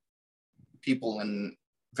other people in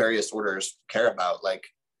various orders care about. Like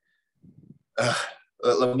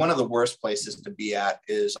one of the worst places to be at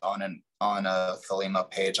is on a Thelema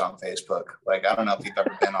page on Facebook. Like, I don't know if you've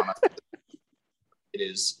ever been on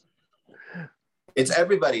it's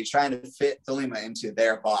everybody trying to fit Thelema into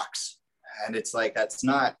their box, and it's like, that's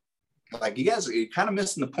not, like, you're kind of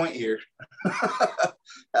missing the point here.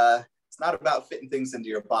 It's not about fitting things into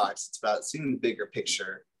your box, it's about seeing the bigger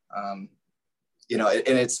picture. And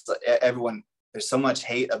it's everyone, there's so much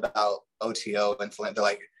hate about OTO, and they're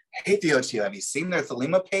like, I hate the OTO. Have you seen their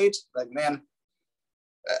Thelema page? Like, man,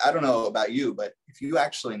 I don't know about you, but if you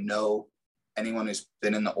actually know anyone who's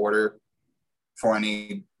been in the order for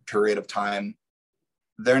any period of time,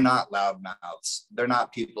 they're not loudmouths. They're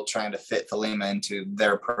not people trying to fit Thelema into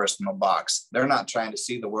their personal box. They're not trying to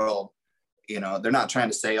see the world. They're not trying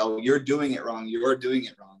to say, oh, you're doing it wrong. You're doing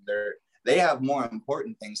it wrong. They have more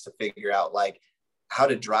important things to figure out, like how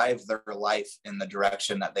to drive their life in the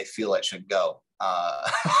direction that they feel it should go.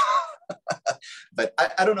 But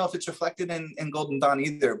I don't know if it's reflected in Golden Dawn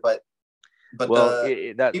either. But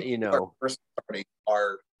the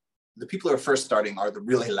people who are first starting are the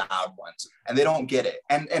really loud ones, and they don't get it.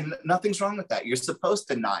 And nothing's wrong with that. You're supposed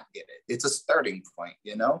to not get it. It's a starting point,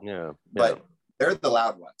 Yeah. But they're the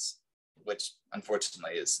loud ones, which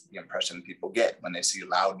unfortunately is the impression people get when they see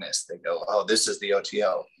loudness. They go, "Oh, this is the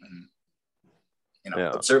OTO." And,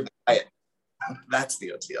 observe the quiet. That's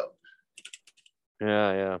the OTO.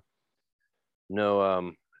 Yeah.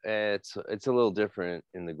 No, it's a little different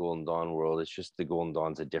in the Golden Dawn world. It's just the Golden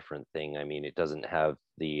Dawn's a different thing. I mean, it doesn't have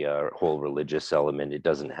the whole religious element. It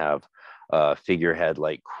doesn't have a figurehead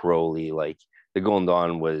like Crowley. Like, the Golden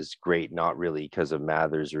Dawn was great, not really because of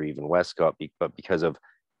Mathers or even Westcott, but because of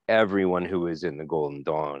everyone who was in the Golden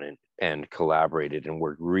Dawn and collaborated and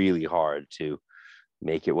worked really hard to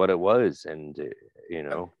make it what it was. And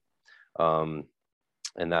and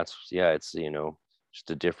that's, it's just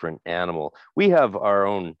a different animal. We have our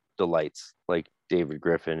own delights, like David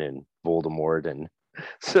Griffin and Voldemort, and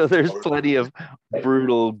so there's plenty of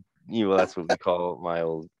brutal, that's what we call my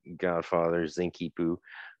old godfather, Zinky Poo,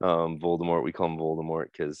 Voldemort. We call him Voldemort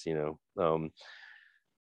because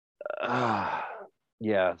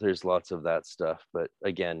there's lots of that stuff. But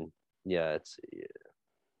again, yeah,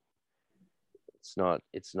 it's not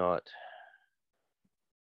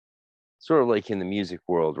sort of like in the music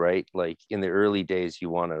world, right? Like in the early days, you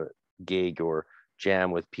want to gig or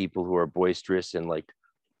jam with people who are boisterous and like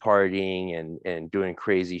partying and doing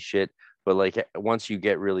crazy shit. But like once you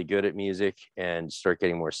get really good at music and start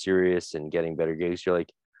getting more serious and getting better gigs, you're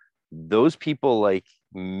like, those people like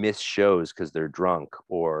miss shows because they're drunk,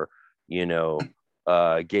 or you know,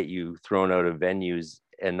 get you thrown out of venues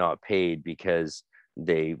and not paid because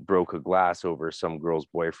they broke a glass over some girl's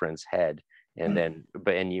boyfriend's head. And then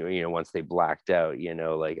and you know, once they blacked out, you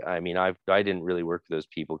know, like I mean, I didn't really work with those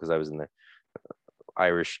people because I was in the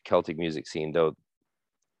Irish Celtic music scene, though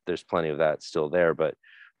there's plenty of that still there. But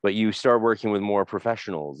you start working with more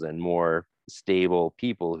professionals and more stable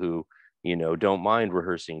people who, you know, don't mind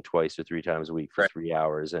rehearsing twice or three times a week for 3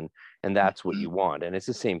 hours, and that's what you want. And it's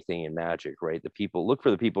the same thing in magic, right? The people, look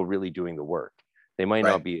for the people really doing the work. They might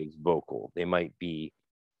not be as vocal, they might be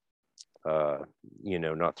you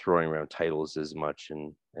know, not throwing around titles as much,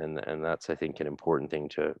 and that's, I think, an important thing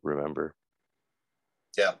to remember.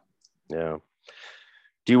 Yeah.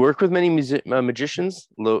 Do you work with many magicians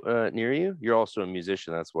near you? You're also a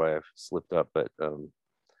musician, that's why I've slipped up. But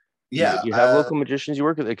you have local magicians you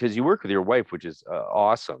work with, because you work with your wife, which is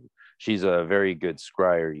awesome. She's a very good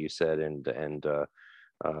scryer, you said, and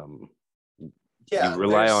you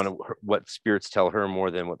rely on what spirits tell her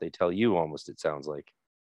more than what they tell you, almost, it sounds like.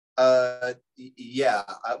 Yeah.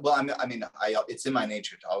 Well, I mean, it's in my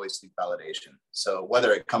nature to always seek validation. So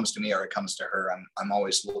whether it comes to me or it comes to her, I'm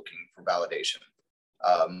always looking for validation.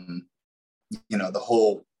 You know, the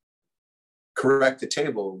whole correct the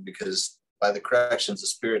table, because by the corrections the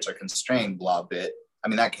spirits are constrained, blah bit. I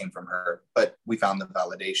mean, that came from her, but we found the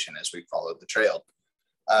validation as we followed the trail.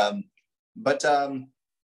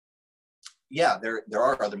 Yeah, there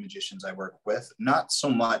are other magicians I work with, not so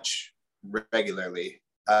much regularly.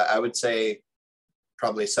 I would say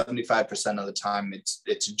probably 75% of the time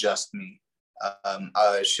it's just me.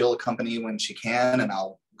 She'll accompany when she can, and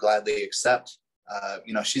I'll gladly accept.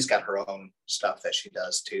 You know, she's got her own stuff that she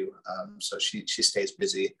does too, so she stays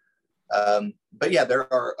busy. But yeah,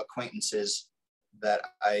 there are acquaintances that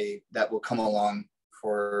will come along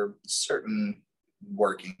for certain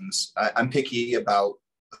workings. I'm picky about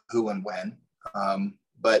who and when,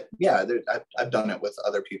 but yeah, I've done it with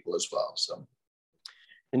other people as well. So.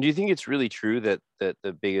 And do you think it's really true that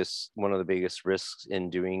one of the biggest risks in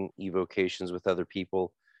doing evocations with other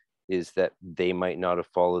people is that they might not have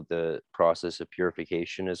followed the process of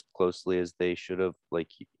purification as closely as they should have, like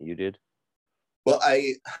you did? Well,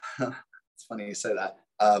 it's funny you say that.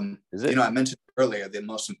 Is it? You know, I mentioned earlier,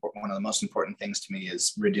 one of the most important things to me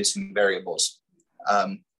is reducing variables.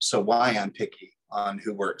 So why I'm picky on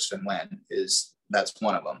who works and when that's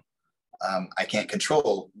one of them. I can't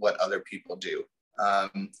control what other people do.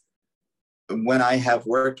 When I have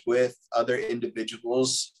worked with other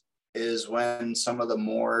individuals is when some of the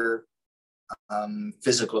more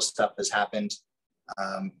physical stuff has happened.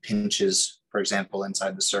 Pinches, for example,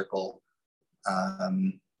 inside the circle.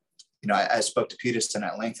 You know, I spoke to Peterson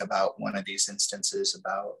at length about one of these instances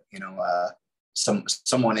about, you know,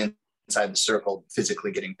 someone inside the circle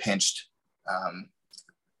physically getting pinched.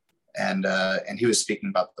 And he was speaking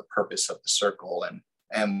about the purpose of the circle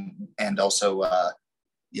and also,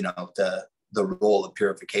 you know, the role of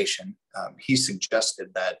purification. He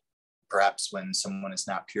suggested that perhaps when someone is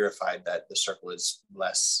not purified, that the circle is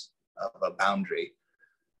less of a boundary,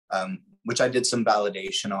 which I did some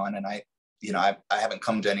validation on. And I haven't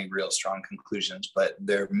come to any real strong conclusions, but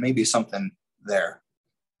there may be something there.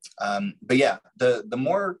 But yeah, the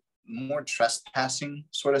more trespassing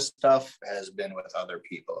sort of stuff has been with other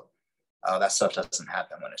people. That stuff doesn't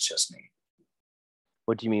happen when it's just me.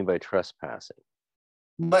 What do you mean by trespassing?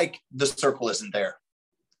 Like the circle isn't there.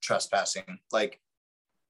 Trespassing, like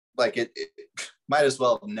it might as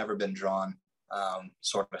well have never been drawn,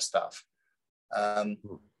 sort of stuff.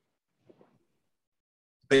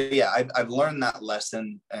 But yeah, I've learned that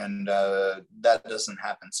lesson, and that doesn't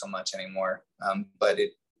happen so much anymore. But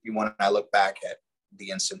when I look back at the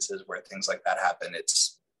instances where things like that happen,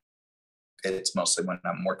 it's mostly when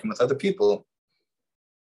I'm working with other people.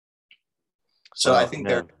 So I think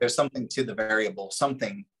there's something to the variable,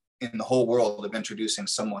 something in the whole world of introducing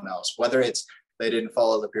someone else, whether it's they didn't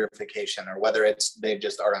follow the purification, or whether it's they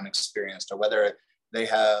just are unexperienced, or whether they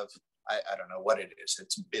have, I don't know what it is.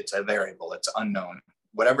 It's a variable, it's unknown.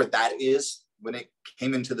 Whatever that is, when it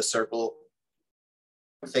came into the circle,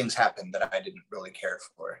 things happened that I didn't really care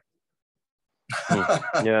for.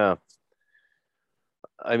 Yeah.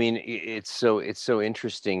 I mean, it's so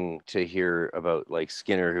interesting to hear about like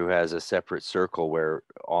Skinner, who has a separate circle where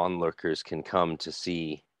onlookers can come to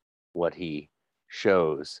see what he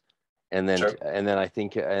shows, and then Sure. I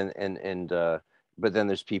think but then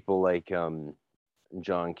there's people like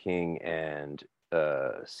John King and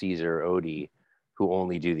Caesar Odie who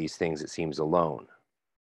only do these things, it seems, alone.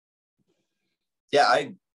 Yeah,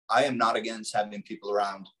 I am not against having people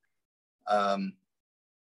around.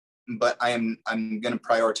 But I'm going to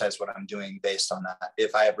prioritize what I'm doing based on that.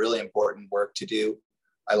 If I have really important work to do,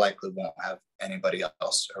 I likely won't have anybody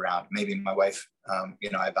else around. Maybe my wife,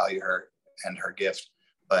 I value her and her gift,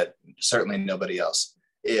 but certainly nobody else.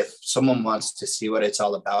 If someone wants to see what it's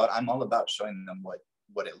all about, I'm all about showing them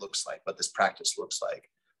what it looks like, what this practice looks like,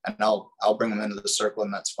 and I'll bring them into the circle,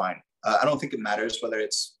 and that's fine. I don't think it matters whether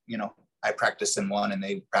it's I practice in one and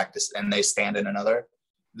they practice and they stand in another.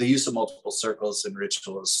 The use of multiple circles and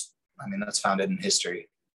rituals, I mean, that's founded in history.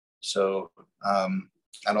 So I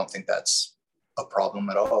don't think that's a problem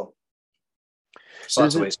at all. There's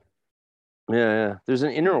lots of ways. Yeah. There's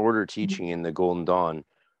an inner order teaching in the Golden Dawn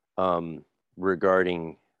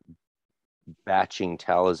regarding batching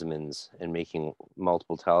talismans and making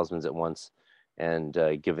multiple talismans at once and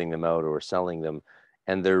giving them out or selling them.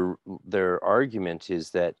 And their argument is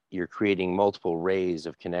that you're creating multiple rays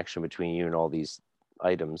of connection between you and all these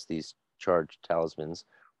items, these charged talismans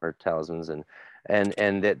or talismans, and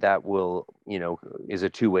that will, is a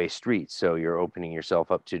two-way street. So you're opening yourself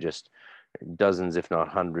up to just dozens, if not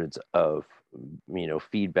hundreds of,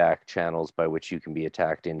 feedback channels by which you can be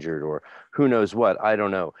attacked, injured, or who knows what. I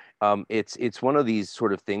don't know. It's one of these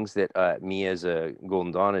sort of things that me as a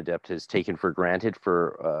Golden Dawn adept has taken for granted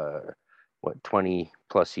for 20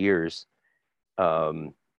 plus years.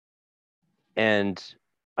 And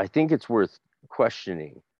I think it's worth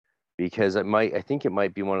questioning, because I think it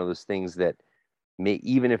might be one of those things that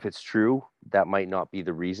even if it's true, that might not be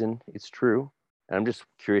the reason it's true. And I'm just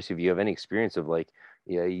curious if you have any experience of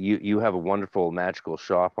you have a wonderful magical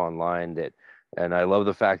shop online and I love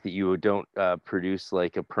the fact that you don't produce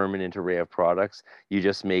like a permanent array of products. You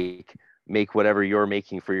just make whatever you're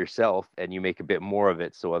making for yourself, and you make a bit more of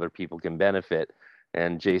it so other people can benefit.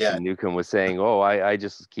 And Jason Newcomb was saying, I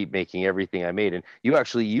just keep making everything I made. And you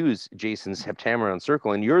actually use Jason's Heptameron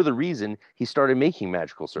circle, and you're the reason he started making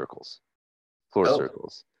magical circles, floor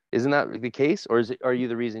circles. Isn't that the case? Or are you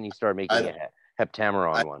the reason he started making a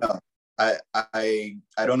Heptameron one? I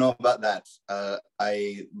don't know about that.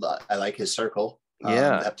 I like his circle.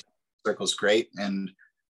 Yeah. Circle's great. And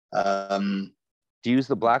do you use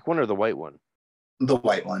the black one or the white one? The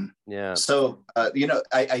white one. Yeah. So, I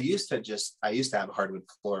used to have a hardwood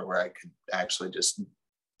floor where I could actually just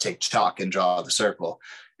take chalk and draw the circle.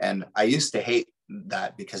 And I used to hate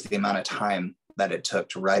that because the amount of time that it took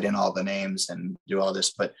to write in all the names and do all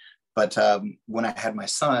this. But when I had my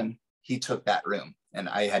son, he took that room and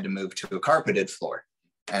I had to move to a carpeted floor,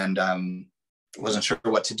 and wasn't sure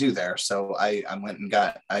what to do there. So I went and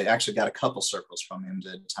I actually got a couple circles from him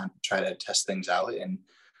to try to test things out. And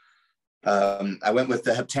I went with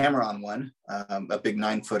the Heptameron one, a big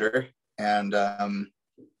 9-footer, and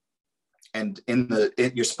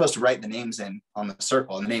you're supposed to write the names in on the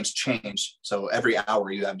circle, and the names change. So every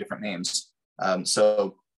hour you have different names.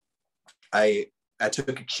 So I took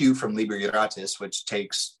a cue from Liber Iuratus, which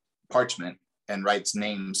takes parchment and writes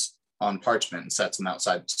names on parchment and sets them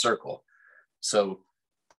outside the circle. So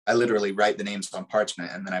I literally write the names on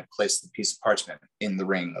parchment, and then I place the piece of parchment in the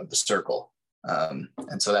ring of the circle. And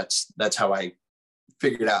so that's how I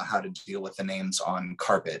figured out how to deal with the names on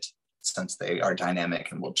carpet, since they are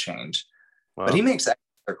dynamic and will change. Wow. But he makes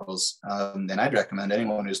circles, and I'd recommend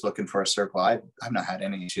anyone who's looking for a circle. I've not had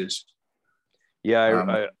any issues.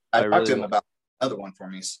 Yeah, I talked to him about another one for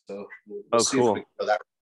me. So we'll see cool. if we can go that.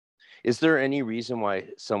 Is there any reason why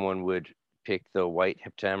someone would pick the white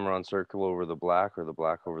Heptameron circle over the black, or the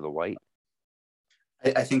black over the white?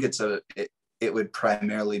 I think it would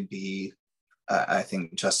primarily be, I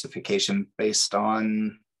think, justification based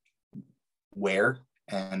on wear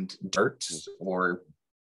and dirt, or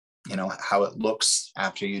how it looks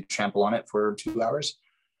after you trample on it for 2 hours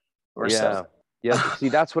or so. Yeah. See,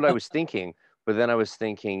 that's what I was thinking. But then I was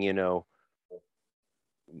thinking,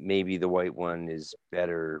 maybe the white one is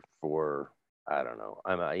better for, I don't know.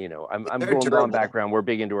 I'm Golden Dawn background. We're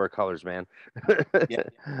big into our colors, man. Yeah.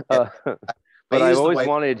 But I've always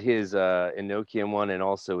wanted his Enochian one, and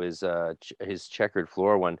also his checkered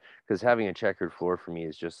floor one, because having a checkered floor for me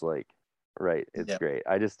is just like, right. It's great.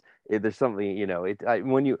 There's something,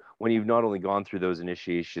 when you've not only gone through those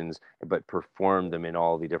initiations, but performed them in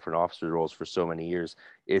all the different officer roles for so many years,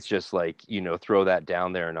 it's just like, throw that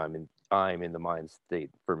down there and I'm in the mind state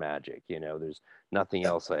for magic. There's nothing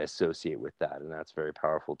else I associate with that, and that's a very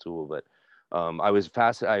powerful tool. But I was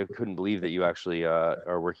fascinated. I couldn't believe that you actually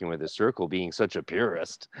are working with a circle, being such a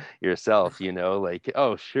purist yourself. Like,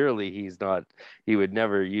 oh, surely he would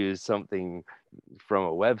never use something from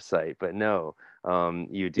a website. But no,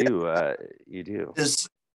 you do. You do.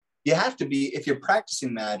 You have to be, if you're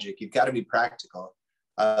practicing magic, you've got to be practical.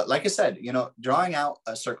 Like I said, drawing out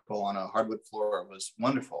a circle on a hardwood floor was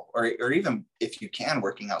wonderful. Or even if you can,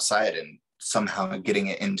 working outside and somehow getting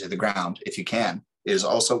it into the ground, if you can, is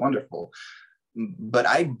also wonderful. But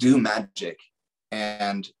I do magic,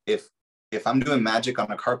 and if I'm doing magic on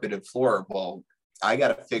a carpeted floor, well, I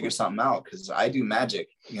got to figure something out because I do magic.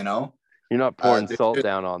 You're not pouring salt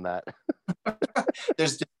down on that.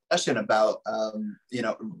 There's discussion about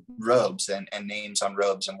robes and names on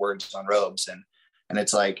robes and words on robes, and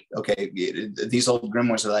it's like, okay, these old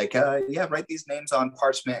grimoires are like, yeah, write these names on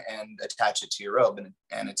parchment and attach it to your robe,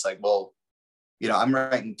 and it's like, well, I'm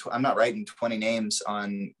not writing 20 names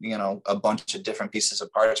on, a bunch of different pieces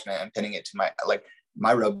of parchment and pinning it to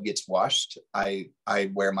my robe gets washed. I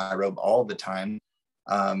wear my robe all the time.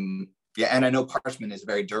 Yeah. And I know parchment is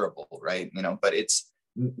very durable, right? But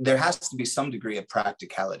there has to be some degree of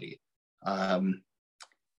practicality.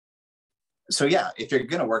 So yeah, if you're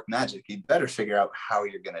going to work magic, you better figure out how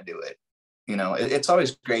you're going to do it. It's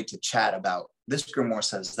always great to chat about this grimoire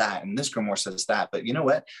says that and this grimoire says that, but you know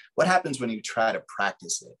what happens when you try to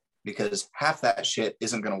practice it? Because half that shit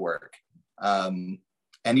isn't going to work. And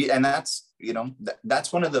that's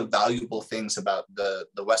that's one of the valuable things about the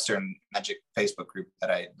Western Magic Facebook group that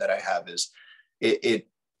I have is it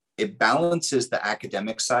balances the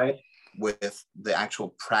academic side with the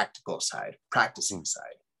actual practical side, practicing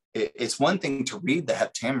side. It's one thing to read the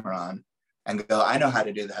Heptameron and go, I know how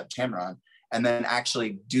to do the Heptameron, and then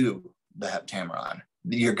actually do the Heptameron.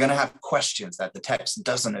 You're going to have questions that the text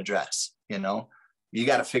doesn't address. You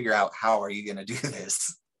got to figure out, how are you going to do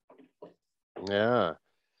this? Yeah.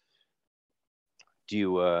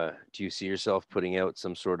 Do you see yourself putting out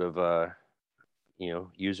some sort of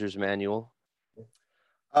user's manual?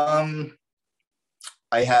 I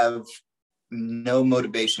have no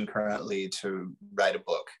motivation currently to write a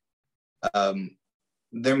book.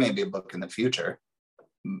 There may be a book in the future,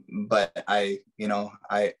 but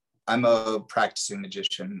I'm a practicing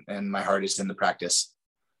magician and my heart is in the practice.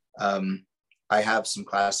 I have some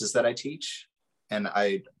classes that I teach, and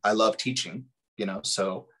I love teaching,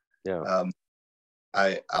 so yeah.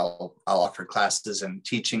 I'll offer classes and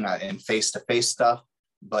teaching and face-to-face stuff.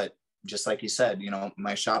 But just like you said,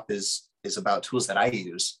 my shop is about tools that I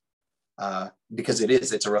use, because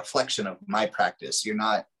it's a reflection of my practice.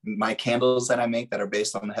 My candles that I make that are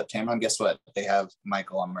based on the Heptameron, guess what? They have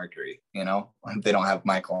Michael on Mercury, they don't have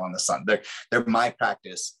Michael on the sun. They're my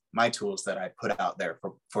practice, my tools that I put out there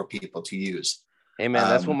for people to use. Hey man,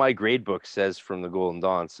 that's what my grade book says from the Golden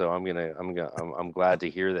Dawn. So I'm glad to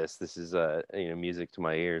hear this. This is music to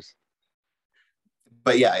my ears.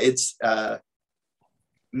 But yeah, it's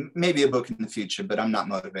maybe a book in the future, but I'm not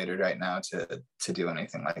motivated right now to do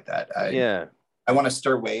anything like that. I want to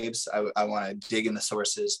stir waves. I want to dig in the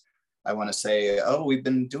sources. I want to say, oh, we've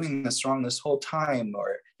been doing this wrong this whole time,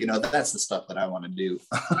 or that's the stuff that I want to do.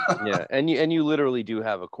 Yeah, and you literally do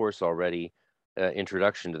have a course already,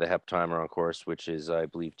 introduction to the Heptameron course, which is, I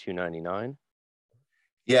believe, $299.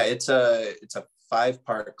 Yeah, it's a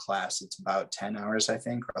 5-part class. It's about 10 hours, I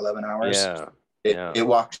think, or 11 hours. Yeah, it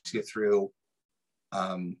walks you through,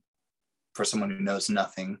 for someone who knows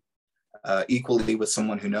nothing, equally with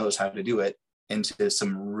someone who knows how to do it, into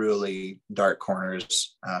some really dark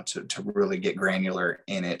corners, to really get granular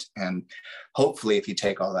in it. And hopefully if you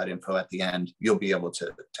take all that info at the end, you'll be able to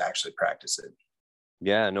actually practice it.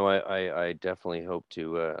 Yeah, no, I definitely hope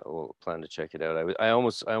to plan to check it out. I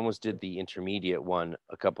almost did the intermediate one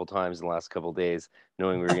a couple times in the last couple of days,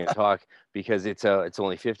 knowing we were going to talk, because it's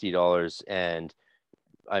only $50, and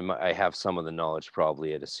I have some of the knowledge,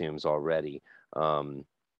 probably it assumes already. But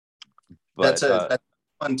that's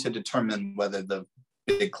fun to determine whether the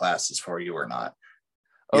big class is for you or not.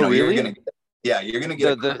 Really? You're gonna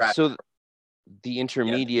get so the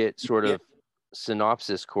intermediate sort of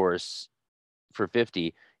synopsis course for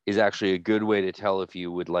 $50 is actually a good way to tell if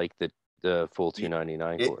you would like the full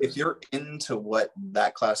 $299 course. If you're into what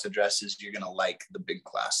that class addresses, you're gonna like the big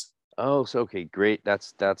class. Oh, so okay, great.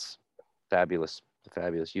 That's fabulous.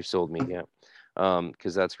 You've sold me, yeah.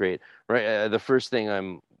 Because that's great. Right. The first thing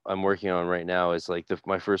I'm working on right now is like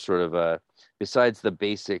my first sort of besides the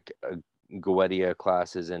basic Goetia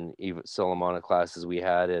classes and even Solomona classes we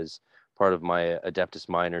had as part of my Adeptus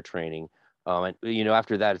Minor training. And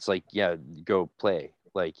after that, it's like, yeah, go play,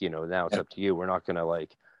 Like, you know, now it's up to you. We're not going to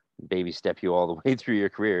like baby step you all the way through your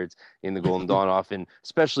career. It's in the Golden Dawn often,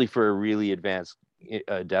 especially for a really advanced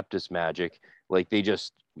Adeptus magic. Like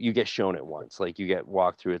you get shown it once, like you get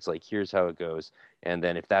walked through. It's like, here's how it goes. And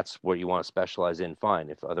then if that's what you want to specialize in, fine.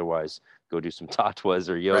 If otherwise, go do some tatwas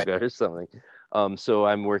or yoga or something. So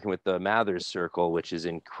I'm working with the Mathers Circle, which is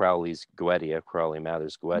in Crowley's Goetia, Crowley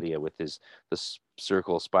Mathers Goetia, with the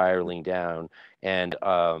circle spiraling down. And,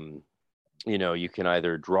 you know, you can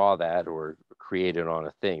either draw that or create it on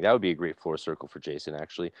a thing. That would be a great floor circle for Jason,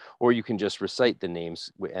 actually. Or you can just recite the names,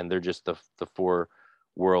 and they're just the four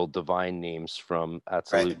world divine names from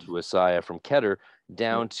Atzilut to Asaya, from Keter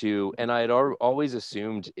down to, and I had always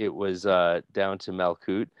assumed it was down to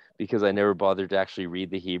Malkut, because I never bothered to actually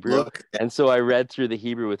read the Hebrew. And so I read through the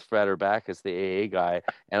Hebrew with Frater Bacchus, the AA guy,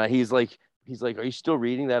 and he's like, are you still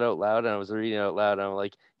reading that out loud? And I was reading it out loud, and I'm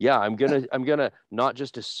like, yeah, I'm gonna not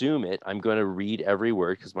just assume it, I'm gonna read every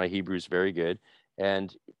word, because my Hebrew is very good,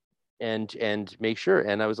 and make sure.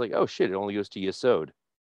 And I was like, oh shit, it only goes to Yesod.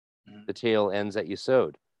 The tail ends at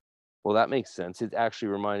Yesod. Well, that makes sense. It actually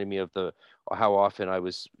reminded me of how often I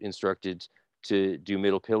was instructed to do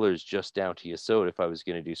middle pillars just down to Yesod if I was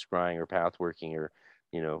going to do scrying or path working or,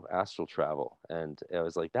 you know, astral travel. And I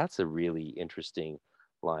was like, that's a really interesting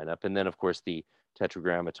lineup. And then, of course, the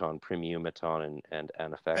Tetragrammaton, Premiumaton, and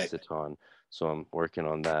Anaphaxiton. So I'm working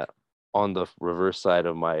on that on the reverse side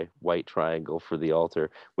of my white triangle for the altar,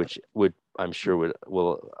 which I'm sure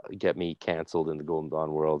will get me canceled in the Golden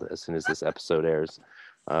Dawn world as soon as this episode airs.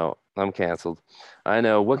 I'm canceled. I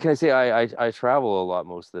know. What can I say? I travel a lot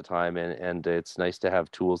most of the time, and it's nice to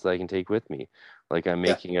have tools that I can take with me. Like I'm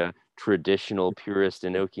making a traditional purist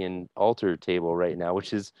Enochian altar table right now,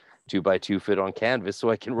 which is 2x2 fit on canvas, so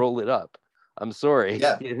I can roll it up. I'm sorry.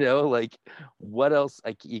 Yeah. You know, like what else?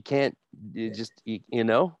 You can't. You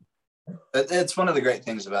know. It's one of the great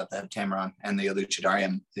things about the Heptameron and the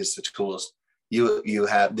Elucidarium is the tools. You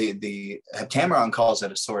have the Heptameron calls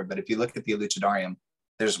it a sword, but if you look at the Elucidarium,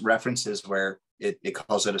 there's references where it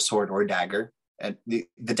calls it a sword or dagger. And the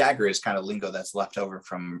dagger is kind of lingo that's left over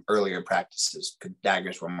from earlier practices, because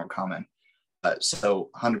daggers were more common. So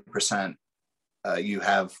 100% you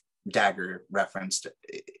have dagger referenced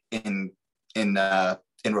in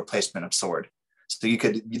replacement of sword. So you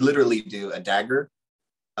could literally do a dagger,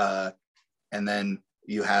 and then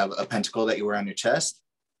you have a pentacle that you wear on your chest,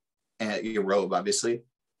 and your robe, obviously,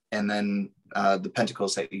 and then the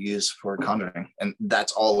pentacles that you use for conjuring, and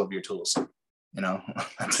that's all of your tools. You know,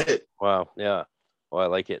 that's it. Wow. Yeah. Well, I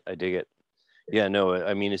like it. I dig it. Yeah. No.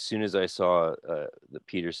 I mean, as soon as I saw that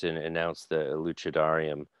Peterson announced the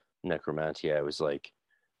Lucidarium Necromantia, I was like,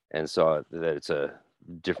 and saw that it's a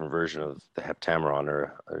different version of the Heptameron,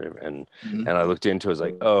 and I looked into it. I was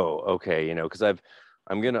like, oh, okay, you know, because I've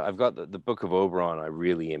got the Book of Oberon. I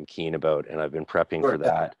really am keen about, and I've been prepping for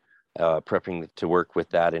that, prepping to work with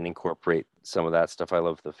that and incorporate some of that stuff. I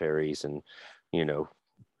love the fairies, and you know,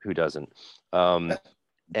 who doesn't?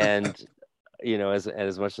 And you know, as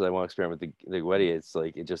much as I want to experiment with the Goetia, it's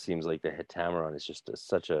like it just seems like the Heptameron is just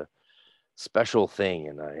such a special thing,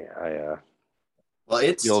 and I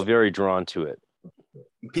feel very drawn to it.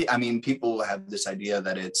 I mean, people have this idea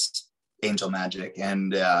that it's angel magic,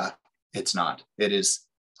 and it's not. It is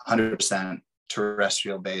 100%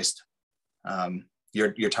 terrestrial based.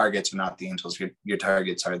 Your targets are not the angels. Your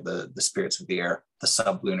targets are the spirits of the air, the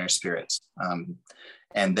sublunar spirits,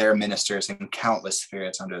 and their ministers and countless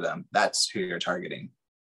spirits under them. That's who you're targeting,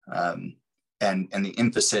 and the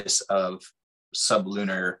emphasis of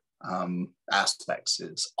sublunar aspects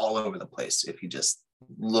is all over the place if you just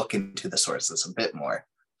look into the sources a bit more.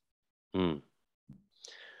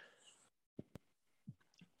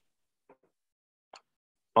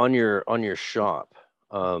 On your shop,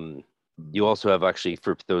 you also have, actually,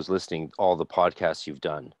 for those listening, all the podcasts you've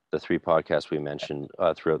done, the 3 podcasts we mentioned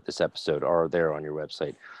throughout this episode are there on your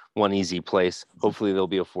website. One easy place. Hopefully there'll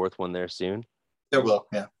be a 4th one there soon. There will,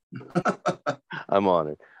 yeah. I'm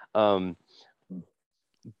honored.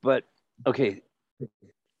 But okay,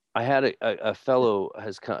 I had a fellow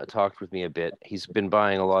has talked with me a bit. He's been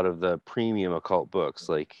buying a lot of the premium occult books,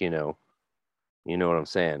 like, you know what I'm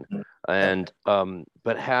saying, and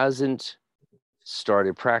but hasn't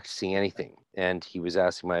started practicing anything. And he was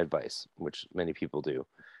asking my advice, which many people do,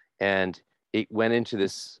 and it went into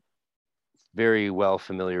this very well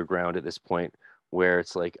familiar ground at this point, where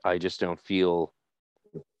it's like, I just don't feel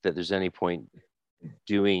that there's any point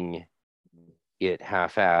doing it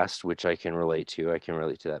half-assed, which I can relate to. I can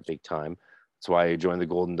relate to that big time. That's why I joined the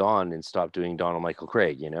Golden Dawn and stopped doing Donald Michael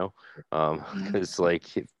Craig, you know, it's like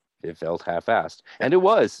it felt half-assed, and it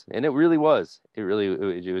was, and it really was.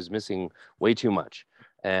 It was missing way too much.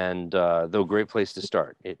 And though great place to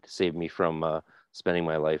start, it saved me from spending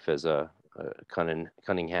my life as a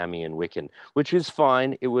Cunninghammy and Wiccan, which is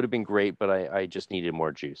fine. It would have been great, but I just needed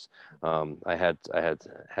more juice. I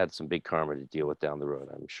had some big karma to deal with down the road,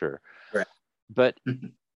 I'm sure. Right. But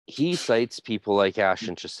he cites people like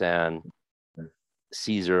Ashton Chassan,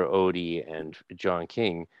 Caesar Odie, and John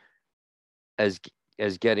King as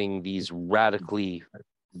getting these radically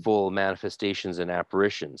full manifestations and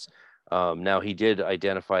apparitions. Now he did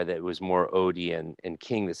identify that it was more Odie and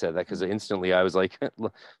King that said that, because instantly I was like,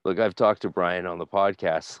 look, I've talked to Brian on the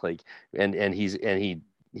podcast, like, and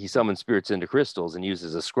he summons spirits into crystals and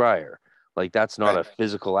uses a scryer. Like, that's not a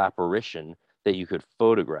physical apparition that you could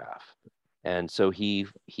photograph. And so he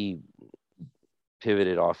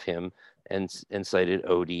pivoted off him and cited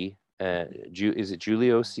Odie. Is it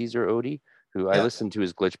Julio Caesar Odie? Who I listened to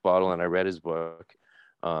his Glitch Bottle and I read his book,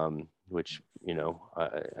 which, you know,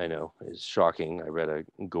 I know is shocking. I read a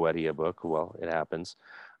Goetia book. Well, it happens.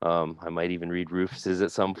 I might even read Rufus's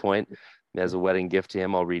at some point. As a wedding gift to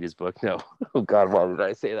him, I'll read his book. No. Oh, God, why did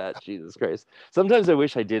I say that? Jesus Christ. Sometimes I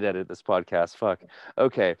wish I did edit this podcast. Fuck.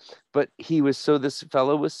 Okay. But this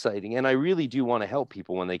fellow was citing, and I really do want to help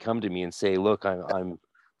people when they come to me and say, look,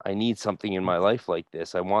 I need something in my life like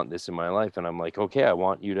this. I want this in my life. And I'm like, okay, I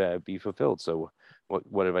want you to be fulfilled. So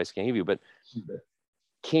what advice can I give you? But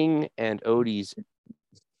King and Odie's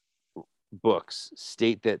books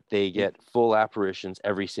state that they get full apparitions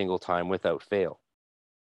every single time without fail.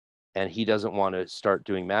 And he doesn't want to start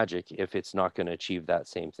doing magic if it's not going to achieve that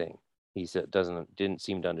same thing. He said didn't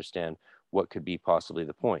seem to understand what could be possibly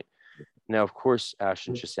the point. Now, of course,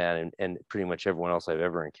 Ashton Chassan and pretty much everyone else I've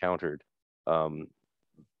ever encountered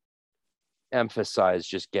emphasize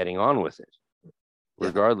just getting on with it,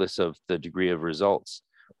 regardless of the degree of results.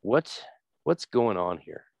 What's going on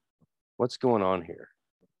here? What's going on here?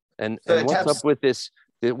 And what's up with this?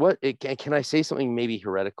 Can I say something maybe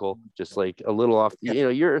heretical, just like a little off? You know,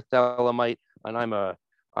 you're a Thelemite, and I'm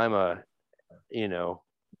a you know,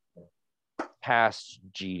 past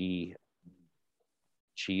GD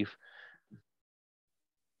chief.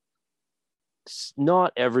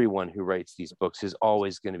 Not everyone who writes these books is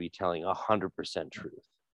always going to be telling 100% truth.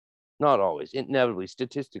 Not always, inevitably,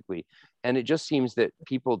 statistically. And it just seems that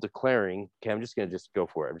people declaring, okay, I'm just going to go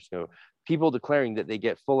for it. People declaring that they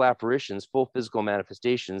get full apparitions, full physical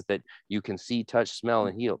manifestations that you can see, touch, smell,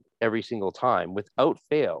 and heal every single time without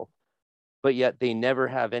fail. But yet they never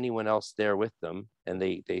have anyone else there with them. And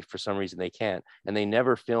they for some reason they can't. And they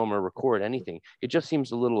never film or record anything. It just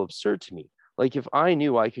seems a little absurd to me. Like, if I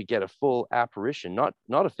knew I could get a full apparition, not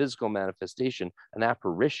a physical manifestation, an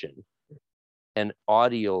apparition, and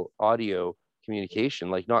audio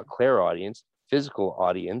communication, like not clairaudience, physical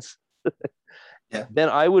audience, then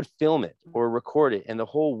I would film it or record it, and the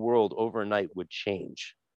whole world overnight would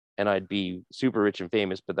change. And I'd be super rich and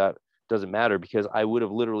famous, but that doesn't matter because I would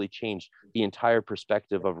have literally changed the entire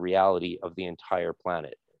perspective of reality of the entire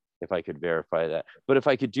planet if I could verify that. But if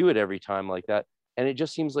I could do it every time like that, and it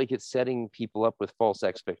just seems like it's setting people up with false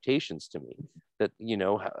expectations to me that, you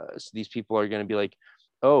know, these people are going to be like,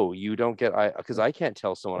 oh, you don't get, because I can't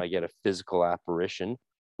tell someone I get a physical apparition,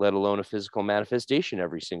 let alone a physical manifestation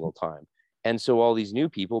every single time. And so all these new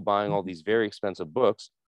people buying all these very expensive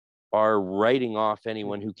books are writing off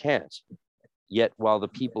anyone who can't. Yet while the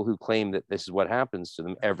people who claim that this is what happens to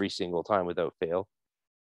them every single time without fail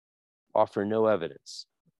offer no evidence.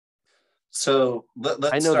 So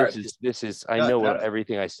let's I know start.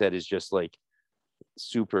 Everything I said is just like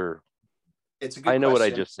super. It's a good I know question.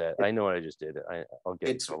 What I just said. I know what I just did. I'll get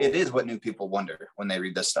it is what new people wonder when they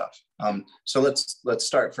read this stuff. So let's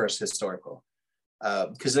start first historical,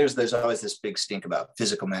 because there's always this big stink about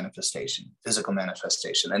physical manifestation,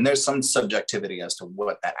 and there's some subjectivity as to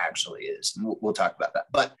what that actually is. And we'll talk about that.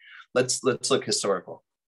 But let's look historical.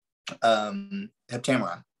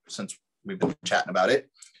 Heptameron, since we've been chatting about it.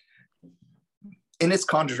 In its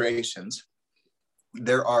conjurations,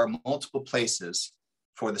 there are multiple places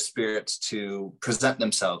for the spirits to present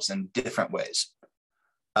themselves in different ways.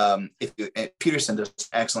 Peterson does an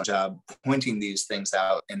excellent job pointing these things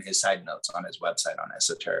out in his side notes on his website on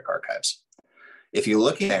Esoteric Archives. If you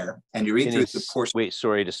look there and you read through the portion. Wait,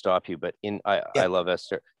 sorry to stop you, but I love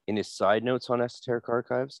Esther. In his side notes on Esoteric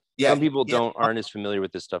Archives, some people aren't as familiar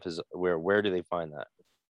with this stuff as where do they find that?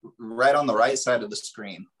 Right on the right side of the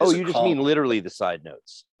screen. Oh, you just mean literally the side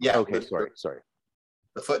notes? Yeah. Okay, sorry.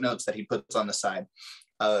 The footnotes that he puts on the side.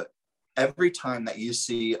 Every time that you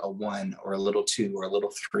see a 1 or a little 2 or a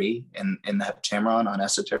little 3 in the Heptameron on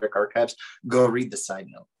Esoteric Archives, go read the side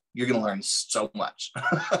note. You're going to learn so much.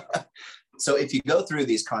 So if you go through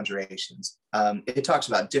these conjurations, it talks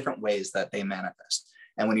about different ways that they manifest.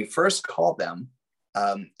 And when you first call them,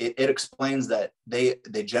 it explains that they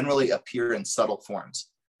generally appear in subtle forms.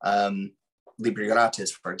 Liber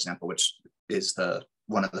Gratis, for example, which is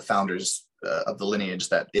one of the founders of the lineage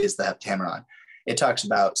that is the Heptameron, it talks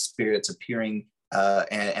about spirits appearing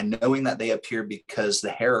and knowing that they appear because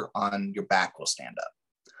the hair on your back will stand up,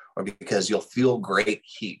 or because you'll feel great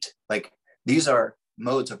heat. Like, these are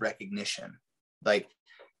modes of recognition. Like,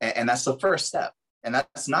 and that's the first step. And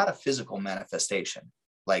that's not a physical manifestation,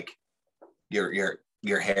 like your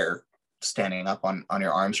hair standing up on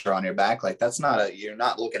your arms or on your back. Like, that's not you're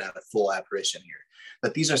not looking at a full apparition here.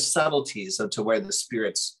 But these are subtleties to where the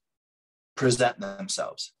spirits present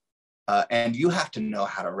themselves. And you have to know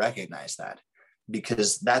how to recognize that,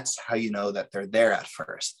 because that's how you know that they're there at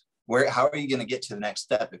first. How are you going to get to the next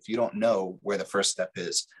step if you don't know where the first step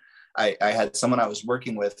is? I had someone I was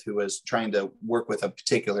working with who was trying to work with a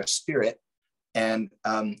particular spirit. And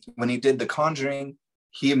when he did the conjuring,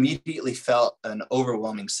 he immediately felt an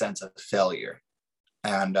overwhelming sense of failure.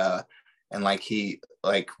 And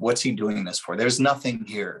what's he doing this for? There's nothing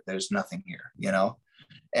here. There's nothing here, you know?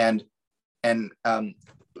 And in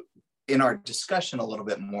our discussion a little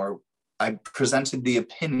bit more, I presented the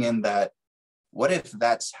opinion that, what if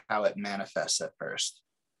that's how it manifests at first,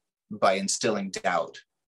 by instilling doubt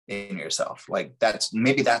in yourself? Like, that's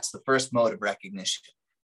the first mode of recognition,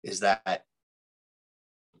 is that,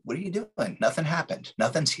 what are you doing? Nothing happened.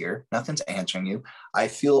 Nothing's here. Nothing's answering you. I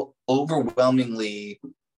feel overwhelmingly,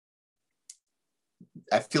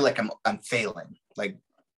 I feel like I'm failing, like,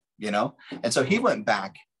 you know? And so he went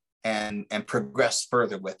back and progressed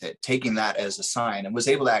further with it, taking that as a sign, and was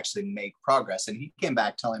able to actually make progress. And he came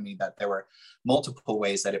back telling me that there were multiple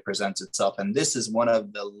ways that it presents itself. And this is one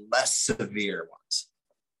of the less severe ones,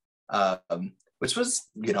 which was,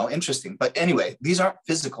 you know, interesting. But anyway, these aren't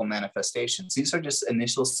physical manifestations. These are just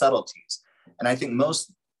initial subtleties. And I think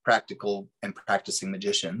most practical and practicing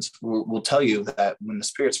magicians will tell you that when the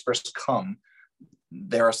spirits first come,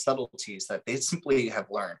 there are subtleties that they simply have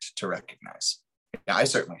learned to recognize. Yeah, I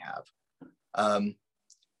certainly have.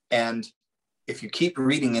 And if you keep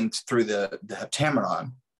reading through the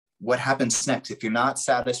Heptameron, what happens next? If you're not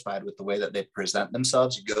satisfied with the way that they present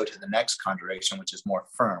themselves, you go to the next conjuration, which is more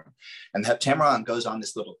firm. And the Heptameron goes on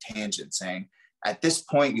this little tangent saying, at this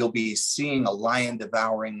point, you'll be seeing a lion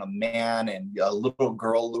devouring a man and a little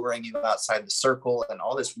girl luring you outside the circle and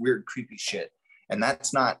all this weird, creepy shit. And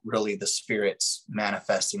that's not really the spirits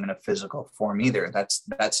manifesting in a physical form either.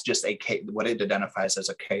 That's just what it identifies as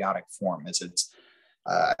a chaotic form. It's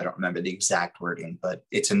I don't remember the exact wording, but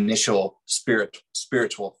its initial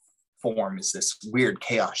spiritual form is this weird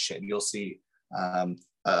chaos shit. You'll see a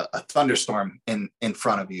thunderstorm in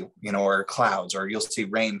front of you, you know, or clouds, or you'll see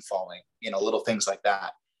rain falling, you know, little things like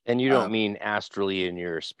that. And you don't mean astrally in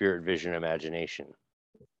your spirit vision imagination?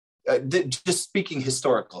 Just speaking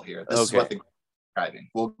historical here. This is what the driving.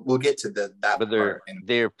 We'll get to that. But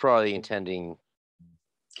they're probably intending.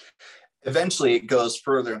 Eventually, it goes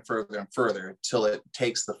further and further and further till it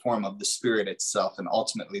takes the form of the spirit itself, and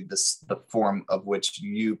ultimately the form of which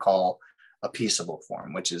you call a peaceable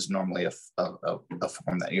form, which is normally a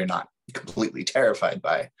form that you're not completely terrified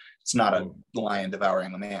by. It's not a lion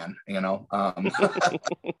devouring a man, you know.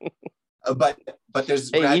 But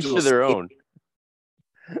there's each to their own.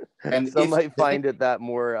 And some might find it that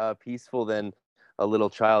more peaceful than a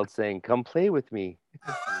little child saying, "Come play with me."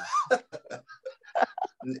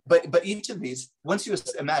 But each of these, once you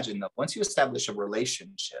establish a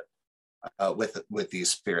relationship with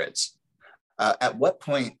these spirits, at what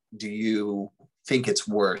point do you think it's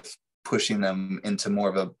worth pushing them into more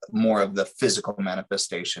of the physical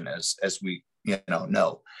manifestation as we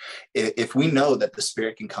know? If we know that the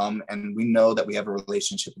spirit can come, and we know that we have a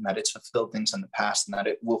relationship, and that it's fulfilled things in the past and that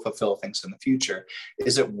it will fulfill things in the future,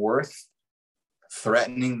 is it worth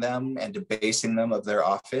threatening them and debasing them of their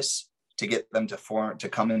office to get them to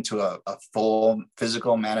come into a full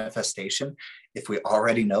physical manifestation if we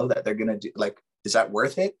already know that they're going to do? Like, is that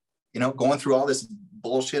worth it? You know, going through all this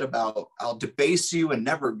bullshit about I'll debase you and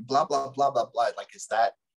never blah blah blah blah blah. Like, is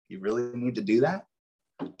that, you really need to do that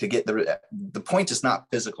to get the point? Is not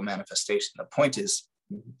physical manifestation. The point is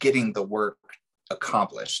getting the work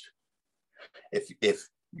accomplished. If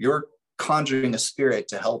you're conjuring a spirit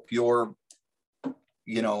to help your,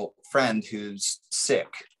 you know, friend who's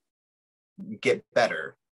sick get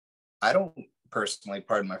better, I don't personally,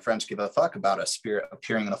 pardon my French, give a fuck about a spirit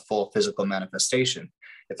appearing in a full physical manifestation.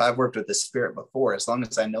 If I've worked with this spirit before, as long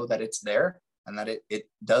as I know that it's there and that it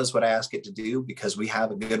does what I ask it to do because we have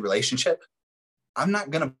a good relationship, I'm not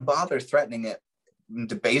going to bother threatening it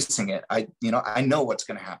debasing it. I know what's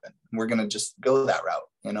going to happen. We're going to just go that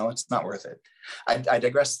route. It's not worth it. I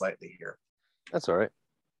digress slightly here. That's all right.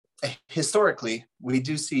 Historically, we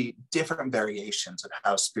do see different variations of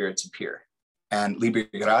how spirits appear. And Liber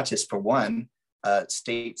Gratis, for one,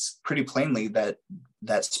 states pretty plainly that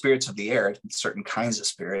spirits of the air, certain kinds of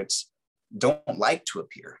spirits, don't like to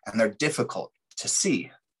appear, and they're difficult to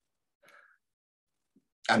see.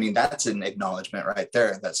 I mean, that's an acknowledgement right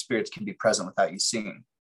there that spirits can be present without you seeing.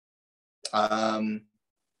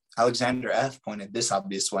 Alexander F. pointed this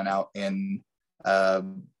obvious one out in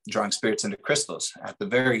Drawing Spirits into Crystals. At the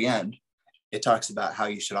very end, it talks about how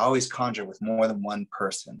you should always conjure with more than one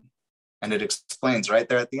person. And it explains right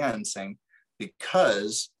there at the end, saying,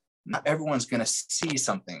 because not everyone's going to see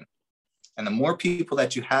something. And the more people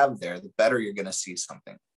that you have there, the better you're going to see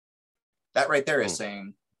something. That right there is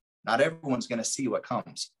saying, not everyone's going to see what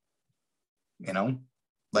comes.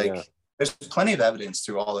 There's plenty of evidence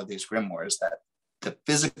through all of these grimoires that the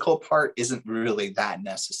physical part isn't really that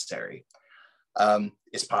necessary.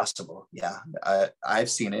 It's possible. Yeah.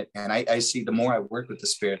 I've seen it. And I see, the more I work with the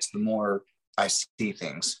spirits, the more I see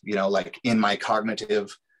things, like in my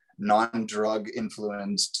cognitive, non-drug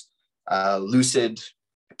influenced, lucid,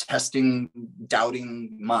 testing,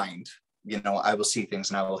 doubting mind, I will see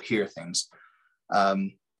things and I will hear things.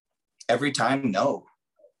 Every time, no.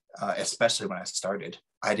 Especially when I started,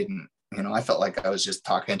 I didn't, I felt like I was just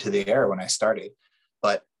talking to the air when I started.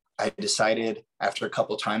 But I decided after a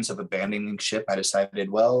couple of times of abandoning ship, I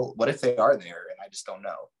decided, well, what if they are there and I just don't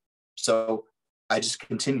know? So I just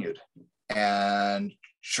continued. And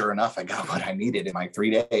sure enough, I got what I needed in like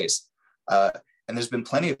 3 days. And there's been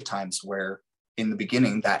plenty of times where in the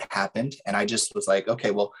beginning that happened. And I just was like,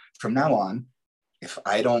 okay, well, from now on, if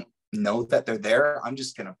I don't know that they're there, I'm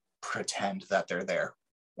just going to pretend that they're there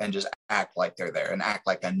and just act like they're there and act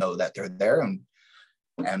like I know that they're there,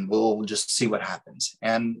 and we'll just see what happens.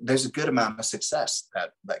 And there's a good amount of success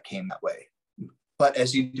that came that way. But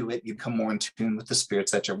as you do it, you become more in tune with the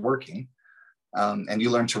spirits that you're working, and you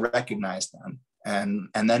learn to recognize them, and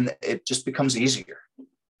then it just becomes easier.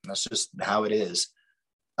 That's just how it is.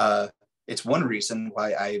 It's one reason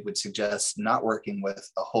why I would suggest not working with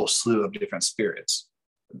a whole slew of different spirits.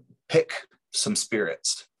 Pick some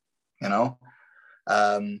spirits,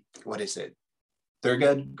 what is it?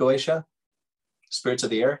 Thurgad Goetia, Spirits of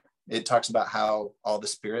the Air. It talks about how all the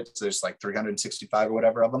spirits, there's like 365 or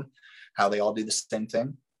whatever of them, how they all do the same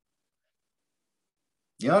thing.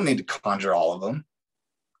 You don't need to conjure all of them.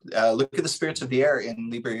 Look at the spirits of the air in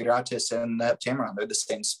Liber Gratis and Heptameron. They're the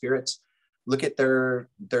same spirits. Look at their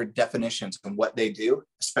definitions and what they do,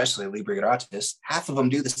 especially Liber Gratis. Half of them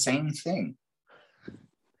do the same thing.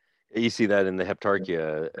 You see that in the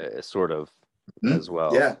Heptarchia sort of as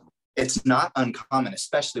well. Yeah, it's not uncommon,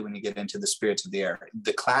 especially when you get into the spirits of the air.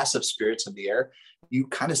 The class of spirits of the air, you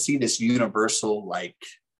kind of see this universal,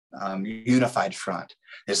 unified front.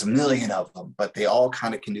 There's a million of them, but they all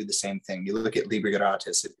kind of can do the same thing. You look at Liber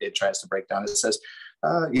Gratis, it tries to break down. It says,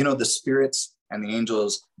 the spirits and the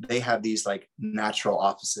angels, they have these like natural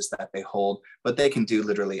offices that they hold, but they can do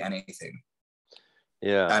literally anything.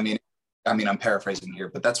 Yeah. I mean, I'm paraphrasing here,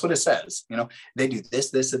 but that's what it says. They do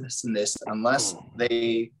this, this, and this, and this, unless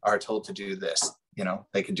they are told to do this.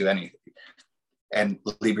 They can do anything. And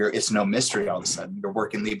Liber, it's no mystery all of a sudden. You're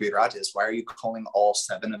working Liber Gratis. Why are you calling all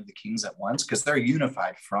 7 of the kings at once? Because they're a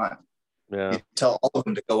unified front. Yeah. You tell all of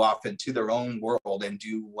them to go off into their own world and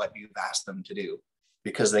do what you've asked them to do,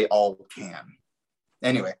 because they all can.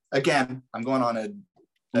 Anyway, again, I'm going on a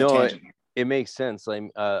tangent here. It makes sense.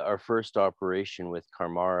 Our first operation with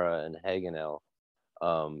Karmara and Hagenel,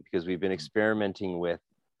 because we've been experimenting with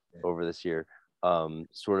over this year,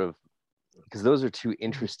 sort of, because those are two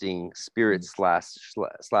interesting spirits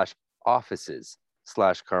slash offices.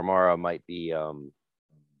 Karmara might be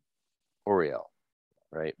Auriel,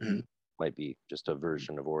 right? Mm-hmm. Might be just a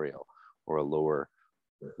version of Auriel or a lower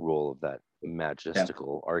role of that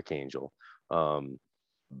majestical archangel.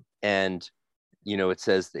 And it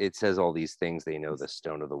says all these things. They know the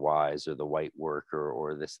stone of the wise or the white worker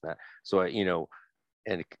or this and that. So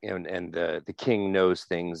and the king knows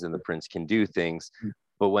things and the prince can do things.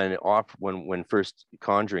 But when first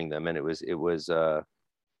conjuring them, and it was a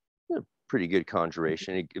pretty good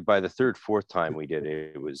conjuration. By the third, fourth time we did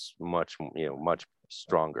it, it was much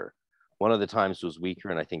stronger. One of the times was weaker,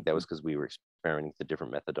 and I think that was because we were experimenting with the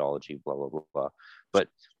different methodology, blah, blah, blah, blah. But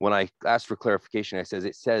when I asked for clarification, I said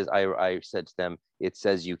to them, it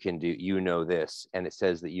says you can do, this, and it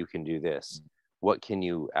says that you can do this. What can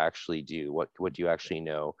you actually do? What do you actually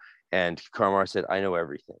know? And Karmar said, I know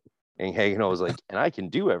everything. And Hagenel was like, and I can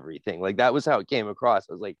do everything. Like, that was how it came across.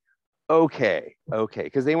 I was like, okay,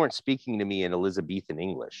 because they weren't speaking to me in Elizabethan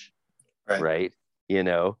English, right? You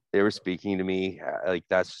know, they were speaking to me like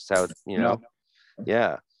that's just how, you know,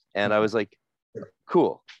 yeah. And I was like,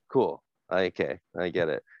 cool. Okay, I get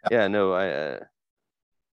it. Yeah, no,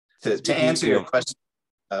 to answer your question,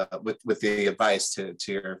 with the advice to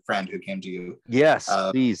your friend who came to you. Yes,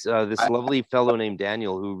 please. This lovely fellow named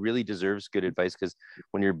Daniel, who really deserves good advice, because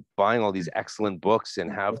when you're buying all these excellent books and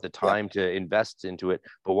have the time to invest into it,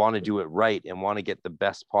 but want to do it right and want to get the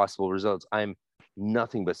best possible results, I'm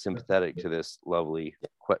nothing but sympathetic to this lovely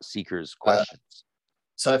seeker's questions.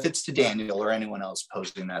 So if it's to Daniel or anyone else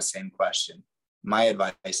posing that same question, my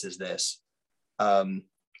advice is this.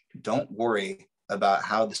 Don't worry about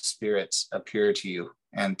how the spirits appear to you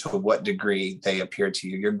and to what degree they appear to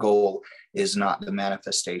you. Your goal is not the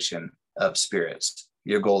manifestation of spirits.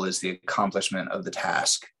 Your goal is the accomplishment of the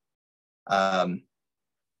task.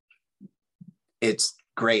 It's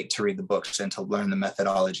great to read the books and to learn the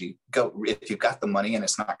methodology. Go, if you've got the money and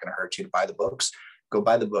it's not going to hurt you to buy the books, go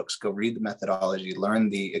buy the books, go read the methodology, learn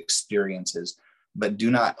the experiences, but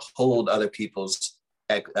do not hold other people's,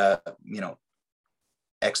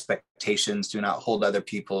 expectations. Do not hold other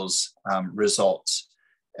people's results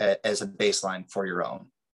as a baseline for your own.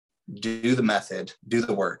 Do the method, do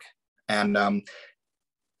the work. And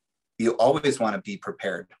you always want to be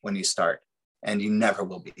prepared when you start, and you never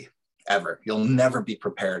will be, ever. You'll never be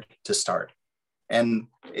prepared to start. And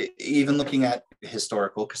even looking at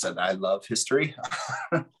historical, because I love history,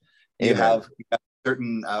 you have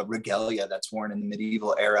certain regalia that's worn in the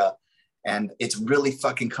medieval era, and it's really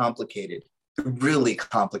fucking complicated.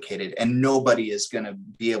 And nobody is going to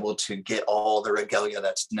be able to get all the regalia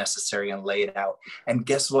that's necessary and lay it out. And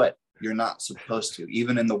guess what? You're not supposed to.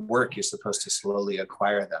 Even in the work, you're supposed to slowly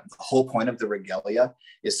acquire them. The whole point of the regalia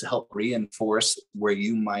is to help reinforce where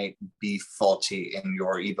you might be faulty in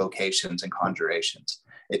your evocations and conjurations.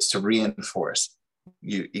 It's to reinforce.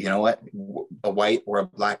 You know what? A white or a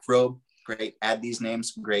black robe, great. Add these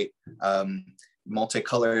names, great.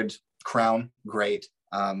 Multicolored crown, great.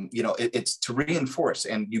 It's to reinforce,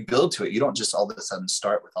 and you build to it. You don't just all of a sudden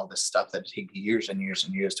start with all this stuff that takes years and years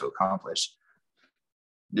and years to accomplish.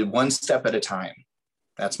 One step at a time.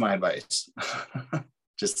 That's my advice.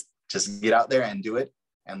 just get out there and do it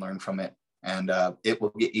and learn from it, and it will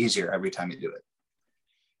get easier every time you do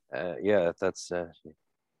it. That's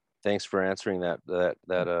thanks for answering that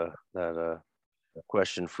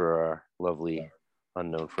question for our lovely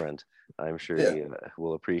unknown friend. I'm sure he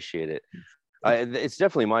will appreciate it. It's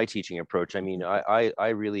definitely my teaching approach. I mean, I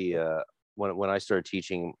really, when I started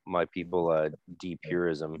teaching my people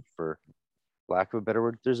depurism, for lack of a better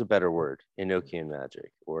word, there's a better word, Enochian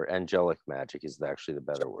magic, or angelic magic is actually the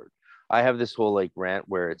better word. I have this whole like rant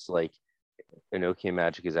where it's like Enochian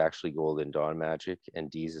magic is actually Golden Dawn magic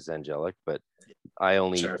and Deez is angelic, but I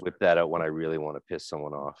only whip that out when I really want to piss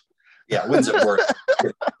someone off. Yeah, when's it work?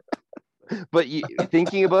 But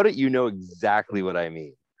thinking about it, you know exactly what I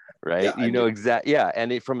mean. Right, yeah,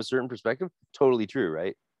 and from a certain perspective, totally true,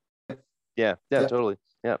 right? Yeah, totally,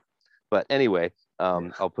 yeah. But anyway,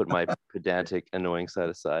 I'll put my pedantic, annoying side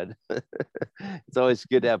aside. It's always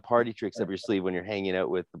good to have party tricks up your sleeve when you're hanging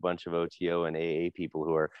out with a bunch of OTO and AA people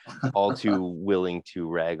who are all too willing to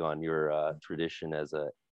rag on your tradition as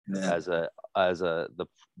the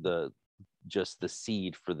just the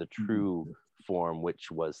seed for the true form,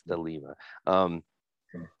 which was the Lima.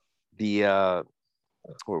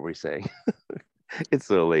 What were we saying? It's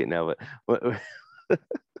so late now, but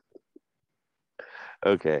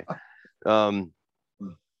okay. No,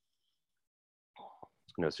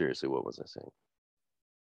 seriously, what was I saying?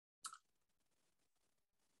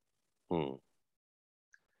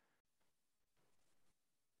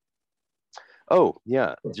 Oh,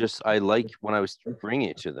 yeah. Just I like when I was bringing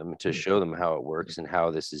it to them to show them how it works and how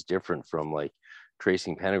this is different from like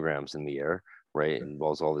tracing pentagrams in the air. Right, it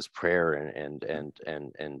involves all this prayer and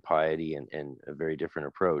piety and a very different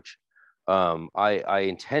approach. I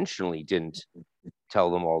intentionally didn't tell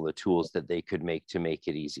them all the tools that they could make to make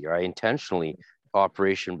it easier. I intentionally,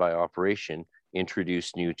 operation by operation,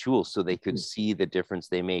 introduced new tools so they could see the difference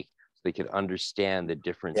they make, so they could understand the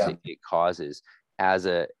difference it causes as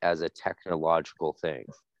a technological thing.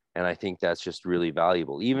 And I think that's just really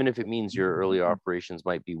valuable, even if it means your early operations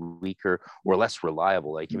might be weaker or less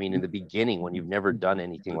reliable. Like, I mean, in the beginning, when you've never done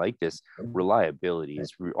anything like this, reliability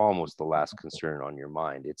is almost the last concern on your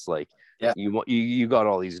mind. It's like, you got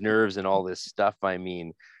all these nerves and all this stuff. I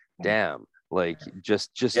mean, damn, like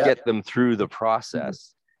just get them through the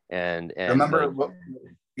process. And remember what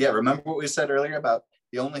we said earlier about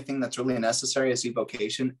the only thing that's really necessary is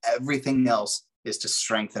evocation. Everything else is to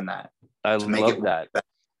strengthen that. I love that.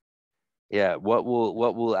 Yeah. What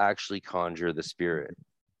will actually conjure the spirit?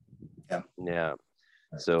 Yeah. Yeah.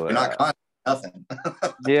 So you're not nothing.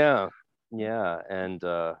 yeah. And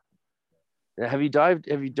have you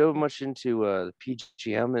dove much into the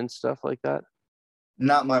PGM and stuff like that?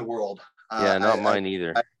 Not my world. Yeah, not mine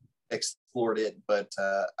either. I explored it, but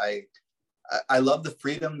I love the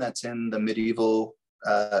freedom that's in the medieval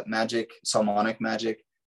magic, Solomonic magic.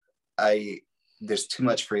 There's too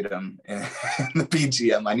much freedom in the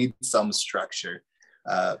PGM. I need some structure.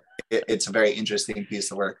 It's a very interesting piece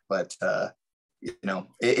of work, but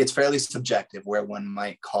it's fairly subjective where one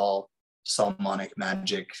might call Solomonic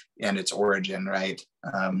magic and its origin, right?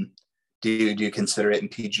 Do you consider it in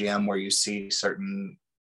PGM where you see certain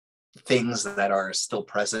things that are still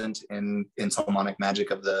present in Solomonic magic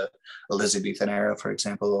of the Elizabethan era, for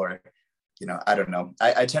example? Or I don't know.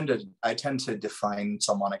 I tend to define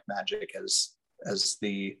Solomonic magic as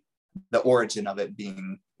the origin of it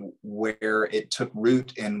being where it took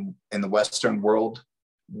root in the Western world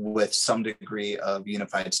with some degree of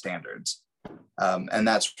unified standards. And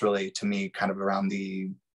that's really, to me, kind of around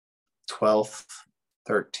the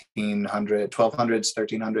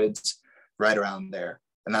 1200s, right around there.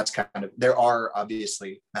 And that's kind of, there are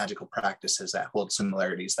obviously magical practices that hold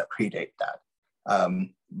similarities that predate that.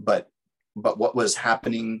 But what was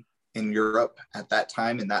happening in Europe at that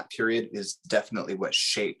time, in that period, is definitely what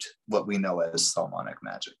shaped what we know as Solomonic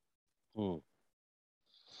magic.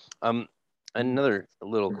 Another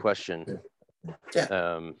little question.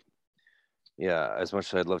 Yeah. As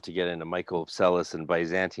much as I'd love to get into Michael Psellos and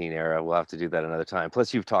Byzantine era, we'll have to do that another time.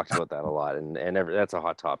 Plus, you've talked about that a lot, and that's a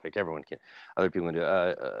hot topic. Other people can do.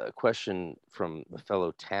 A question from a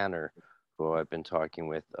fellow tanner who I've been talking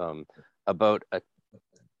with about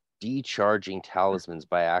decharging talismans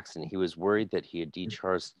by accident. He was worried that he had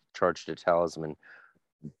charged a talisman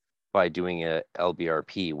by doing a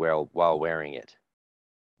LBRP while wearing it.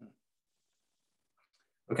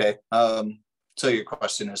 Okay. So your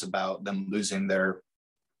question is about them losing their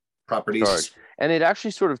properties? Charge. And it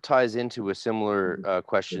actually sort of ties into a similar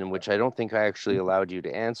question, which I don't think I actually allowed you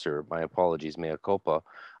to answer. My apologies, mea culpa,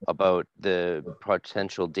 about the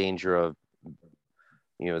potential danger of,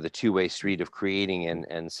 the two-way street of creating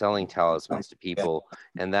and selling talismans to people.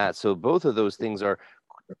 Yeah. And that. So both of those things are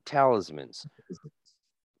talismans.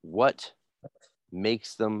 What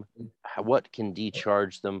makes them? What can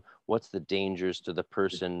decharge them? What's the dangers to the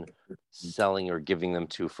person selling or giving them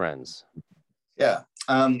to friends? Yeah.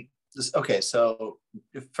 Okay. So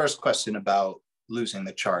the first question about losing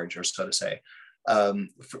the charge, or so to say.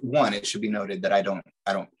 For one, it should be noted that I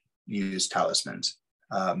don't use talismans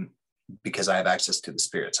because I have access to the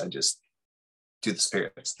spirits. I just do the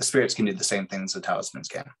spirits. The spirits can do the same things the talismans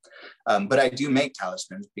can. But I do make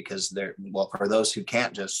talismans because for those who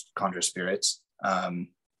can't just conjure spirits,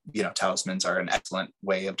 talismans are an excellent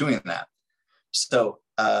way of doing that. So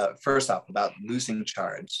first off, about losing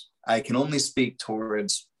charge, I can only speak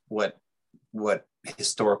towards what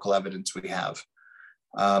historical evidence we have.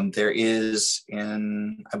 There is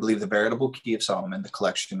in, I believe, the Veritable Key of Solomon, the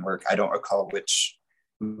collection work. I don't recall which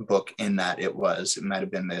book in that it was. It might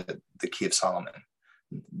have been the Key of Solomon,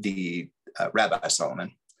 the Rabbi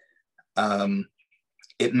Solomon.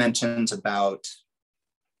 It mentions about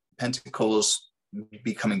pentacles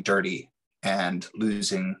becoming dirty and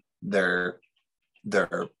losing their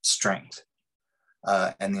strength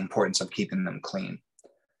and the importance of keeping them clean.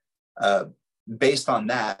 Based on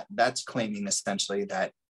that, that's claiming essentially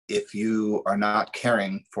that if you are not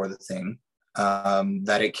caring for the thing,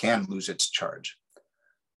 that it can lose its charge.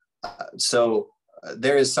 So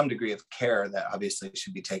there is some degree of care that obviously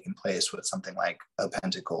should be taking place with something like a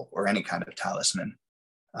pentacle or any kind of talisman.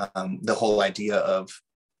 The whole idea of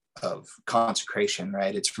consecration,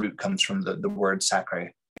 right? Its root comes from the word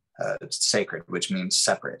sacre, sacred, which means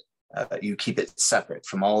separate. You keep it separate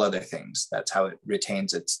from all other things. That's how it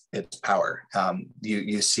retains its power.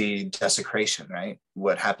 You see desecration, right?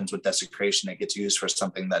 What happens with desecration? It gets used for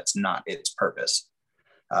something that's not its purpose.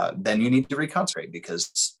 Then you need to reconsecrate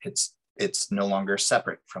because it's no longer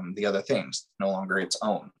separate from the other things, no longer its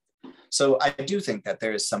own. So I do think that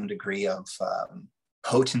there is some degree of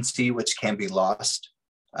potency which can be lost,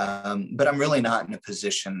 but I'm really not in a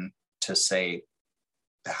position to say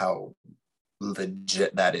how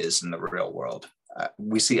legit that is in the real world.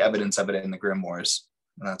 We see evidence of it in the grimoires,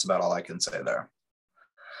 and that's about all I can say there.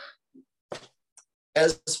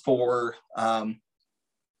 As for,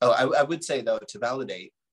 I would say though, to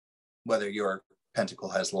validate whether your pentacle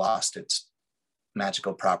has lost its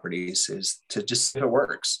magical properties is to just see if it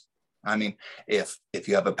works. I mean, if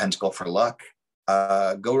you have a pentacle for luck,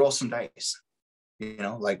 go roll some dice.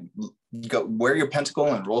 Like go wear your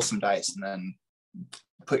pentacle and roll some dice, and then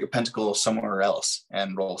put your pentacle somewhere else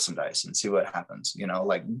and roll some dice and see what happens.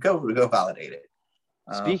 Like go validate it.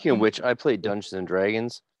 Speaking of which, I play Dungeons and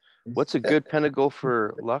Dragons. What's a good pentacle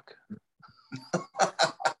for luck?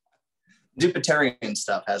 Jupiterian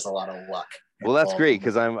stuff has a lot of luck. Well, that's great,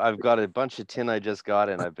 because I've got a bunch of tin I just got,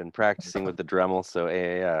 and I've been practicing with the Dremel. So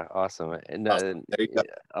yeah, awesome. And There you go.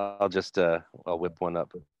 I'll whip one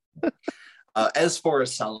up. As for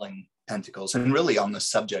selling pentacles, and really on the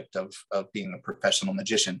subject of being a professional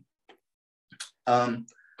magician,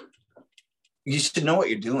 you should know what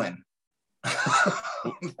you're doing. I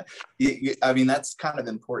mean, that's kind of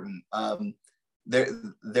important.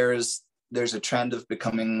 There's a trend of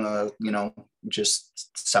becoming just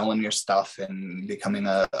selling your stuff and becoming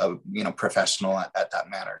a professional at that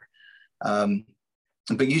manner.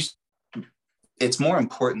 But it's more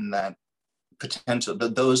important that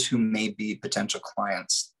those who may be potential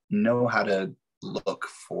clients know how to look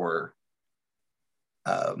for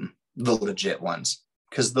the legit ones,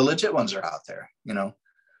 because the legit ones are out there.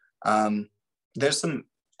 There's some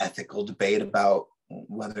ethical debate about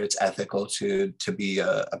whether it's ethical to be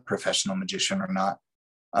a professional magician or not.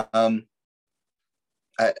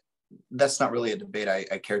 That's not really a debate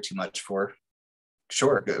I care too much for.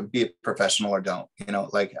 Sure, be a professional or don't.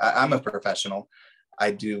 Like I'm a professional.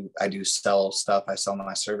 I do sell stuff. I sell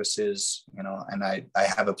my services, and I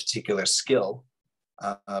have a particular skill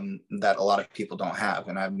that a lot of people don't have,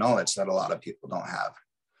 and I have knowledge that a lot of people don't have.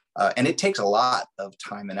 And it takes a lot of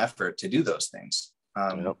time and effort to do those things.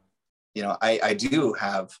 Yep. I do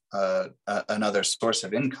have another source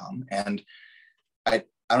of income, and I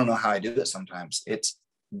don't know how I do it sometimes. It's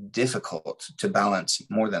difficult to balance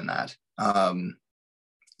more than that.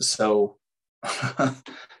 So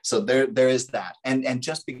there is that. And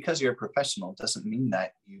just because you're a professional doesn't mean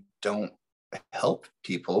that you don't help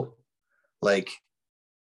people. Like,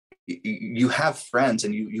 you have friends,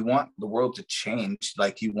 and you want the world to change.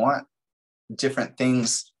 Like, you want different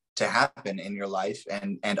things to happen in your life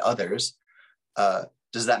and others.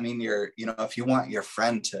 Does that mean if you want your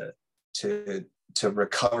friend to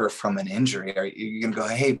recover from an injury, are you gonna go,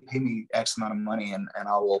 hey, pay me X amount of money and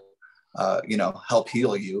I will help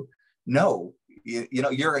heal you? No,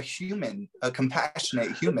 you're a human, a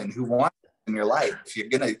compassionate human who wants in your life. You're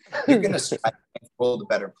gonna strive to make the world a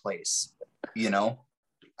better place. I don't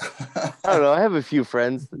know. I have a few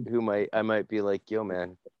friends who I might be like, yo,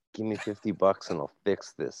 man, give me $50 and I'll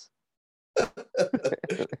fix this.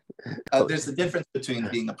 There's a difference between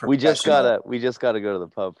being a professional. We just gotta go to the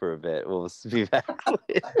pub for a bit. We'll be back.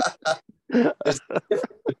 There's a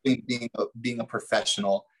difference between being a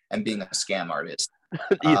professional and being a scam artist.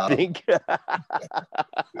 You think?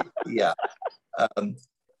 Yeah.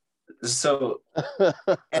 So,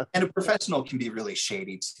 and a professional can be really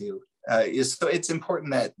shady too. So it's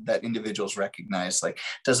important that individuals recognize, like,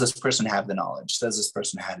 does this person have the knowledge? Does this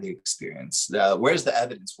person have the experience? Where's the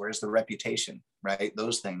evidence? Where's the reputation? Right?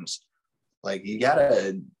 Those things. Like,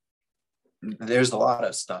 there's a lot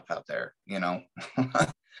of stuff out there,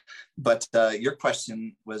 But your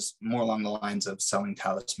question was more along the lines of selling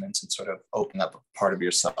talismans and sort of opening up a part of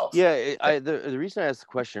yourself. Yeah, the reason I asked the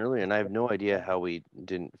question earlier, and I have no idea how we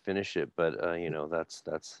didn't finish it, but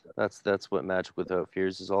that's what Magic Without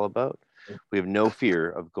Fears is all about. We have no fear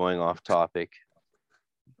of going off topic.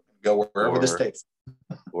 Go wherever this takes.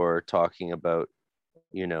 Or talking about,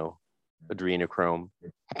 adrenochrome.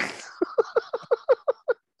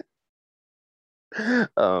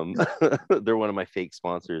 They're one of my fake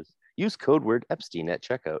sponsors. Use code word Epstein at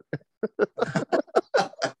checkout.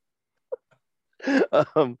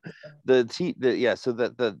 So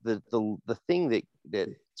the thing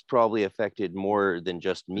that's probably affected more than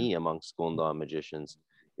just me amongst Gul'dan magicians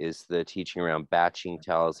is the teaching around batching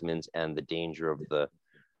talismans and the danger of the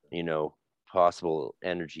possible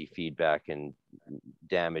energy feedback and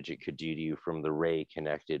damage it could do to you from the ray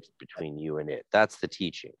connected between you and it. That's the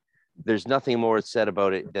teaching. There's nothing more said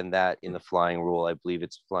about it than that in the Flying Rule. I believe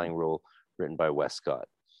it's Flying Rule written by Westcott.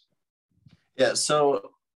 Yeah,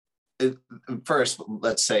 so first,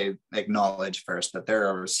 let's acknowledge first that there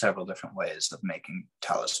are several different ways of making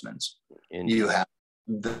talismans. Indeed. You have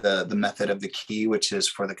the method of the key, which is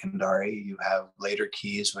for the Kandari. You have later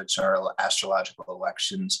keys, which are astrological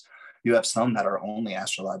elections. You have some that are only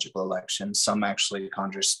astrological elections. Some actually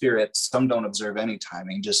conjure spirits. Some don't observe any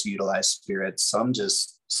timing, just utilize spirits. Some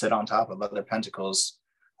just sit on top of other pentacles.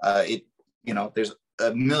 There's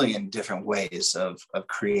a million different ways of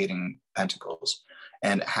creating pentacles.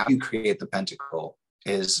 And how you create the pentacle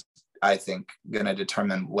is, I think, going to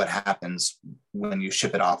determine what happens when you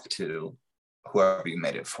ship it off to whoever you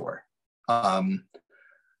made it for.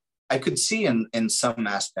 I could see in some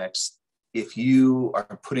aspects, if you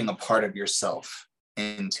are putting a part of yourself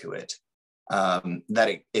into it,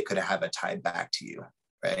 that it could have a tie back to you,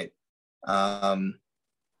 right?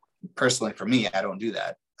 Personally, for me, I don't do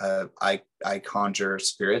that. I conjure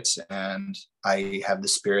spirits, and I have the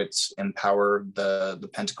spirits empower the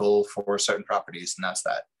pentacle for certain properties, and that's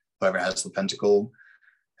that. Whoever has the pentacle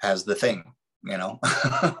has the thing, you know.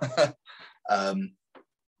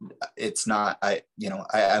 It's not, I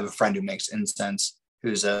have a friend who makes incense,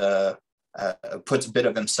 who's puts a bit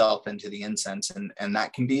of himself into the incense, and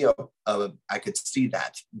that can be I could see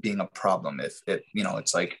that being a problem if it,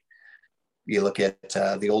 it's like, you look at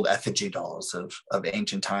the old effigy dolls of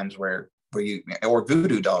ancient times where you, or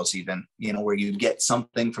voodoo dolls even, where you get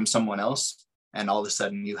something from someone else and all of a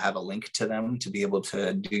sudden you have a link to them to be able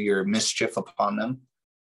to do your mischief upon them.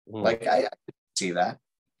 Like I see that.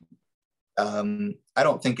 I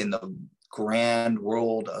don't think in the grand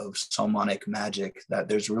world of Solmonic magic that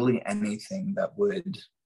there's really anything that would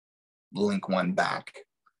link one back.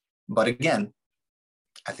 But again,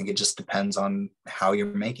 I think it just depends on how you're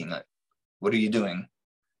making it. What are you doing?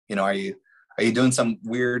 Are you doing some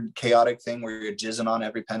weird chaotic thing where you're jizzing on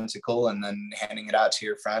every pentacle and then handing it out to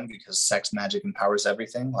your friend because sex magic empowers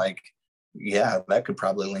everything? Like, yeah, that could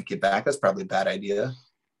probably link you back. That's probably a bad idea.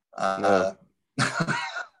 No.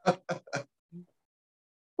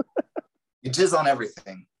 You jizz on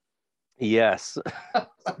everything. Yes.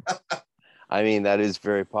 I mean, that is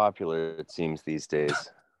very popular, it seems, these days.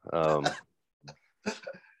 I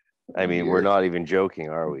mean, we're not even joking,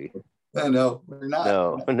 are we? No, we're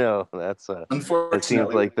not. No, that's unfortunately, it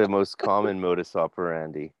seems like the most common modus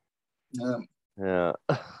operandi. Yeah.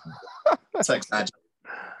 Sex magic.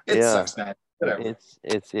 Sex magic. Whatever. It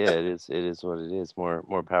is what it is.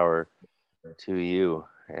 More power to you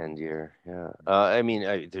and your I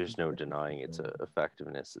mean, there's no denying its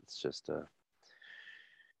effectiveness. It's just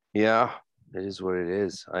it is what it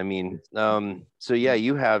is. I mean, so yeah,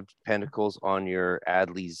 you have pentacles on your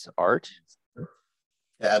Adley's art.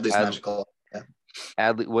 Yeah, Adley's Magical. Yeah.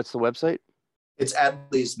 Adley, what's the website? It's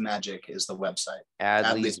Adley's Magic is the website.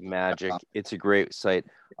 Adley's Magic. It's a great site.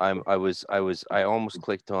 I almost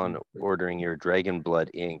clicked on ordering your Dragon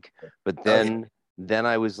Blood ink, but then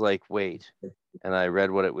I was like, wait, and I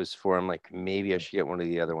read what it was for. I'm like, maybe I should get one of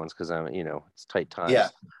the other ones because I'm, it's tight times. Yeah.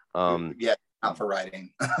 Not for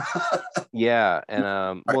writing. Yeah,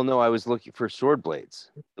 and well, no, I was looking for sword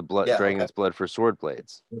blades. The Dragon's Blood for sword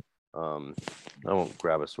blades. I won't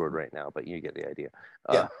grab a sword right now, but you get the idea.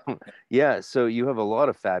 So you have a lot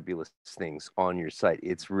of fabulous things on your site.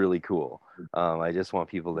 It's really cool. I just want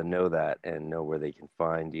people to know that and know where they can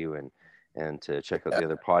find you and to check out the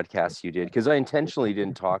other podcasts you did, because I intentionally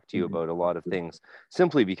didn't talk to you about a lot of things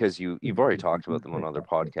simply because you've already talked about them on other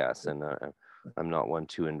podcasts, and I'm not one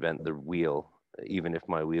to invent the wheel, even if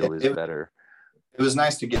my wheel is better. It was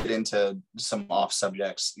nice to get into some off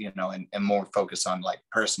subjects, and more focus on like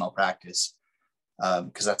personal practice,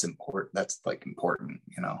 because that's important. That's like important,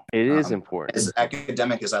 It is important. As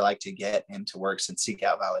academic as I like to get into works and seek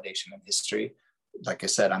out validation in history, like I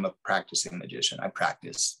said, I'm a practicing magician. I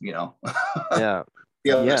practice, Yeah.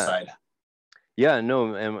 The other side. Yeah,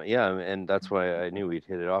 no, and that's why I knew we'd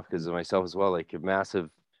hit it off, because of myself as well, like a massive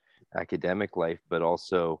academic life, but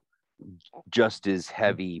also just as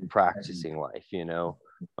heavy practicing life,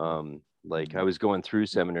 like I was going through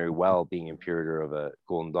seminary while being imperator of a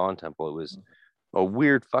Golden Dawn temple. It was a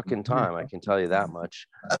weird fucking time, I can tell you that much.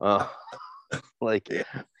 Like,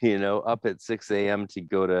 up at 6 a.m. to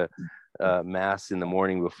go to mass in the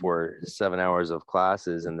morning before 7 hours of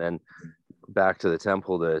classes, and then back to the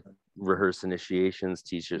temple to rehearse initiations,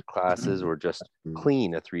 teach classes, or just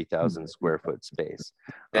clean a 3,000 square foot space,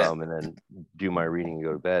 and then do my reading and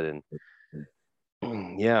go to bed. And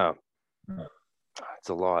it's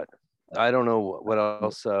a lot. I don't know what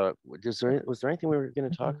else. Was there anything we were going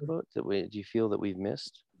to talk about do you feel that we've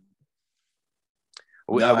missed?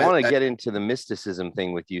 I want to get into the mysticism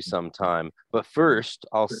thing with you sometime, but first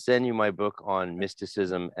I'll send you my book on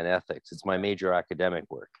mysticism and ethics. It's my major academic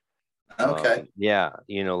work. Okay.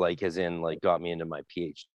 Like as in like got me into my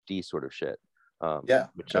PhD sort of shit.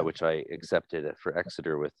 Which I accepted for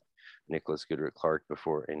Exeter with Nicholas Goodrick Clark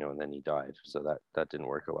before, and then he died. So that didn't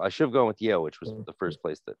work out well. I should have gone with Yale, which was the first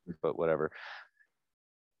place but whatever.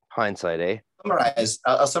 Hindsight, eh?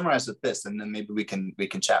 I'll summarize with this, and then maybe we can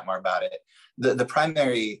chat more about it. The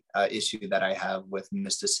primary issue that I have with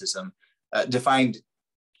mysticism, defined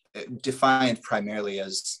primarily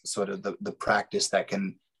as sort of the practice that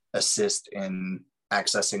can assist in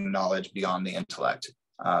accessing knowledge beyond the intellect,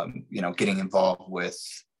 getting involved with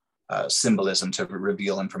symbolism to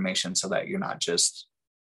reveal information so that you're not just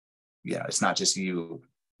it's not just you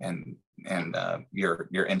and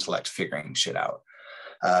your intellect figuring shit out.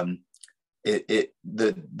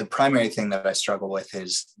 The primary thing that I struggle with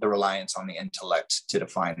is the reliance on the intellect to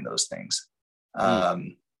define those things.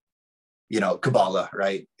 Kabbalah,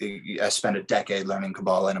 right? I spent a decade learning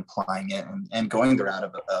Kabbalah and applying it, and going the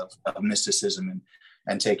route of mysticism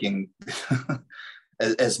and taking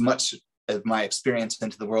as much of my experience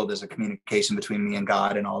into the world as a communication between me and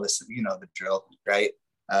God and all this, the drill, right?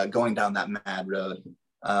 Going down that mad road.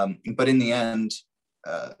 But in the end,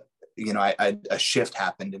 a shift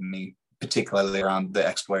happened in me, particularly around the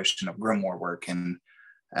exploration of grimoire work, and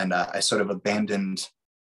I sort of abandoned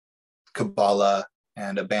Kabbalah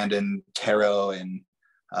and abandoned tarot and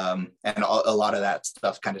a lot of that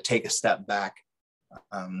stuff, kind of take a step back,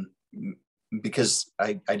 because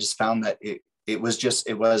I just found that it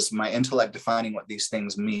was my intellect defining what these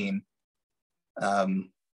things mean,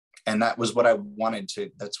 and that was what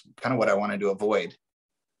that's kind of what I wanted to avoid.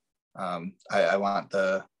 I wanted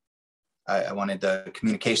the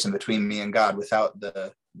communication between me and God without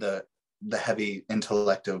the heavy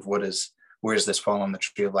intellect of where does this fall on the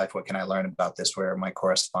tree of life? What can I learn about this? Where are my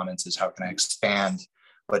correspondences? How can I expand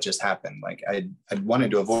what just happened? Like I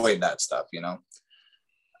wanted to avoid that stuff,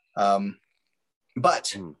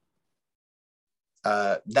 But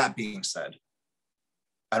that being said,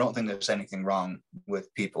 I don't think there's anything wrong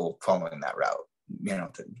with people following that route.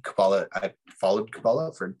 Kabbalah, I followed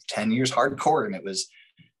Kabbalah for 10 years hardcore, and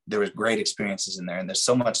there was great experiences in there, and there's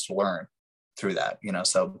so much to learn through that,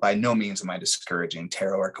 so by no means am I discouraging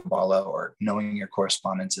tarot or Kabbalah or knowing your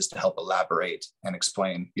correspondences to help elaborate and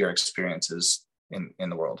explain your experiences in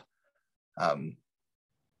the world.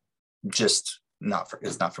 Just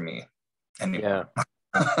it's not for me anymore.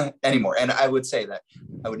 Yeah. Anymore. And I would say that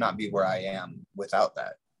I would not be where I am without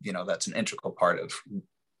that. That's an integral part of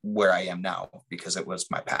where I am now, because it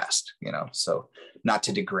was my past, so not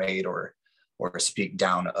to degrade or speak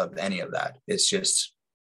down of any of that. It's just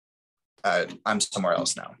I'm somewhere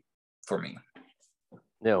else now for me.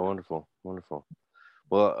 Yeah, wonderful.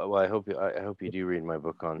 Well, I hope you do read my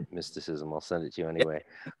book on mysticism. I'll send it to you anyway.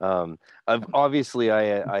 I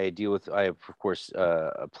deal with, I of course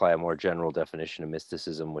apply a more general definition of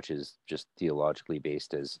mysticism, which is just theologically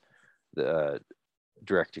based as the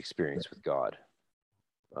direct experience with God.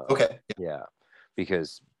 Okay. Yeah,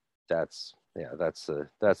 because that's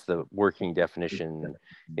the working definition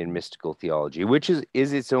in mystical theology, which is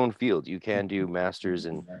its own field. You can do masters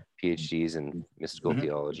and PhDs in mystical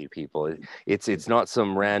theology, people. It's not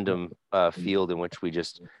some random field in which we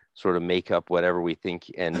just sort of make up whatever we think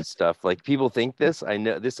and stuff. Like, people think this. I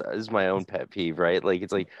know this is my own pet peeve, right? Like,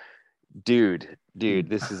 it's like, dude,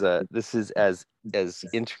 this is as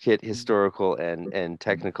intricate, historical, and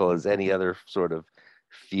technical as any other sort of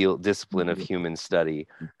field discipline of human study.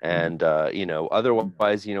 And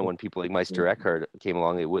otherwise, when people like Meister Eckhart came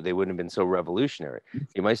along, they wouldn't have been so revolutionary.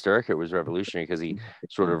 Meister Eckhart was revolutionary because he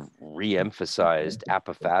sort of re-emphasized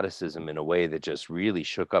apophaticism in a way that just really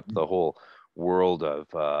shook up the whole world of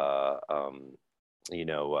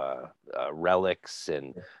relics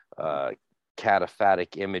and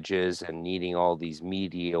cataphatic images and needing all these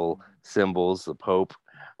medial symbols, the Pope,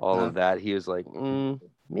 all of that. He was like,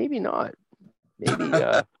 maybe not.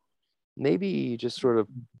 Maybe you just sort of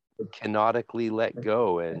canonically let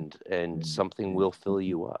go, and something will fill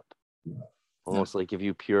you up. Almost like if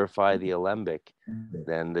you purify the alembic,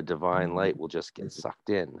 then the divine light will just get sucked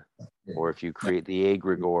in. Or if you create the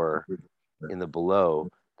egregore in the below,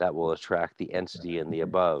 that will attract the entity in the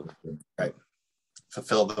above. Right.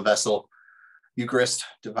 Fulfill the vessel. Eucharist,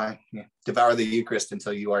 divine. Yeah. Devour the Eucharist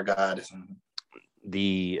until you are God.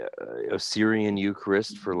 The Assyrian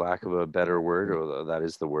Eucharist, for lack of a better word, although that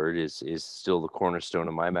is the word, is still the cornerstone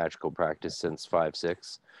of my magical practice since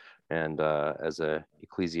 5-6. And as a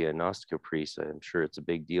Ecclesia Gnostica priest, I'm sure it's a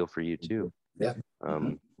big deal for you too. Yeah.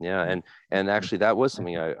 And actually that was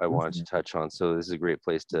something I wanted to touch on. So this is a great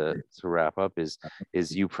place to wrap up, is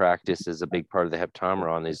you practice as a big part of the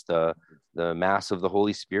Heptameron is the Mass of the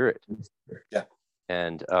Holy Spirit. Yeah.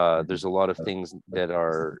 And there's a lot of things that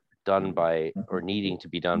are done by, or needing to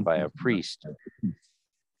be done by, a priest,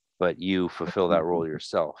 but you fulfill that role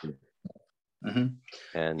yourself. And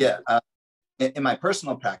in my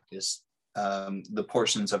personal practice, the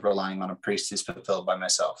portions of relying on a priest is fulfilled by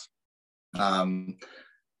myself.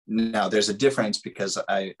 Now there's a difference, because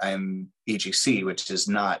I am EGC, which is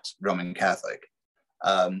not Roman Catholic.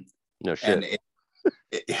 No shit. And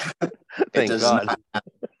Thank God.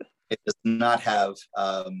 It does not have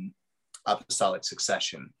apostolic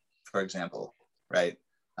succession, for example, right?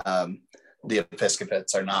 The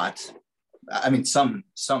episcopates are not. I mean, some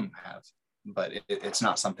have, but it's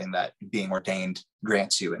not something that being ordained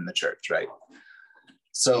grants you in the church, right?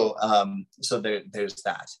 So there's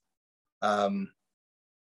that.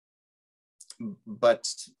 But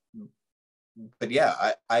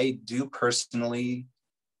yeah, I do personally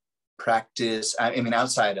practice, I mean,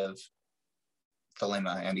 outside of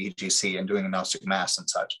Thelema and EGC and doing a Gnostic Mass and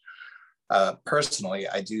such, personally,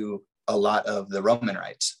 I do a lot of the Roman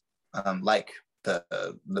rites, like the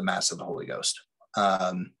Mass of the Holy Ghost,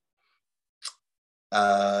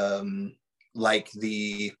 like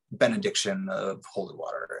the benediction of holy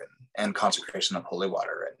water and consecration of holy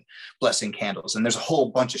water and blessing candles. And there's a whole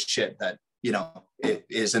bunch of shit that, you know, it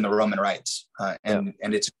is in the Roman rites. And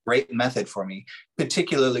it's a great method for me,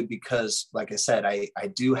 particularly because, like I said, I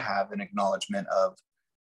do have an acknowledgement of,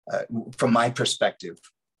 from my perspective,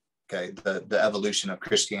 okay, the evolution of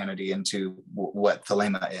Christianity into what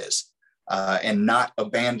Thelema is, and not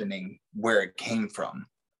abandoning where it came from,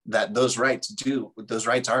 that those rites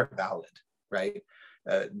are valid, right?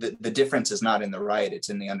 The difference is not in the rite, it's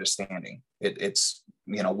in the understanding. It's,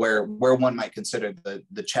 you know, where one might consider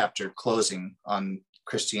the chapter closing on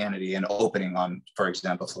Christianity and opening on, for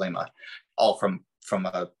example, Thelema, all from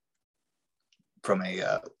a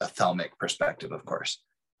Thelemic perspective, of course.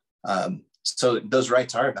 So those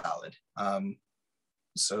rites are valid.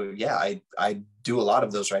 So yeah, I do a lot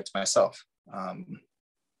of those rites myself.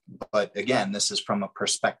 But again, this is from a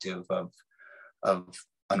perspective of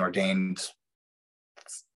an ordained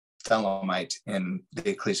Thelemite in the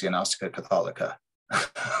Ecclesia Gnostica Catholica.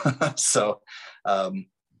 So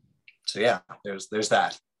yeah, there's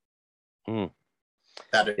that.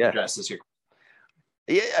 That addresses your.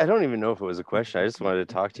 Yeah, I don't even know if it was a question. I just wanted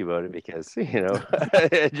to talk to you about it because, you know,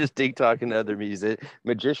 I just dig talking to other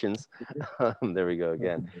magicians. There we go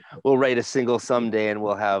again. We'll write a single someday, and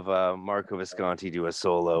we'll have Marco Visconti do a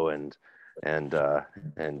solo, and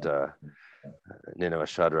Nino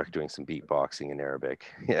Shadrach doing some beatboxing in Arabic.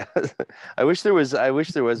 Yeah, I wish there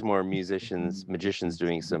was more magicians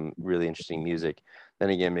doing some really interesting music. Then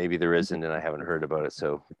again, maybe there isn't, and I haven't heard about it.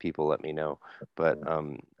 So people let me know. But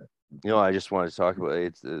you know, I just wanted to talk about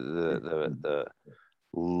it's the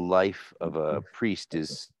life of a priest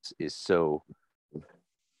is so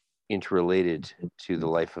interrelated to the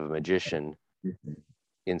life of a magician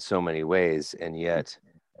in so many ways, and yet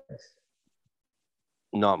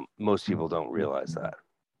not most people don't realize that.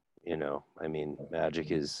 You know, I mean, magic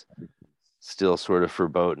is still sort of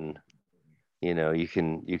verboten. You know, you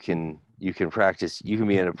can practice, you can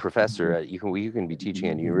be a professor at, you can be teaching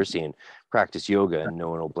at university and practice yoga and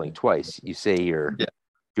no one will blink twice. You say you're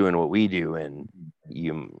doing what we do and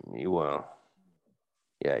you well,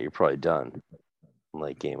 yeah, you're probably done.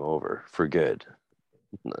 Like game over for good.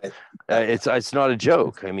 It's not a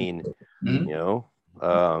joke. I mean, you know,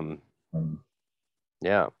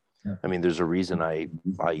 yeah. I mean, there's a reason I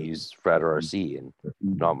use Frater RC and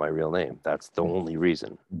not my real name. That's the only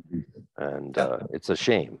reason. And it's a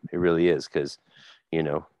shame. It really is, because, you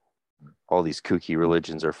know, all these kooky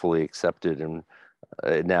religions are fully accepted and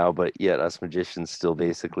now, but yet us magicians still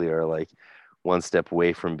basically are like one step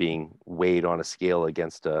away from being weighed on a scale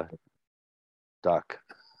against a duck.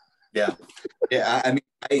 Yeah. I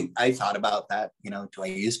mean, I thought about that. You know, do I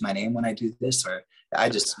use my name when I do this, or I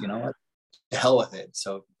just, you know what, to hell with it.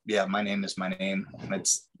 So yeah, my name is my name.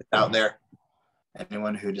 It's out there.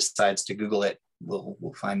 Anyone who decides to Google it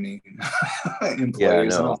will find me. Yeah,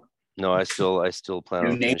 no, I still plan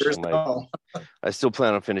on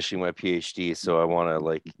finishing my PhD. So I want to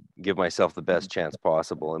like give myself the best chance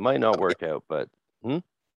possible. It might not work out, but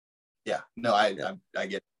yeah, no, I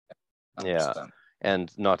get it. Yeah,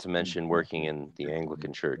 and not to mention working in the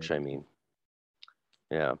Anglican Church. I mean,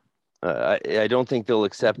 yeah. I don't think they'll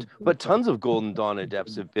accept, but tons of Golden Dawn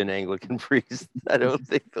adepts have been Anglican priests. I don't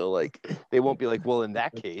think they won't be like, well, in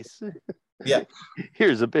that case, yeah,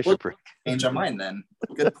 here's a bishopric. We'll change our mind then.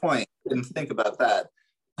 Good point. Didn't think about that.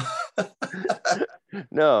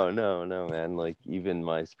 No, man. Like even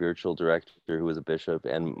my spiritual director, who was a bishop,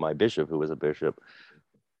 and my bishop, who was a bishop,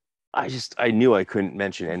 I knew I couldn't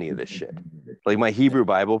mention any of this shit. Like my Hebrew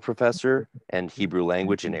Bible professor and Hebrew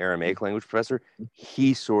language and Aramaic language professor,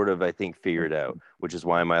 he sort of, I think, figured out, which is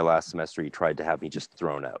why my last semester he tried to have me just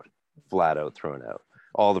flat out thrown out.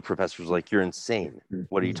 All the professors were like, you're insane.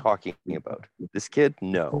 What are you talking about? This kid?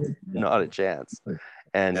 No, not a chance.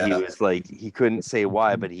 And he was like, he couldn't say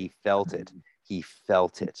why, but he felt it. He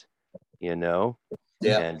felt it, you know?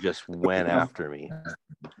 Yeah. And just went after me.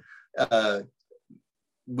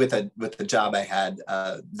 With the job I had,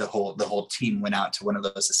 the whole team went out to one of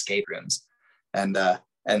those escape rooms, and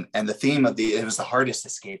and the theme of it was the hardest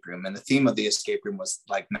escape room, and the theme of the escape room was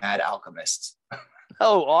like mad alchemists.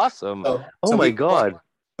 Oh, awesome. So my God.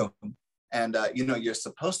 And you're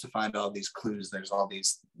supposed to find all these clues. There's all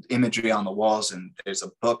these imagery on the walls, and there's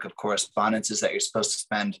a book of correspondences that you're supposed to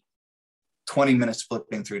spend 20 minutes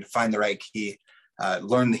flipping through to find the right key,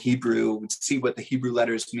 learn the Hebrew, see what the Hebrew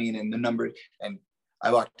letters mean and the number. And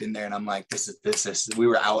I walked in there and I'm like, this is, we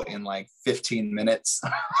were out in like 15 minutes.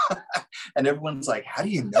 And everyone's like, how do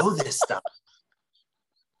you know this stuff?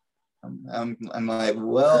 I'm like,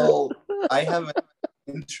 well, I have an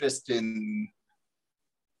interest in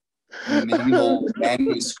medieval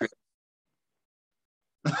manuscript.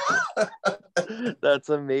 That's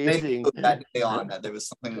amazing. That day on, that there was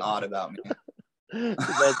something odd about me.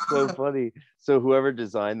 That's so funny. So whoever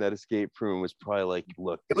designed that escape room was probably like,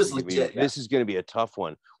 look, it was legit. This is going to be a tough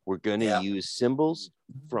one. We're going to use symbols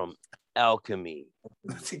from alchemy.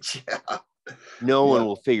 Yeah. No one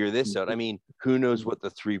will figure this out. I mean, who knows what the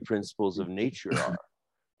 3 principles of nature are?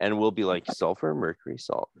 And we'll be like sulfur, mercury,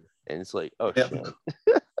 salt. And it's like, oh, shit.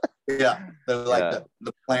 Yeah, they're like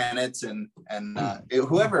the planets, and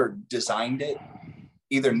whoever designed it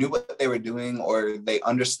either knew what they were doing or they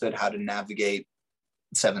understood how to navigate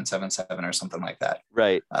 777 or something like that.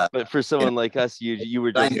 Right. But for someone like us, you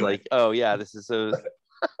were just like, oh yeah, this is so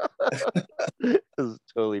this is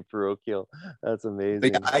totally parochial. That's amazing.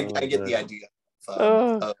 But yeah, I get the idea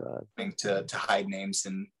of having to hide names,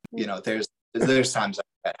 and there's times like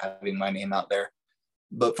that, having my name out there.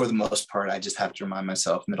 But for the most part, I just have to remind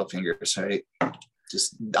myself, middle fingers, right?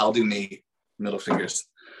 Just, I'll do me, middle fingers.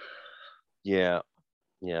 Yeah.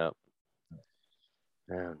 Yeah.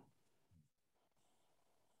 Man.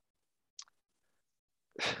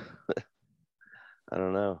 I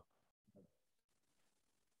don't know.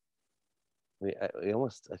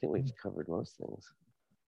 I think we've covered most things.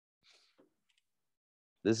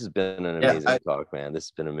 This has been an amazing talk, man. This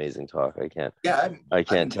has been an amazing talk. I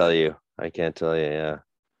can't tell you. Yeah.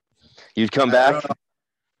 You'd come back?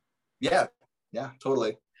 Yeah,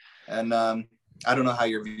 totally. And I don't know how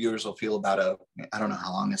your viewers will feel about I don't know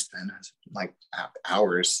how long it's been. It's like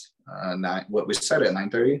hours. What we started at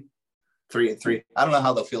 9:30? 3. I don't know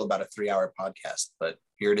how they'll feel about a 3-hour podcast, but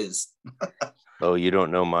here it is. Oh, you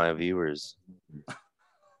don't know my viewers.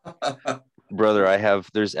 Brother,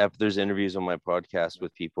 there's interviews on my podcast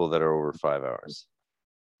with people that are over 5 hours.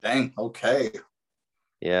 Dang, okay.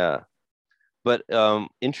 Yeah. But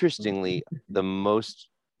interestingly, what's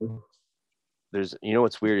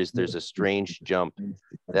weird is there's a strange jump.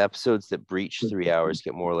 The episodes that breach 3 hours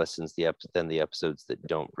get more listens than the episodes that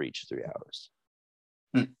don't breach 3 hours.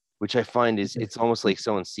 Which I find it's almost like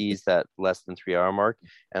someone sees that less than 3 hour mark.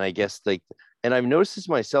 And I guess and I've noticed this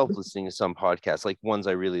myself listening to some podcasts, like ones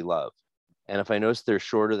I really love. And if I notice they're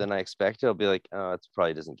shorter than I expected, I'll be like, oh, it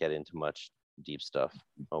probably doesn't get into much deep stuff.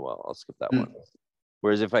 Oh, well, I'll skip that one.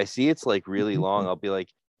 Whereas if I see it's like really long, I'll be like,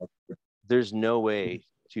 there's no way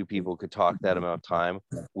 2 people could talk that amount of time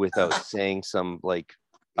without saying some like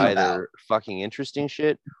either fucking interesting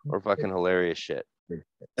shit or fucking hilarious shit.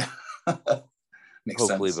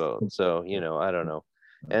 Hopefully sense. Both. So, I don't know.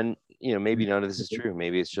 And, maybe none of this is true.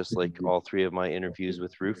 Maybe it's just like all 3 of my interviews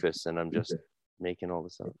with Rufus and I'm just making all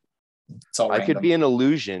this up. I could be an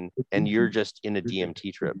illusion and you're just in a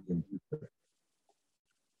DMT trip.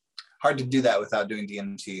 Hard to do that without doing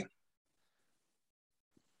DMT.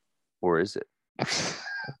 Or is it?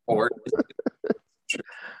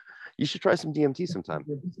 You should try some DMT sometime.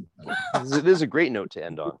 This is a great note to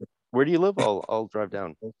end on. Where do you live? I'll drive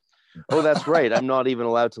down. Oh, that's right. I'm not even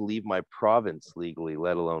allowed to leave my province legally,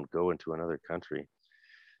 let alone go into another country.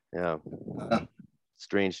 Yeah.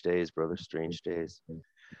 Strange days, brother. Strange days.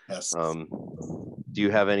 Yes. Do you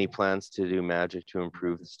have any plans to do magic to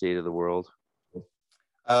improve the state of the world?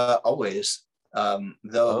 Always. Though.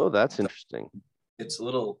 Oh, that's interesting. It's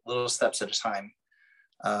little steps at a time.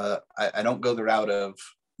 I don't go the route of,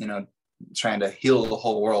 trying to heal the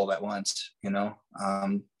whole world at once,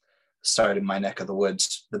 start in my neck of the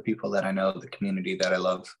woods, the people that I know, the community that I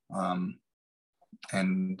love,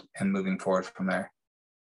 and moving forward from there.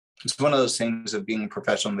 It's one of those things of being a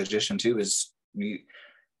professional magician too, is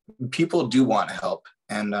people do want help,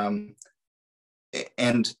 and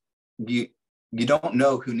you don't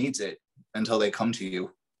know who needs it until they come to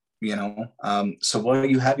you, so while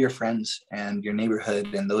you have your friends and your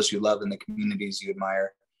neighborhood and those you love and the communities you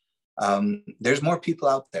admire, there's more people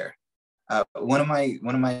out there. One of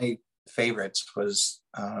my favorites was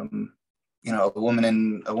a woman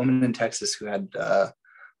in Texas who had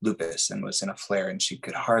lupus and was in a flare and she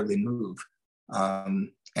could hardly move,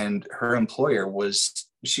 and her employer was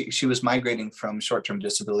she was migrating from short-term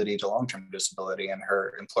disability to long-term disability, and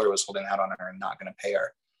her employer was holding out on her and not going to pay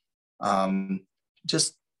her.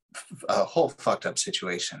 Just a whole fucked up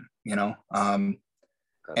situation, you know.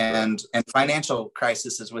 And financial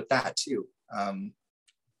crises with that too.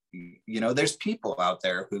 You know, there's people out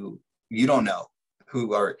there who you don't know,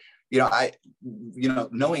 who are, you know,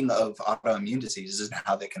 knowing of autoimmune diseases and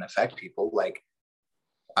how they can affect people. Like,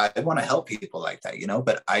 I want to help people like that, you know,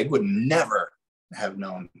 but I would never have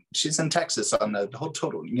known. She's in Texas on the whole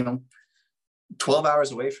total, you know, 12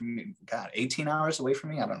 hours away from me. God, 18 hours away from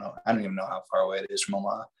me. I don't know. I don't even know how far away it is from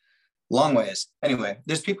Omaha. Long ways. Anyway,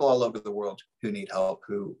 there's people all over the world who need help,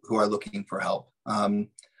 who are looking for help.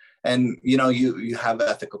 And, you know, you have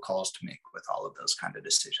ethical calls to make with all of those kind of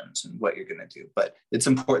decisions and what you're going to do. But it's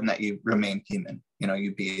important that you remain human. You know,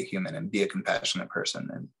 you be a human and be a compassionate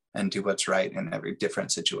person and do what's right in every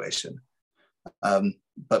different situation.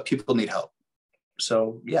 But people need help.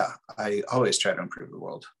 So, yeah, I always try to improve the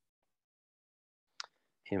world.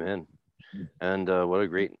 Amen. And what a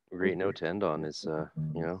great note to end on is,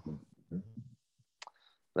 you know,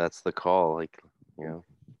 that's the call, like, you know,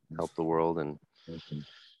 help the world. And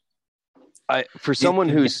for someone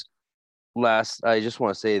who's I just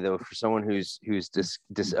want to say though, for someone who's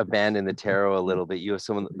abandoned the tarot a little bit, you have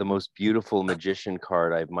some of the most beautiful magician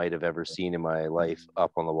card I might have ever seen in my life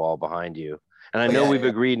up on the wall behind you. And I know we've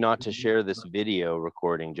agreed not to share this video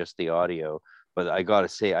recording, just the audio, but I got to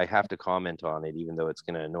say, I have to comment on it, even though it's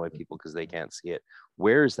going to annoy people because they can't see it.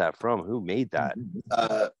 Where is that from? Who made that?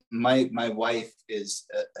 My wife is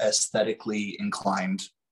aesthetically inclined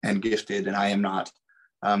and gifted, and I am not.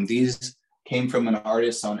 These came from an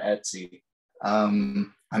artist on Etsy.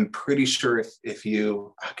 I'm pretty sure if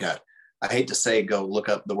you, oh God, I hate to say, go look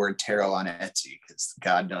up the word tarot on Etsy, because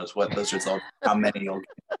God knows what those results, how many you'll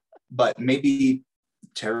get. But maybe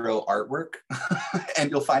tarot artwork and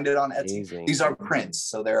you'll find it on Etsy. Amazing. These are prints,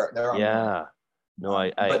 so they're on. Yeah. No,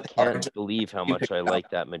 I can't believe how much I like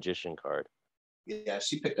that magician card. Yeah,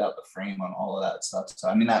 she picked out the frame on all of that stuff. So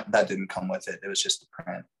I mean, that didn't come with it. It was just a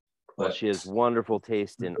print. Well, she has wonderful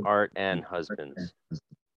taste in art and husbands.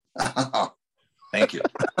 Thank you.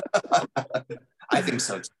 I think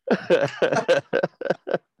so too.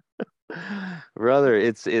 Brother,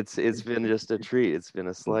 it's been just a treat. It's been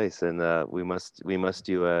a slice, and we must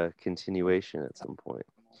do a continuation at some point.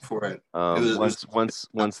 For it.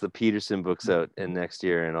 Once the Peterson book's out and next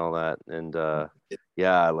year and all that, and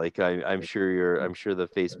yeah, like I'm sure the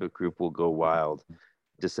Facebook group will go wild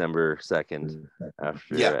December 2nd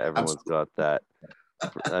after everyone's got that.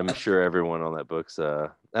 I'm sure everyone on that book's and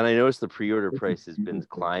I noticed the pre-order price has been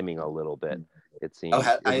climbing a little bit. It seems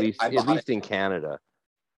at least in Canada.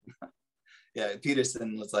 Yeah,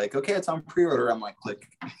 Peterson was like, okay, it's on pre-order. I'm like, click.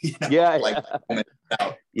 You know, yeah, like,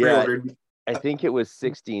 yeah. I think it was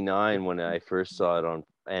 69 when I first saw it on,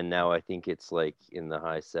 and now I think it's like in the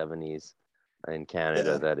high 70s in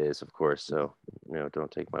Canada. Yeah. That is, of course. So, you know,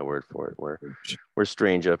 don't take my word for it. We're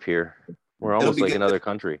strange up here. We're almost like another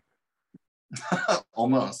country.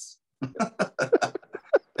 Almost.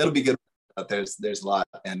 It'll be good. There's a lot,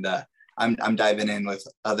 and I'm diving in with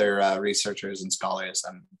other researchers and scholars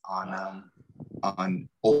on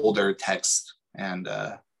older text and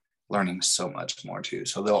learning so much more too.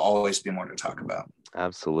 So there'll always be more to talk about.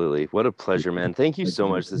 Absolutely. What a pleasure, man. Thank you so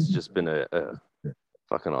much. This has just been a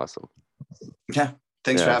fucking awesome. Yeah.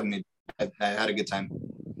 Thanks for having me. I had a good time.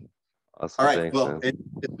 Awesome. All right. Thanks, well, it's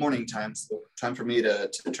morning time, so time for me to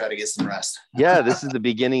try to get some rest. Yeah. This is the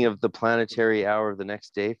beginning of the planetary hour of the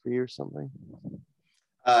next day for you or something?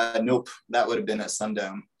 Nope. That would have been at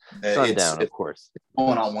sundown. Sundown, of course. It's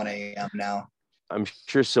going on 1 a.m. now. I'm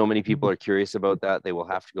sure so many people are curious about that. They will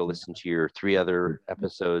have to go listen to your 3 other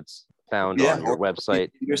episodes found on your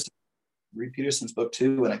website. Read Peterson's book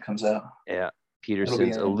too when it comes out. Yeah,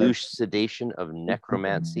 Peterson's Elucidation of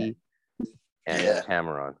Necromancy and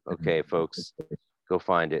Tamaron. Okay, folks, go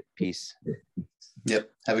find it. Peace.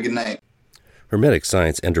 Yep. Have a good night. Hermetic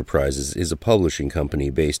Science Enterprises is a publishing company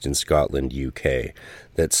based in Scotland, UK,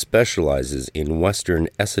 that specializes in Western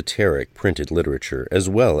esoteric printed literature as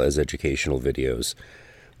well as educational videos.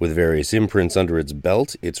 With various imprints under its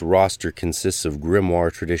belt, its roster consists of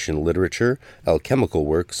grimoire tradition literature, alchemical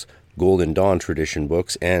works, Golden Dawn tradition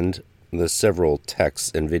books, and the several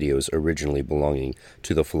texts and videos originally belonging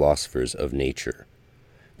to the philosophers of nature.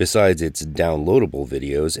 Besides its downloadable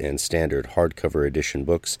videos and standard hardcover edition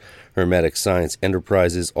books, Hermetic Science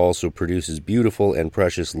Enterprises also produces beautiful and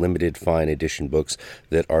precious limited fine edition books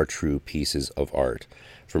that are true pieces of art.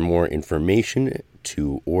 For more information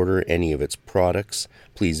to order any of its products,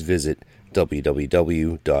 please visit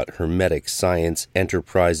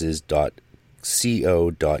www.hermeticscienceenterprises.com.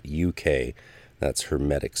 hermeticscience.co.uk. That's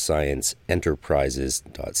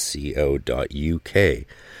hermeticscienceenterprises.co.uk.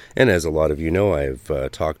 And as a lot of you know,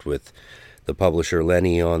 I've talked with the publisher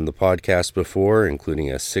Lenny on the podcast before, including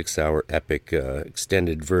a 6-hour epic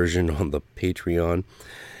extended version on the Patreon,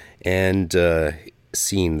 and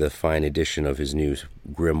seen the fine edition of his new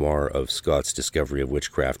grimoire of Scott's Discovery of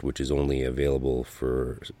Witchcraft, which is only available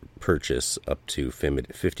for purchase up to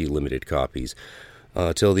 50 limited copies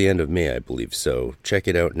till the end of May, I believe. So check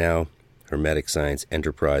it out now,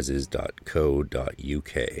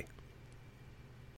 hermeticscienceenterprises.co.uk.